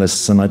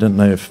panelists, and I don't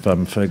know if,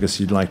 Fergus,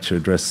 you'd like to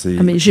address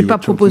the... Mais j'ai pas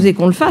proposé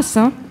qu'on le fasse,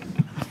 hein.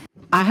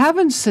 I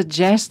haven't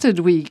suggested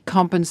we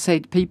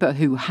compensate people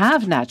who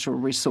have natural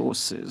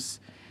resources.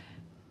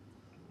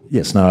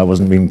 Yes, no, I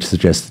wasn't meaning to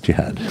suggest that you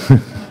had.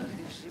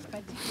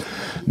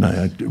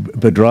 No,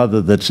 but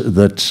rather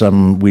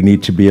that we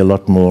need to be a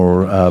lot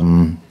more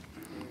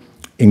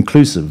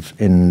inclusive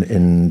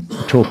in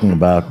talking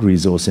about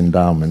resource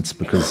endowments,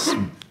 because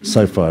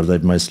so far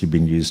they've mostly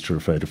been used to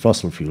refer to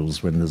fossil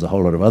fuels when there's a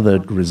whole lot of other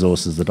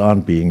resources that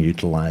aren't being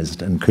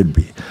utilized and could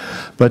be.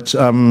 But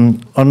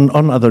on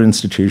other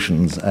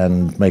institutions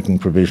and making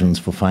provisions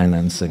for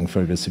financing,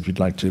 Fergus, if you'd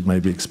like to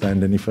maybe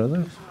expand any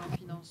further.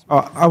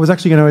 I was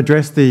actually going to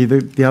address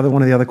the other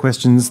one of the other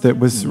questions that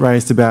was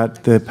raised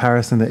about the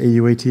Paris and the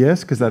EU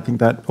ETS, because I think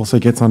that also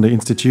gets onto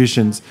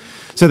institutions.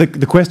 So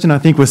the question, I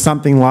think, was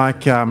something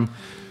like,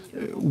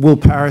 will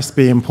Paris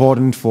be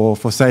important for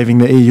saving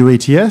the EU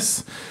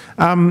ETS?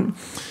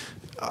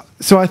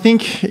 So I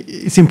think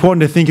it's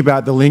important to think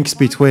about the links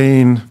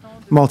between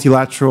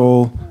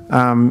multilateral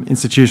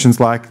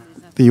institutions like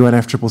the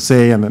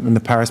UNFCCC and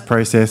the Paris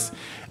process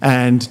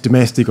and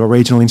domestic or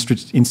regional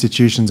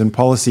institutions and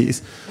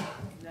policies.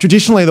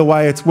 Traditionally, the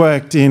way it's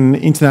worked in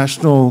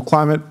international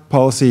climate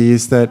policy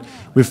is that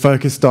we've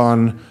focused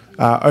on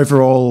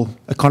overall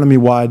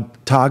economy-wide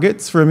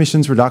targets for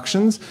emissions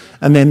reductions,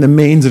 and then the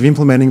means of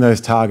implementing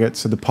those targets,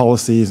 so the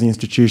policies, the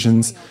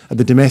institutions at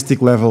the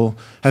domestic level,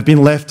 have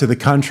been left to the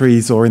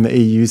countries, or in the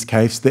EU's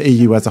case, the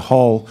EU as a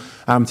whole,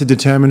 to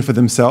determine for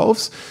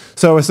themselves.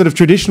 So a sort of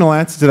traditional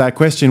answer to that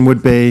question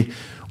would be,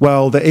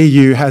 well, the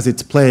EU has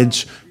its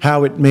pledge,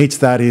 how it meets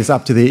that is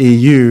up to the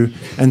EU,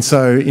 and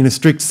so in a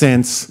strict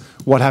sense,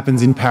 what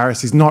happens in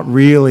Paris is not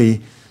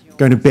really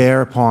going to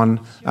bear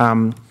upon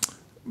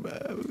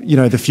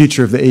the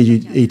future of the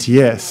EU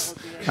ETS,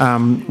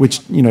 which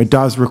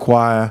does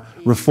require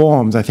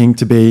reforms, I think,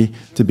 to be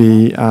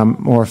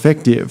more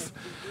effective.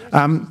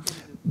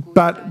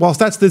 But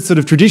whilst that's the sort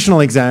of traditional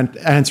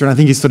answer, and I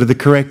think is sort of the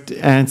correct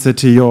answer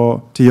to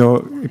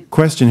your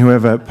question,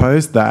 whoever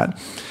posed that,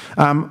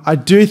 I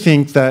do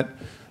think that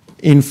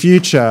in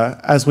future,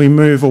 as we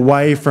move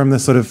away from the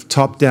sort of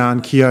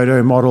top-down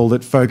Kyoto model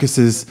that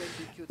focuses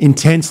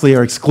intensely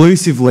or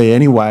exclusively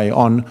anyway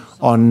on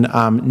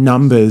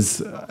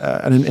numbers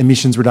and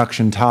emissions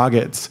reduction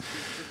targets,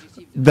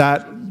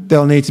 that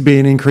there'll need to be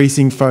an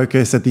increasing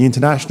focus at the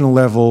international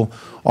level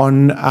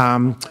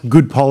on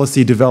good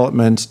policy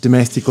development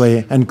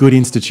domestically and good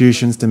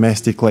institutions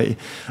domestically.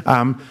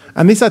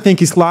 And this, I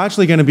think, is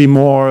largely going to be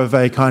more of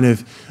a kind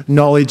of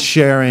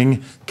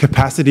knowledge-sharing,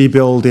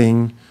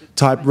 capacity-building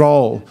type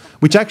role,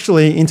 which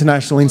actually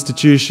international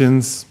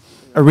institutions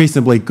are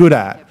reasonably good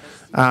at.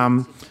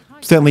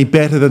 Certainly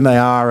better than they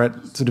are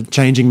at sort of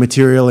changing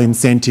material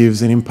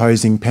incentives and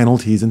imposing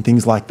penalties and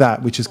things like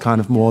that, which is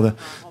kind of more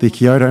the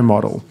Kyoto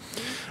model.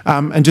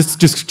 And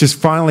just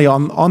finally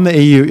on the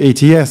EU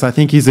ETS, I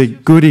think is a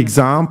good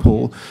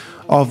example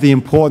of the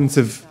importance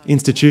of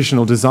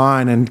institutional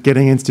design and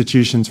getting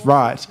institutions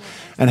right,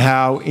 and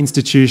how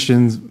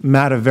institutions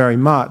matter very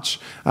much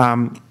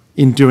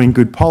in doing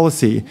good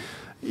policy.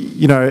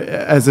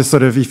 As a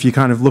sort of, if you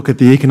kind of look at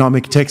the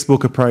economic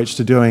textbook approach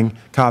to doing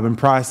carbon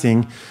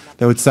pricing,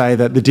 they would say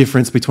that the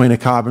difference between a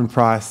carbon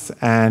price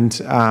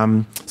and,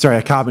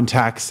 a carbon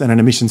tax and an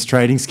emissions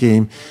trading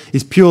scheme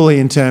is purely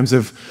in terms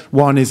of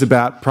one is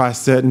about price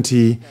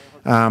certainty,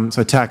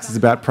 so tax is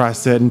about price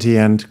certainty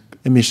and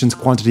emissions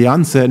quantity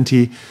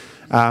uncertainty,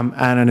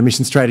 and an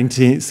emissions trading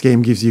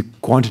scheme gives you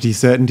quantity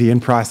certainty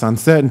and price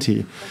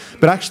uncertainty.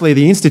 But actually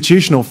the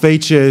institutional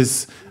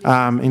features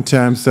in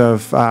terms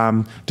of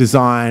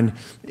design,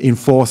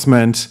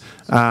 enforcement,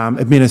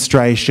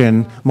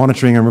 administration,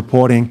 monitoring and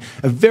reporting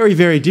are very,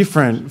 very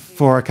different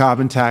for a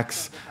carbon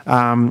tax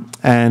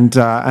and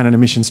an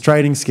emissions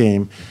trading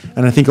scheme.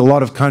 And I think a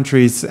lot of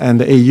countries and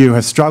the EU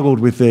have struggled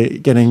with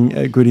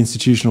getting good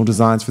institutional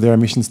designs for their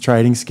emissions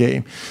trading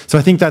scheme. So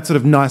I think that sort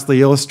of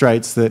nicely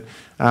illustrates that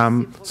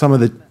some of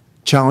the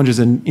challenges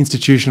and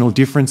institutional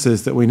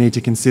differences that we need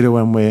to consider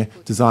when we're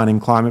designing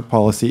climate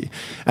policy.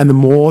 And the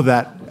more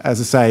that, as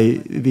I say,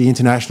 the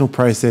international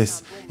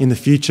process in the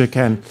future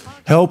can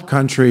help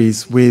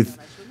countries with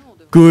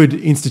good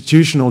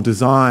institutional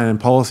design and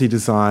policy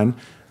design,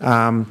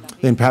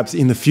 then perhaps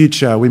in the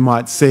future we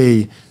might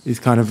see this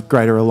kind of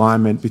greater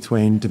alignment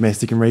between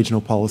domestic and regional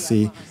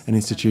policy and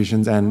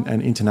institutions and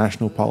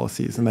international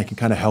policies, and they can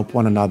kind of help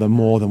one another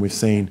more than we've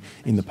seen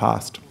in the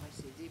past.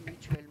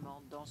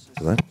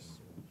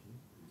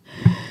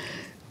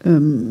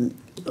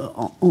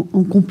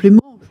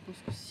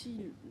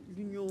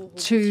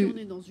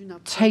 To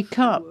take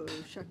up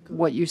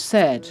what you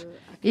said,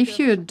 if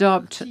you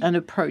adopt an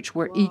approach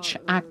where each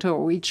actor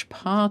or each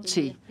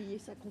party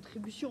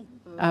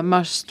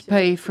must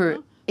pay for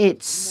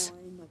its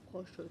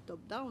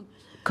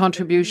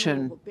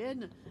contribution,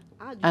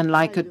 and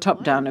like a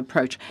top-down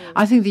approach,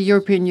 I think the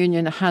European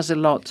Union has a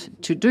lot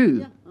to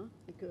do,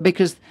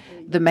 because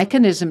the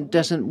mechanism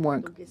doesn't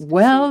work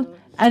well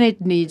and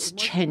it needs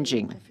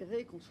changing.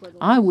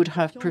 I would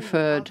have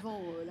preferred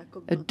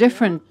a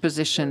different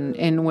position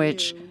in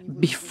which,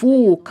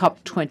 before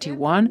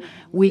COP21,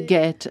 we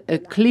get a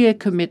clear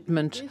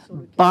commitment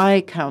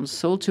by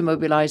Council to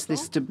mobilize the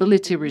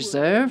stability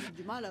reserve,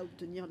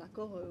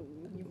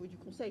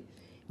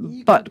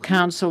 but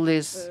Council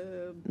is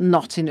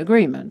not in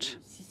agreement.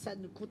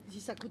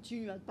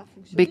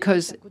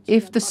 Because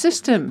if the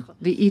system,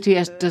 the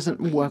ETS,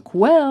 doesn't work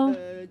well,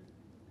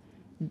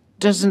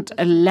 doesn't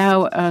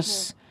allow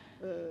us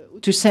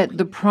to set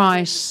the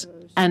price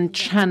and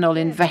channel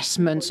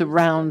investments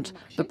around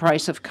the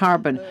price of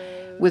carbon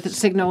with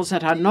signals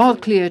that are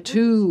not clear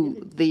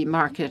to the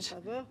market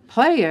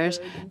players,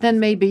 then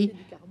maybe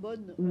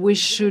we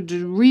should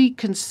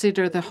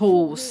reconsider the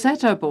whole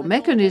setup or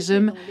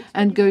mechanism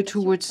and go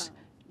towards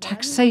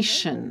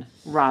taxation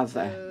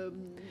rather.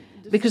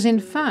 Because in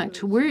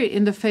fact, we're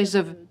in the phase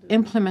of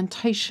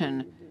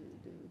implementation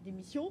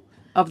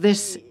of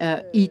this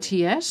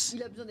ETS.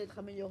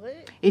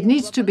 It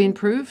needs to be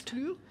improved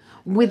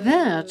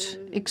without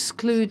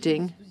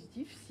excluding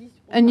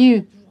a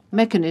new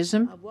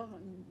mechanism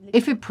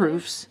if it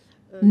proves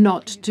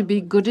not to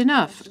be good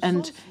enough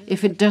and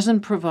if it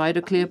doesn't provide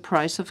a clear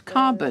price of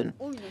carbon.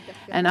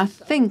 And I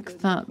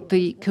think that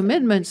the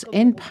commitments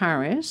in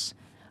Paris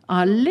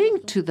are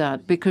linked to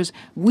that, because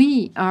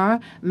we are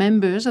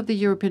members of the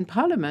European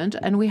Parliament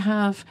and we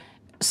have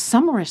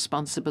some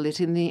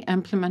responsibility in the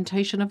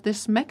implementation of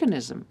this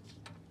mechanism.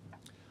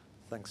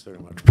 Thanks very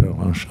much,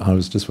 Pervenche. I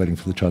was just waiting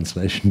for the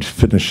translation to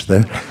finish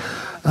there.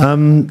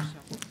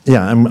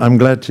 Yeah, I'm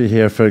glad to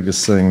hear Fergus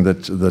saying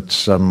that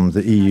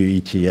the EU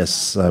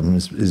ETS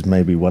is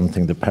maybe one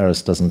thing that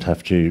Paris doesn't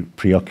have to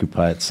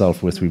preoccupy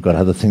itself with. We've got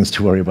other things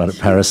to worry about at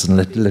Paris, and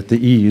let the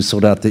EU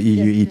sort out the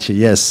EU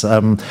ETS.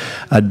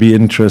 I'd be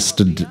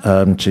interested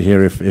to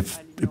hear if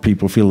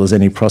people feel there's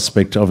any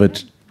prospect of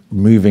it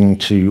moving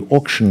to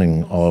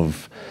auctioning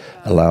of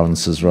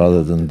allowances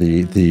rather than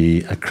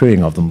the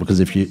accruing of them, because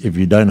if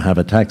you don't have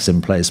a tax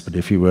in place, but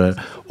if you were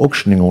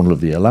auctioning all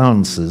of the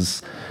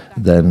allowances,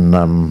 then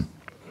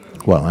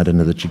well, I don't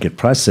know that you get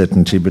price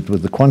certainty, but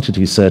with the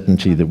quantity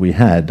certainty that we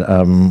had,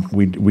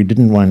 we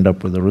didn't wind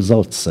up with a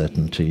results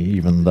certainty,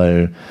 even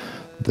though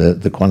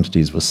the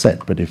quantities were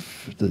set. But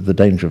if the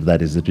danger of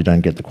that is that you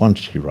don't get the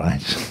quantity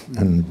right,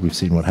 and we've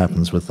seen what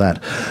happens with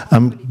that.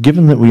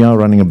 Given that we are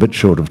running a bit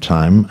short of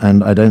time,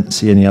 and I don't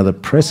see any other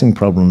pressing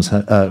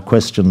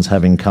questions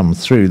having come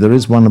through, there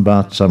is one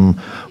about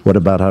what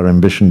about our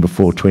ambition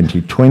before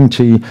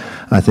 2020?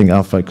 I think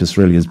our focus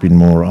really has been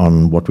more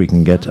on what we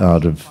can get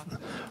out of,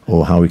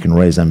 or how we can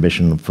raise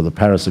ambition for the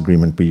Paris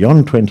Agreement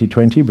beyond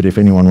 2020. But if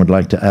anyone would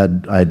like to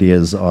add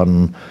ideas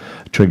on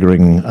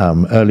triggering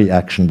early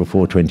action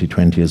before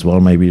 2020 as well,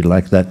 maybe you'd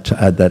like that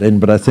to add that in.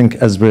 But I think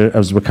as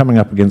we're coming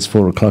up against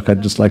 4 o'clock,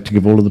 I'd just like to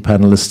give all of the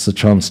panelists a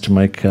chance to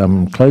make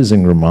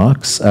closing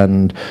remarks,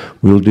 and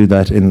we'll do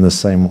that in the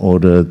same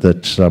order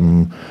that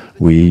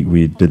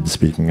we did the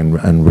speaking,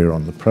 and we're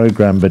on the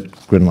program. But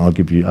Gwynne,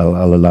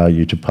 I'll allow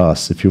you to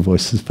pass if your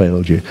voice has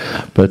failed you.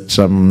 But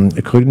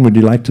Corinne, would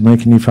you like to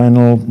make any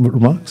final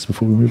remarks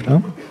before we move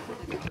down?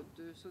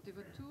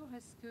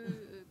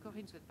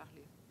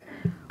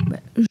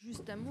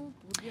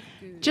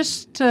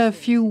 Just a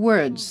few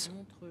words.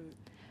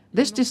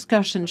 This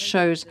discussion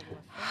shows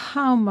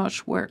how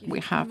much work we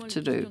have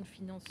to do.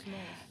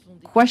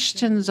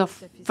 Questions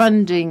of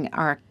funding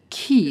are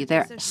key,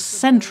 they're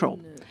central.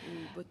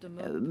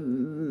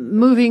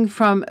 Moving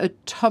from a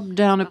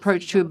top-down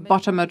approach to a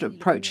bottom-up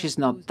approach is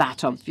not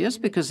that obvious,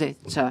 because it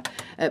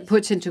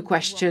puts into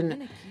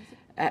question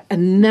a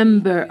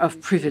number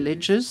of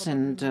privileges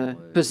and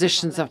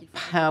positions of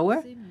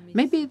power.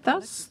 Maybe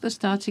that's the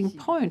starting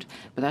point,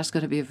 but that's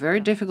going to be a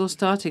very difficult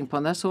starting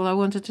point. That's all I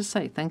wanted to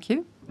say. Thank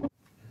you.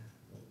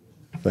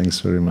 Thanks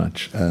very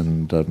much.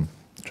 And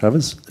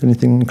Travers,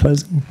 anything in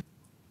closing?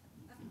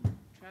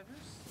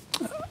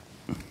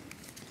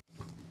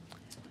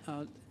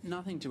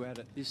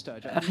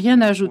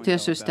 Rien à ajouter à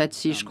ce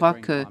stade-ci. Je crois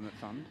que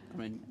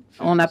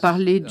on a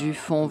parlé du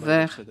Fonds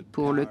vert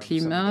pour le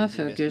climat,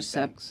 Fergus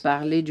a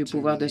parlé du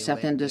pouvoir de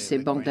certaines de ces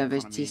banques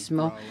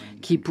d'investissement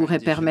qui pourraient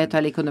permettre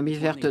à l'économie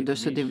verte de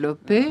se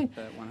développer,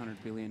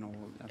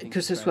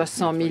 que ce soit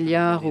 100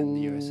 milliards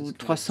ou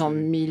 300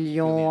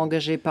 millions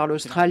engagés par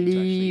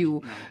l'Australie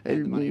ou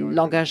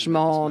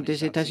l'engagement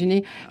des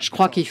États-Unis. Je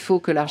crois qu'il faut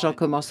que l'argent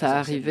commence à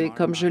arriver.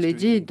 Comme je l'ai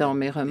dit dans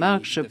mes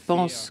remarques, je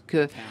pense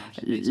que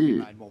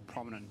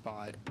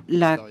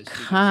la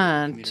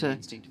crainte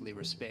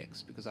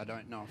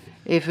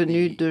est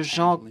venue de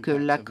gens que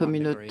la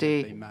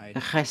communauté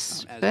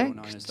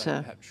respecte.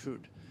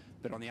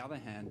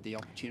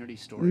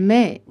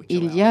 Mais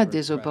il y a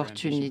des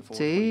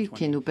opportunités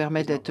qui nous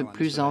permettent d'être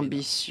plus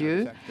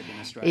ambitieux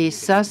et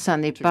ça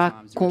n'est pas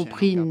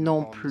compris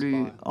non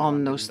plus.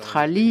 En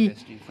Australie,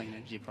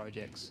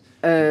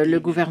 le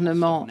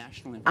gouvernement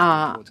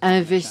a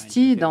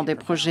investi dans des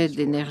projets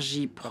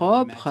d'énergie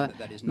propre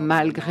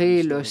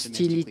malgré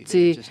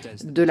l'hostilité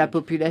de la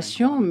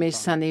population, mais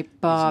ça n'est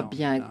pas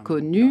bien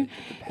connu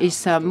et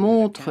ça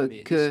montre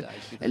que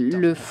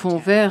le Fonds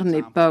vert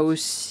n'est pas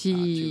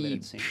aussi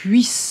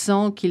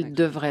puissant qu'il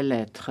devrait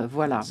l'être.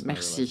 Voilà,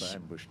 merci.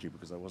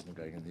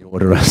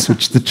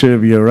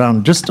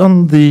 Just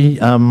on the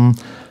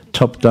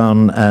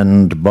top-down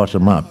and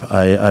bottom-up,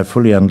 I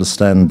fully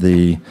understand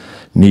the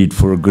need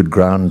for a good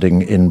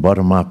grounding in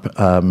bottom-up.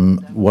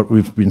 What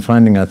we've been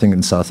finding, I think,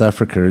 in South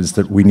Africa is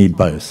that we need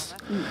both.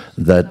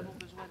 That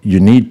you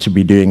need to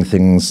be doing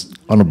things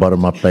on a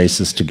bottom-up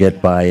basis to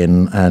get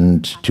buy-in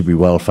and to be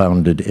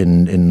well-founded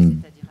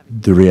in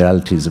the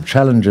realities of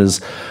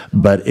challenges.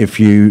 But if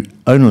you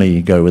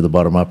only go with the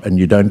bottom-up and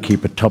you don't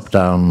keep a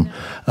top-down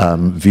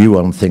view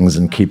on things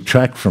and keep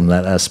track from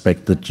that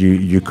aspect, that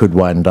you could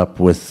wind up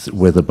with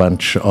a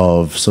bunch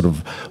of sort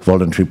of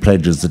voluntary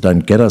pledges that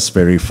don't get us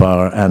very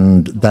far.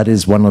 And that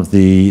is one of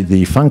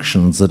the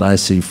functions that I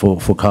see for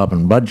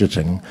carbon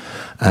budgeting,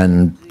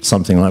 and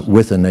something like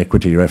with an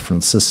equity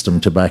reference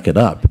system to back it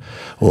up,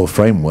 or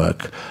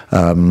framework,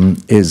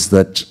 is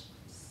that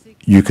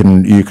you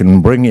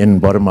can bring in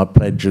bottom-up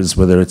pledges,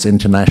 whether it's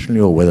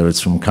internationally or whether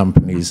it's from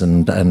companies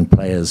and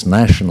players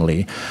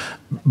nationally,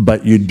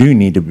 but you do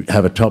need to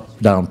have a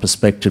top-down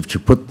perspective to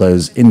put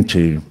those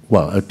into,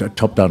 well, a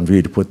top-down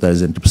view to put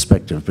those into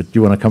perspective. But do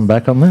you want to come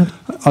back on that?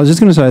 I was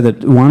just going to say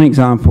that one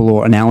example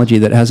or analogy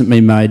that hasn't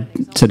been made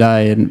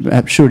today, and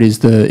perhaps should,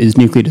 is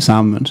nuclear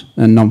disarmament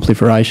and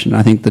non-proliferation.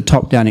 I think the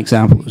top-down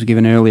example that was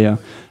given earlier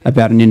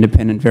about an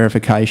independent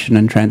verification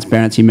and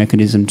transparency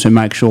mechanism to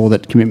make sure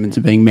that commitments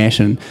are being met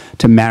and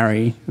to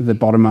marry the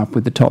bottom-up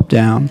with the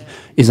top-down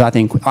is, I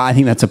think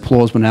that's a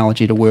plausible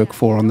analogy to work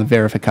for on the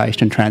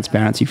verification and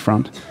transparency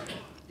front.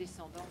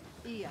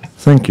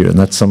 Thank you, and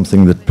that's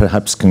something that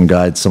perhaps can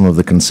guide some of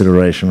the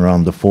consideration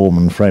around the form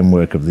and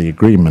framework of the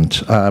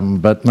agreement.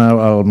 But now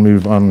I'll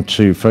move on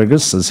to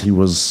Fergus, as he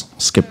was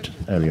skipped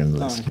earlier in the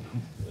list.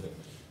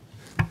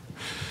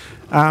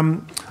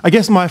 I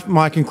guess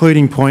my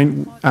concluding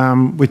point,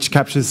 which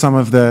captures some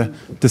of the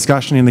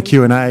discussion in the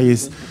Q&A,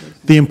 is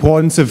the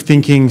importance of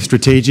thinking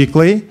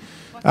strategically.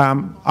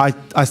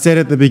 I said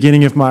at the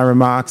beginning of my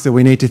remarks that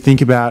we need to think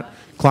about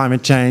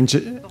climate change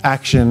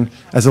action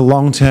as a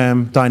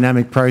long-term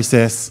dynamic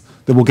process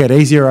that will get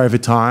easier over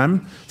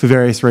time for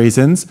various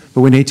reasons,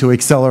 but we need to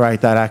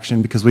accelerate that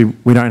action because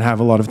we don't have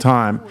a lot of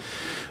time.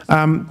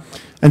 And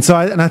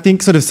I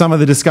think sort of some of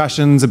the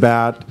discussions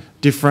about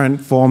different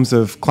forms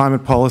of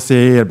climate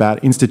policy,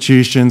 about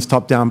institutions,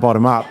 top-down,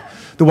 bottom-up,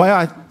 the way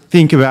I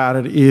think about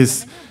it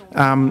is,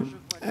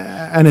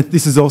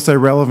 this is also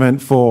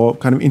relevant for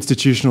kind of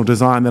institutional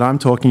design that I'm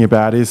talking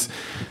about, is,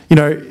 you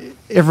know,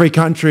 every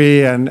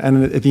country and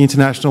at the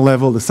international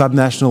level, the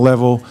subnational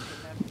level,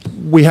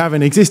 we have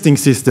an existing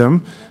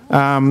system. We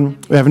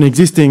have an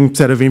existing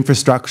set of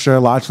infrastructure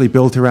largely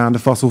built around a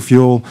fossil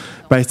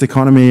fuel-based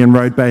economy and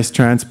road-based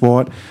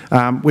transport,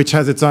 which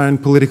has its own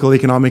political,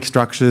 economic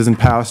structures and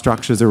power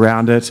structures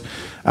around it.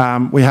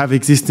 We have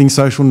existing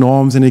social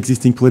norms and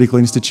existing political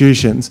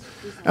institutions.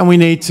 And we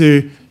need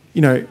to,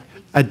 you know,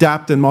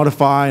 adapt and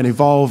modify and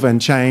evolve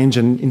and change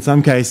and, in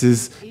some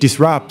cases,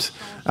 disrupt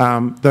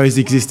those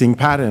existing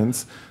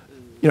patterns,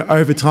 you know,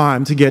 over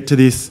time to get to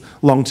this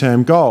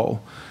long-term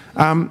goal.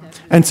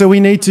 And so we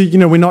need to, you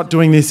know, we're not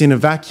doing this in a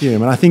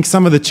vacuum. And I think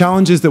some of the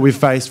challenges that we've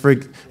faced, for,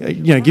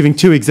 you know, giving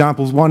two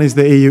examples, one is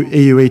the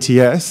EU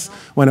ETS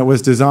when it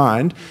was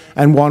designed,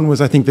 and one was,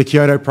 I think, the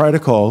Kyoto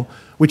Protocol,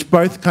 which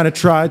both kind of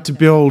tried to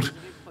build,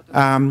 they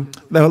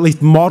were at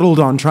least modelled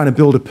on trying to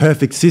build a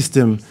perfect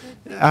system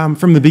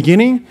from the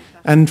beginning,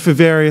 and for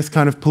various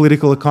kind of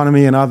political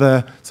economy and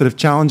other sort of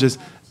challenges,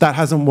 that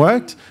hasn't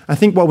worked. I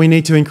think what we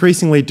need to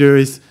increasingly do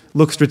is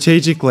look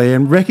strategically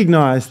and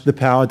recognise the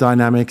power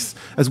dynamics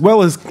as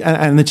well as,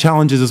 and the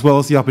challenges as well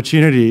as the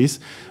opportunities.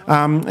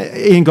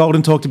 Ian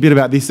Golden talked a bit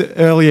about this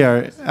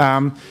earlier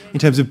in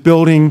terms of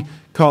building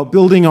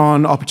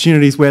on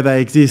opportunities where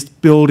they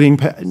exist, building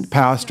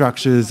power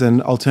structures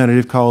and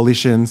alternative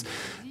coalitions,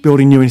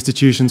 building new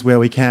institutions where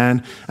we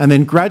can, and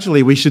then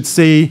gradually we should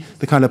see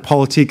the kind of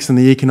politics and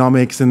the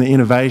economics and the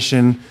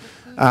innovation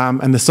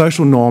and the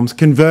social norms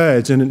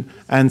converge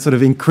and sort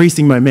of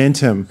increasing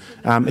momentum,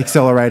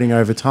 accelerating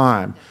over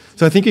time.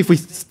 So I think if we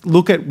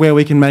look at where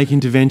we can make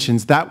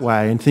interventions that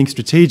way and think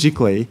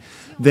strategically,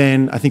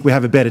 then I think we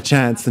have a better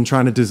chance than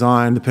trying to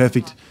design the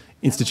perfect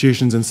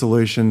institutions and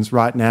solutions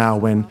right now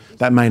when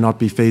that may not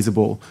be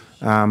feasible.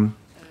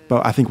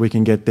 But I think we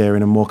can get there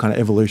in a more kind of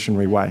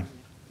evolutionary way.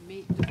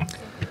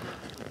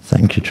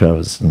 Thank you,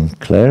 Travers and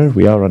Claire.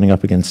 We are running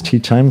up against tea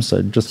time,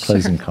 so just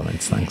closing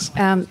comments. Thanks.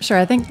 Sure.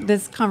 I think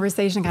this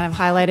conversation kind of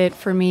highlighted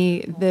for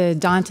me the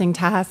daunting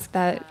task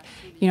that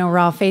we're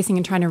all facing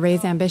in trying to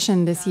raise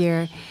ambition this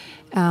year.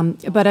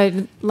 But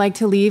I'd like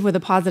to leave with a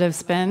positive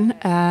spin.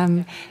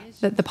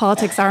 That the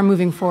politics are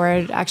moving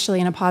forward actually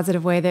in a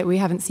positive way that we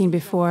haven't seen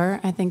before.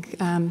 I think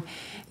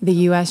the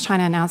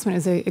U.S.-China announcement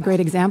is a great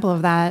example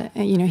of that.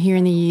 Here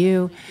in the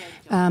EU,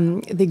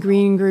 the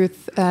Green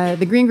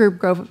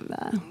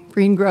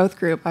Growth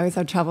Group, I always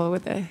have trouble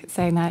with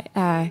saying that.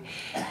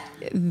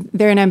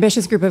 They're an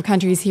ambitious group of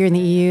countries here in the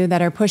EU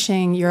that are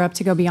pushing Europe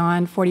to go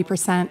beyond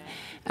 40%,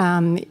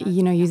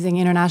 using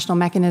international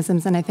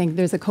mechanisms. And I think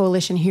there's a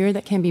coalition here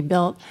that can be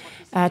built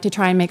to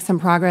try and make some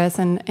progress.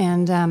 And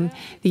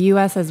the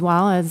U.S. as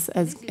well,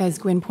 as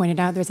Gwynne pointed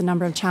out, there's a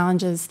number of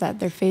challenges that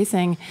they're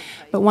facing.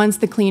 But once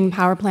the Clean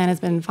Power Plan has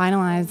been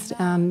finalized,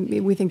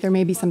 we think there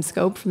may be some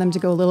scope for them to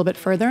go a little bit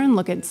further and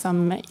look at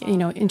some,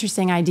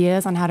 interesting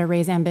ideas on how to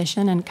raise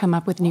ambition and come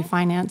up with new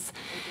finance.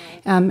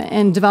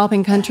 And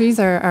developing countries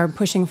are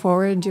pushing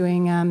forward,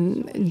 doing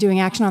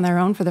action on their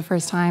own for the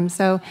first time.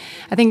 So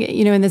I think,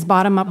 in this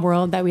bottom-up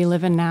world that we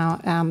live in now,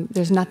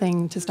 there's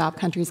nothing to stop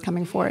countries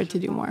coming forward to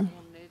do more.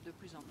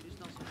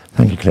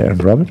 Thank you, Claire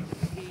and Robert.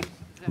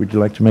 Would you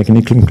like to make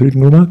any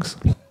concluding remarks?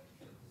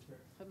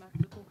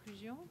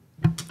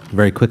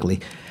 Very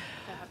quickly.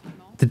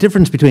 The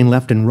difference between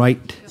left and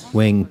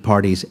right-wing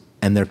parties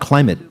and their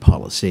climate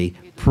policy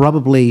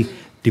probably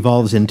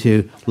devolves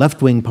into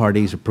left-wing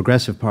parties or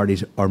progressive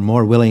parties are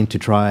more willing to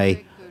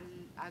try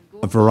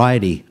a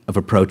variety of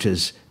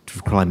approaches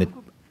to climate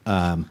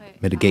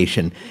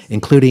mitigation,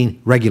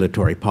 including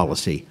regulatory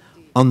policy.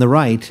 On the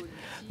right,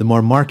 the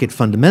more market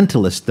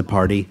fundamentalist the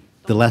party,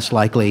 the less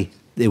likely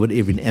it would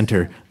even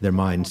enter their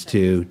minds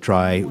to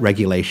try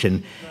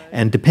regulation.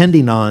 And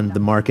depending on the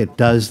market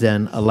does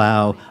then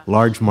allow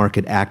large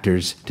market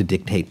actors to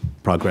dictate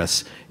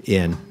progress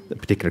in a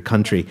particular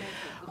country.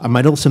 I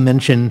might also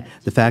mention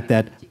the fact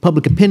that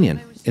public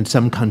opinion in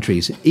some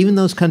countries, even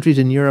those countries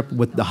in Europe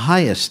with the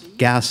highest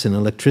gas and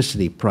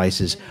electricity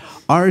prices,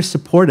 are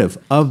supportive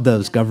of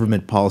those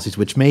government policies,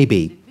 which may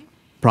be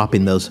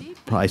propping those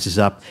prices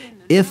up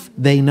if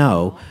they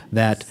know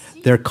that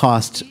their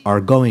costs are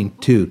going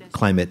to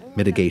climate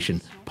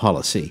mitigation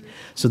policy.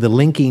 So the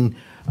linking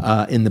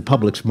in the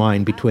public's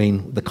mind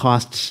between the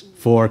costs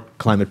for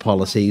climate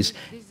policies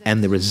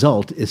and the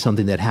result is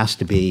something that has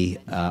to be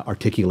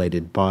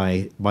articulated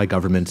by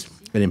governments,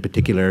 and in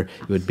particular,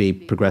 it would be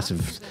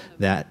progressives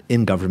that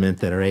in government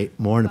that are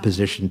more in a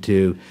position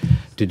to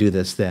do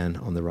this than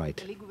on the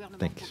right.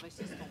 Thanks.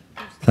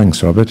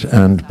 Thanks, Robert.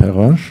 And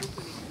Perrange?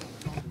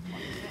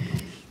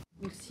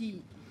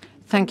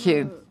 Thank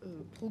you.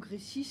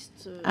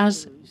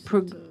 As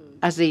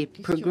a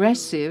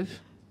progressive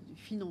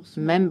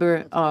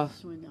member of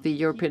the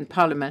European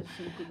Parliament,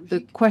 the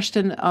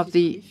question of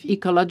the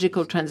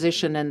ecological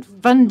transition and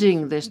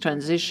funding this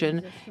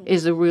transition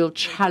is a real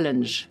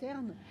challenge.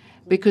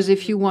 Because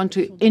if you want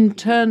to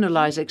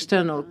internalize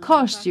external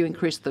costs, you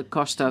increase the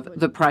cost of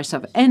the price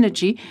of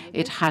energy.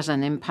 It has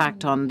an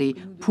impact on the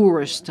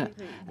poorest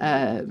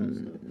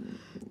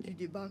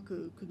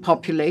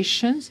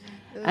populations,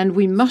 and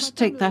we must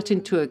take that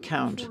into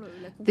account.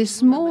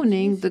 This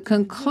morning, the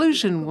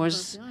conclusion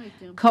was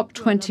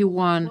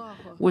COP21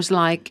 was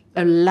like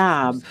a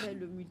lab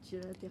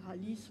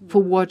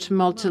for what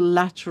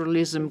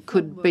multilateralism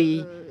could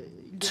be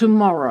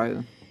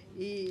tomorrow,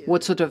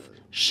 what sort of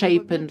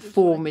shape and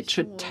form it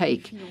should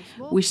take.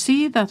 We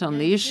see that on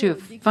the issue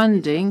of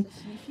funding,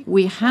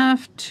 we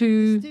have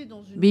to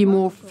be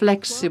more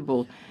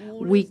flexible.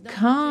 We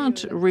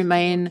can't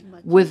remain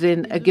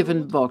within a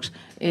given box.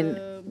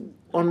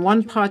 On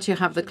one part, you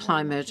have the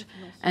climate,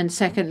 and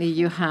secondly,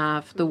 you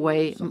have the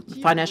way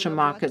financial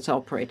markets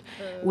operate.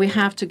 We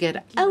have to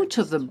get out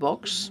of the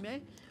box,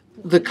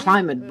 the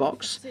climate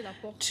box,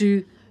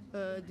 to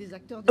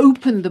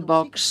open the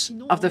box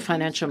of the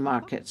financial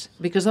markets,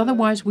 because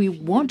otherwise we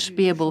won't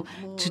be able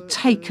to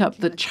take up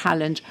the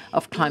challenge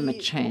of climate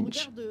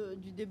change.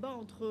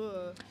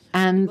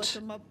 And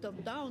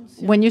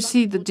when you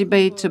see the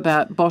debate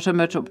about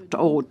bottom-up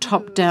or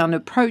top-down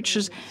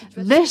approaches,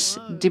 this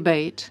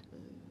debate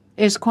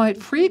is quite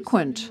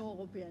frequent,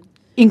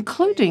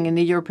 including in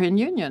the European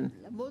Union,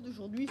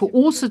 for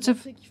all sorts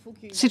of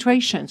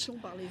situations.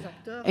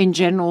 In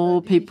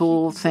general,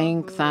 people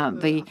think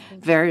that the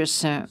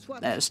various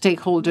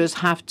stakeholders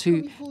have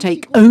to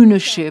take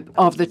ownership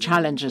of the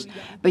challenges.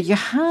 But you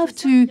have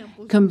to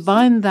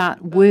combine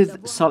that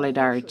with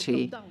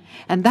solidarity.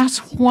 And that's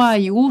why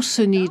you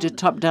also need a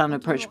top-down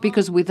approach,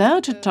 because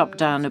without a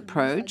top-down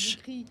approach,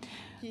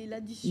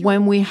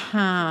 when we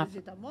have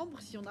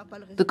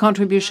the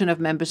contribution of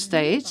member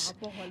states,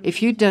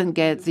 if you don't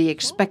get the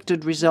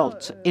expected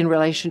result in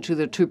relation to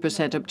the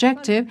 2%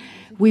 objective,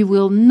 we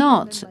will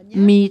not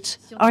meet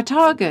our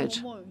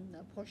target.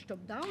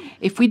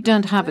 If we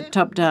don't have a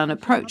top-down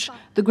approach,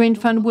 the Green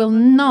Fund will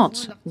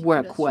not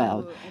work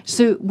well.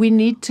 So we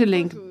need to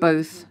link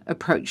both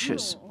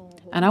approaches.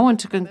 And I want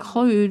to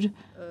conclude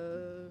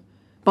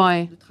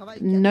by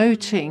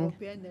noting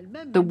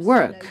the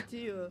work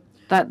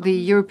that the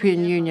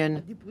European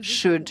Union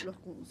should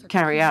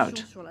carry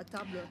out.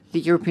 The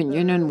European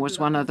Union was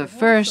one of the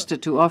first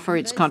to offer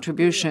its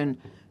contribution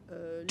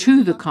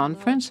to the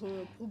conference,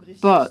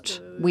 but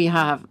we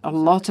have a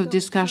lot of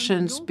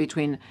discussions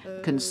between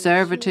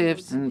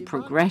conservatives and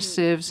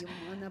progressives,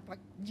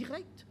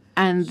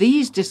 and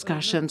these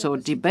discussions or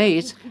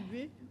debates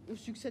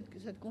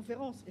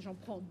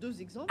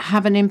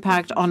have an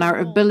impact on our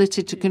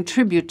ability to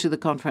contribute to the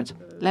conference.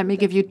 Let me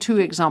give you two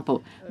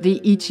examples.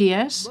 The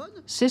ETS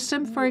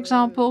system, for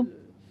example,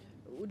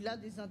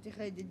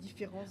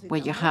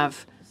 where you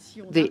have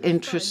the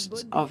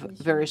interests of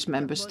various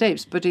member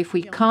states. But if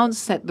we can't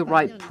set the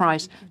right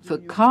price for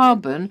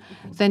carbon,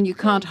 then you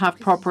can't have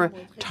proper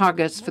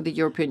targets for the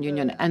European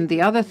Union. And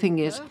the other thing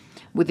is,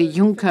 with the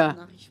Juncker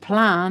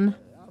plan,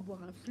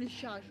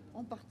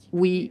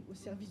 we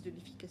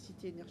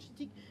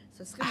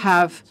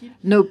have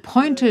no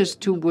pointers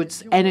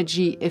towards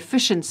energy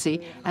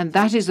efficiency, and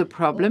that is a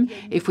problem.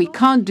 If we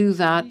can't do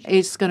that,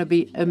 it's going to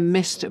be a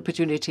missed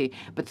opportunity.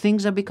 But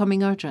things are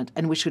becoming urgent,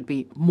 and we should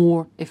be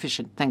more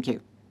efficient. Thank you.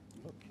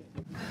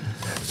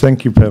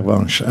 Thank you,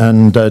 Pervenche.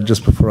 And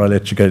just before I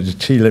let you go to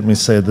tea, let me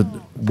say that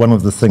one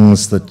of the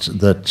things that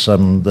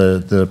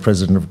the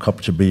president of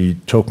COP to be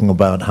talking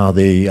about, how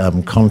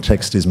the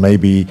context is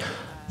maybe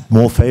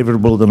more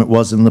favorable than it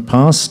was in the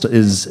past,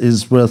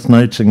 is worth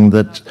noting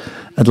that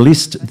at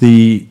least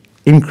the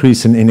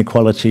increase in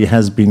inequality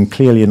has been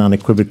clearly and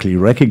unequivocally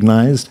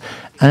recognized,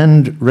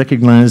 and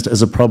recognized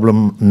as a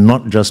problem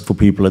not just for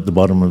people at the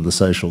bottom of the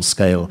social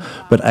scale,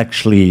 but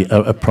actually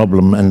a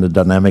problem and a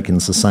dynamic in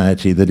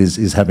society that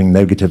is having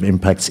negative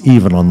impacts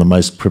even on the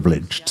most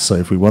privileged. So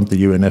if we want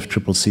the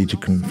UNFCCC to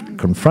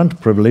confront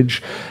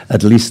privilege,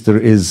 at least there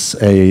is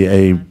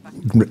a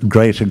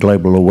greater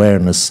global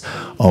awareness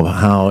of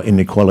how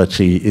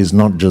inequality is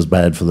not just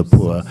bad for the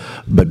poor,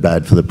 but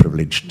bad for the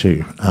privileged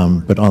too.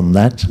 But on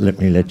that, let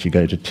me let you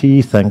go to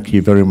tea. Thank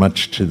you very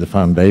much to the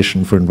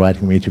Foundation for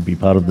inviting me to be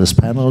part of this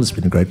panel. It's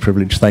been a great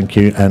privilege. Thank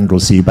you, and we'll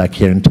see you back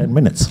here in 10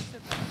 minutes.